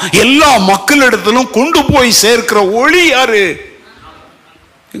முடுக்கெல்லாம் எல்லா மக்களிடத்திலும் கொண்டு போய் சேர்க்கிற ஒளி யாரு?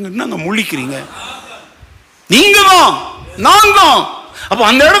 என்னங்க முழிக்கிறீங்க? நீங்க தான், நான் தான். அப்ப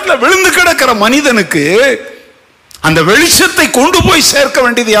அந்த இடத்துல விழுந்து கிடக்கிற மனிதனுக்கு அந்த வெளிச்சத்தை கொண்டு போய் சேர்க்க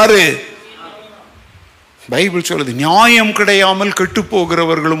வேண்டியது யாரு? பைபிள் சொல்லுது, நியாயம் கிடையாமல் கெட்டு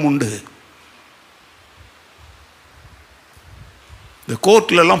போகிறவர்களும் உண்டு. இந்த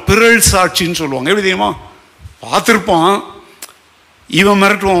கோர்ட்ல எல்லாம் பிறல் சாட்சின்னு சொல்லுவாங்க. எப்படி தெரியுமா? பார்த்துருப்பான், இவன்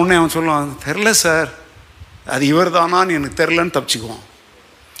மிரட்டுவான், உடனே அவன் சொல்லுவான், தெரில சார், அது இவர் தானான்னு எனக்கு தெரிலன்னு தப்பிச்சுக்குவான்.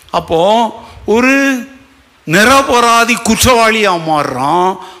 அப்போ ஒரு நிரபராதி குற்றவாளியா மாறுறான்.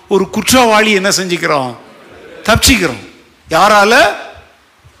 ஒரு குற்றவாளி என்ன செஞ்சுக்கிறான்? தப்பிச்சுக்கிறான். யாரால?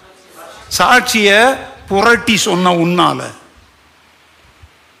 சாட்சிய புரட்டி சொன்ன உன்னால.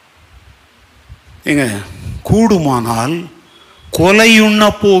 ஏங்க, கூடுமானால் கொலையுண்ண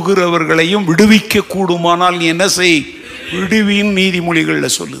போகிறவர்களையும் விடுவிக்க கூடுமானால் நீ என்ன செய்? விடுவின்னு நீதிமொழிகள்ல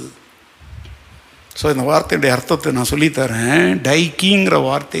சொல்லுது. ஸோ இந்த வார்த்தையுடைய அர்த்தத்தை நான் சொல்லித்தரேன். டைக்கிங்கிற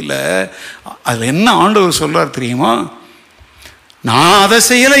வார்த்தையில் அதில் என்ன ஆண்டவர் சொல்றார் தெரியுமா? நான் அதை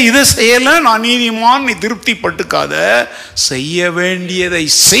செய்யலை இதை செய்யலை, நான் நீதிமான், நீ திருப்தி பட்டுக்காத. செய்ய வேண்டியதை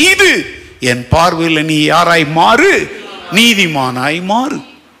செய்து என் பார்வையில் நீ யாராய் மாறு? நீதிமானாய் மாறு.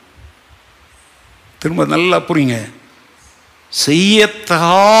 திரும்ப நல்லா புரியுங்க.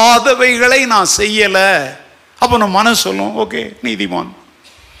 செய்யத்தாதவைகளை நான் செய்யலை, அப்போ நம்ம மனசு சொல்லும், ஓகே நீதிமான்.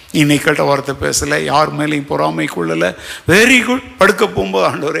 இன்னைக்கு கேட்ட வார்த்தை பேசலை, யார் மேலேயும் பொறாமை கொள்ளலை, வெரி குட். படுக்க போகும்போது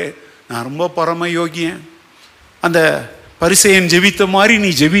ஆண்டவரே நான் ரொம்ப பரம யோகியன், அந்த பரிசேயன் ஜெபித்த மாதிரி நீ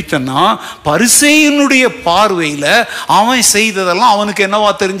ஜெபித்தன்னா பரிசேயனுடைய பார்வையில் அவன் செய்ததெல்லாம் அவனுக்கு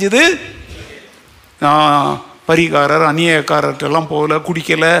என்னவா தெரிஞ்சுது? பரிகாரர் அநியாயக்காரர்கிட்டெல்லாம் போகல,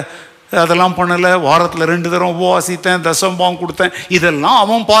 குடிக்கலை, அதெல்லாம் பண்ணலை, வாரத்தில் 2 தரம் உபவாசித்தேன், தசம்பாவம் கொடுத்தேன், இதெல்லாம்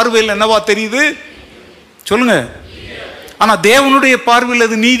அவன் பார்வையில் என்னவா தெரியுது? சொல்லுங்க. ஆனால் தேவனுடைய பார்வையில்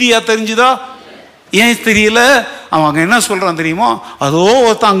அது நீதியா தெரிஞ்சுதா? ஏன் தெரியல? அவங்க என்ன சொல்கிறான் தெரியுமா? அதோ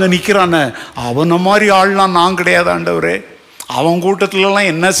ஒருத்தன் அங்கே நிற்கிறான, அவனை மாதிரி ஆள்லாம் நான் கிடையாது ஆண்டவரே, அவன்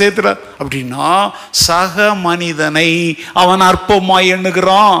கூட்டத்திலலாம் என்ன சேர்த்துற அப்படின்னா சக மனிதனை அவன் அற்பமாய்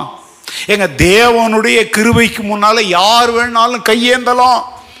எண்ணுகிறான். எங்க தேவனுடைய கிருபைக்கு முன்னால யார் வேணாலும் கையேந்தலாம்.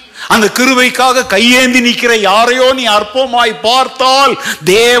 அந்த கிருபைக்காக கையேந்தி நிற்கிற யாரையோ நீ அற்பமாய் பார்த்தால்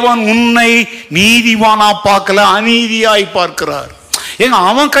தேவன் உன்னை நீதிமானா பார்க்கல, அநீதியாய் பார்க்கிறார். ஏங்க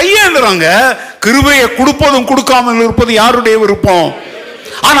அவன் கையேந்துறாங்க. கிருபையை கொடுப்பதும் கொடுக்காமல் இருப்பது யாருடைய விருப்பம்?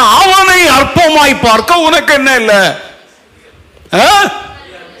 ஆனா அவனை அற்பமாய் பார்க்க உனக்கு என்ன இல்லை?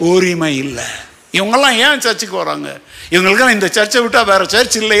 உரிமை இல்லை. இவங்கெல்லாம் ஏன் சர்ச்சுக்கு வராங்க? இவங்களுக்கு இந்த சர்ச்சை விட்டா வேற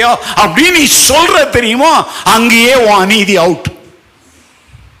சர்ச் இல்லையா அப்படின்னு நீ சொல்ற தெரியுமா? அங்கேயே உன் அநீதி அவுட்.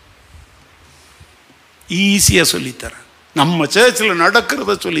 ஈஸியா சொல்லித்தரேன், நம்ம சர்ச்சில்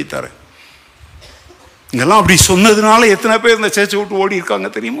நடக்கிறத சொல்லித்தரேன். இங்கெல்லாம் அப்படி சொன்னதுனால எத்தனை பேர் இந்த சர்ச்சை விட்டு ஓடி இருக்காங்க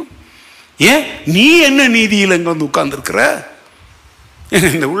தெரியுமா? ஏன் நீ என்ன நீதியில் இங்கே வந்து உட்கார்ந்துருக்கிற?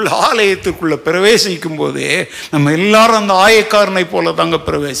 இந்த உள்ள ஆலயத்துக்குள்ள பிரவேசிக்கும் போதே நம்ம எல்லாரும் அந்த ஆயக்காரனை போல தாங்க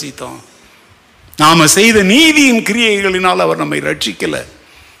பிரவேசித்தோம். நாம செய்த நீதியின் கிரியைகளினால் அவர் நம்மை ரட்சிக்கல,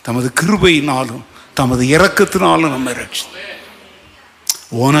 தமது கிருபையினாலும் தமது இரக்கத்தினாலும் நம்மை ரட்சி.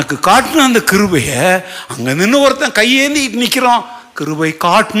 உனக்கு காட்டின அந்த கிருபைய அங்க நின்று ஒருத்தன் கையேந்தி நிற்கிறான். கிருபை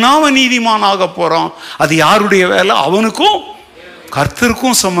காட்டினா அவன் நீதிமானாக போறான். அது யாருடைய வேலை? அவனுக்கும்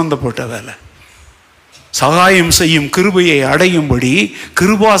கர்த்தருக்கும் சம்பந்தப்பட்ட வேலை. சகாயம் செய்யும் கிருபையை அடையும்படி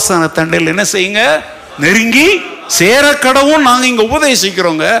கிருபாசன தண்டையில் என்ன செய்யுங்க? நெருங்கி சேர கடவும் நாங்க இங்க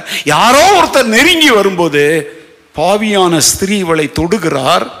உபதேசிக்கிறோங்க. யாரோ ஒருத்தர் நெருங்கி வரும்போது பாவியான ஸ்திரீ இவளை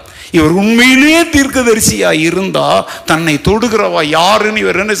தொடுகிறார். இவர் உண்மையிலேயே தீர்க்கதரிசியா இருந்தா தன்னை தொடுகிறவா யாருன்னு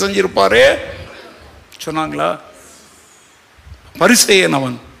இவர் என்ன செஞ்சிருப்பாரு? சொன்னாங்களா? பரிசேயன்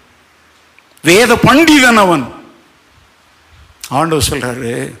அவன், வேத பண்டிதன் அவன். ஆண்டவர்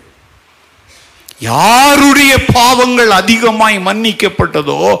சொல்றாரு, யாருடைய பாவங்கள் அதிகமாய்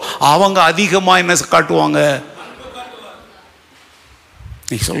மன்னிக்கப்பட்டதோ அவங்க அதிகமாய் என்ன காட்டுவாங்க?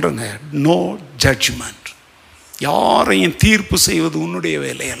 நீ சொல்றங்க, நோ ஜட்ஜ்மெண்ட். யாரையும் தீர்ப்பு செய்வது உன்னுடைய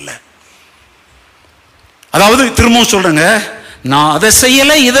வேலை அல்ல. அதாவது திரும்பவும் சொல்றேங்க, நான் அதை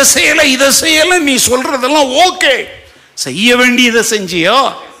செய்யலை இதை செய்யலை இதை செய்யலை நீ சொல்றதெல்லாம் ஓகே. செய்ய வேண்டியதை செஞ்சியோ?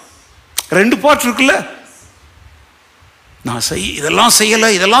 2 பாட்டு இருக்குல்ல. நான் இதெல்லாம் செய்யலை,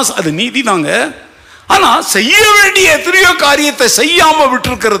 இதெல்லாம் அது நீதி தாங்க. ஆனா செய்ய வேண்டிய எத்தனையோ காரியத்தை செய்யாம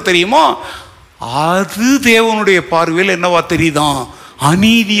விட்டுருக்கிறது தெரியுமா? அது தேவனுடைய பார்வையில் என்னவா தெரியுதான்?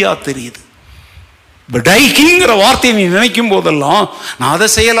 அநீதியா தெரியுது. டைக்கிங்கிற வார்த்தையை நீ நினைக்கும் போதெல்லாம் நான் அதை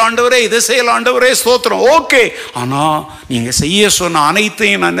செய்யலாண்டவரே இதை செய்யலாண்டவரே ஸ்தோத்திரம், ஓகே. ஆனா நீங்க செய்ய சொன்ன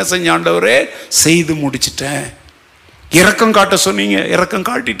அனைத்தையும் நான் என்ன செஞ்ச ஆண்டவரே? செய்து முடிச்சிட்டேன். இரக்கம் காட்ட சொன்னீங்க, இரக்கம்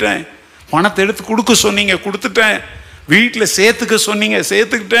காட்டிட்டேன். பணத்தை எடுத்து கொடுக்க சொன்னீங்க, கொடுத்துட்டேன். வீட்டில் சேர்த்துக்க சொன்னீங்க,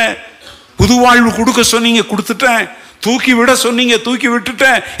 சேர்த்துக்கிட்டேன். புது வாழ்வு கொடுக்க சொன்னீங்க, கொடுத்துட்டேன். தூக்கி விட சொன்னீங்க, தூக்கி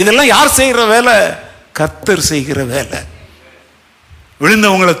விட்டுட்டேன். இதெல்லாம் யார் செய்கிற வேலை? கர்த்தர் செய்கிற வேலை.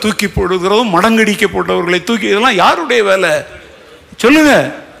 விழுந்தவங்களை தூக்கி போடுகிறதும் மடங்கடிக்கப்பட்டவர்களை தூக்கி, இதெல்லாம் யாருடைய வேலை? சொல்லுங்க,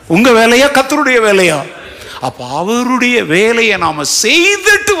 உங்க வேலையா கர்த்தருடைய வேலையா? அப்ப அவருடைய வேலையை நாம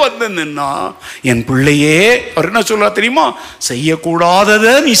செய்துட்டு வந்தா என் பிள்ளையே அவர் என்ன சொல்ல தெரியுமா?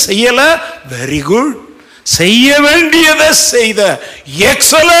 செய்யக்கூடாததை நீ செய்யல, வெரி குட். செய்ய வேண்டியதை செய்த,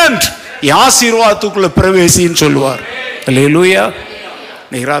 எக்ஸலண்ட். ஆசீர்வாதத்துக்குள்ள பிரவேசின்னு சொல்லுவார். அல்லேலூயா.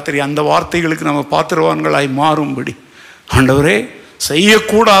 ராத்திரி அந்த வார்த்தைகளுக்கு நம்ம பாத்திரவான்களாய் மாறும்படி ஆண்டவரே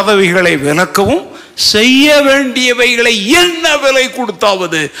செய்யக்கூடாதவைகளை விளக்கவும் செய்ய வேண்டியவைகளை என்ன விலை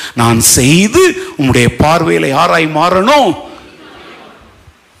கொடுத்தாவது நான் செய்து உம்முடைய பார்வையில் யாராய் மாறணும்?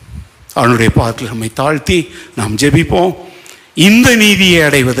 அவனுடைய பாதத்தில் நம்மை தாழ்த்தி நாம் ஜெபிப்போம். இந்த நீதியை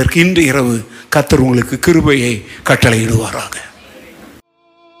அடைவதற்கு இன்று இரவு கர்த்தர் உங்களுக்கு கிருபையை கட்டளையிடுவாராக.